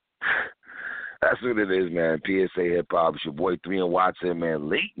 That's what it is, man. PSA Hip Hop. It's your boy 3 and Watson, man.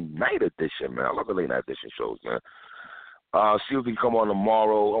 Late night edition, man. I love the late night edition shows, man. See if we can come on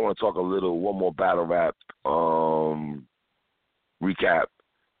tomorrow. I want to talk one more battle rap recap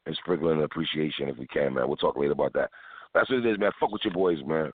and sprinkle in appreciation if we can, man. We'll talk later about that. That's what it is, man. Fuck with your boys, man.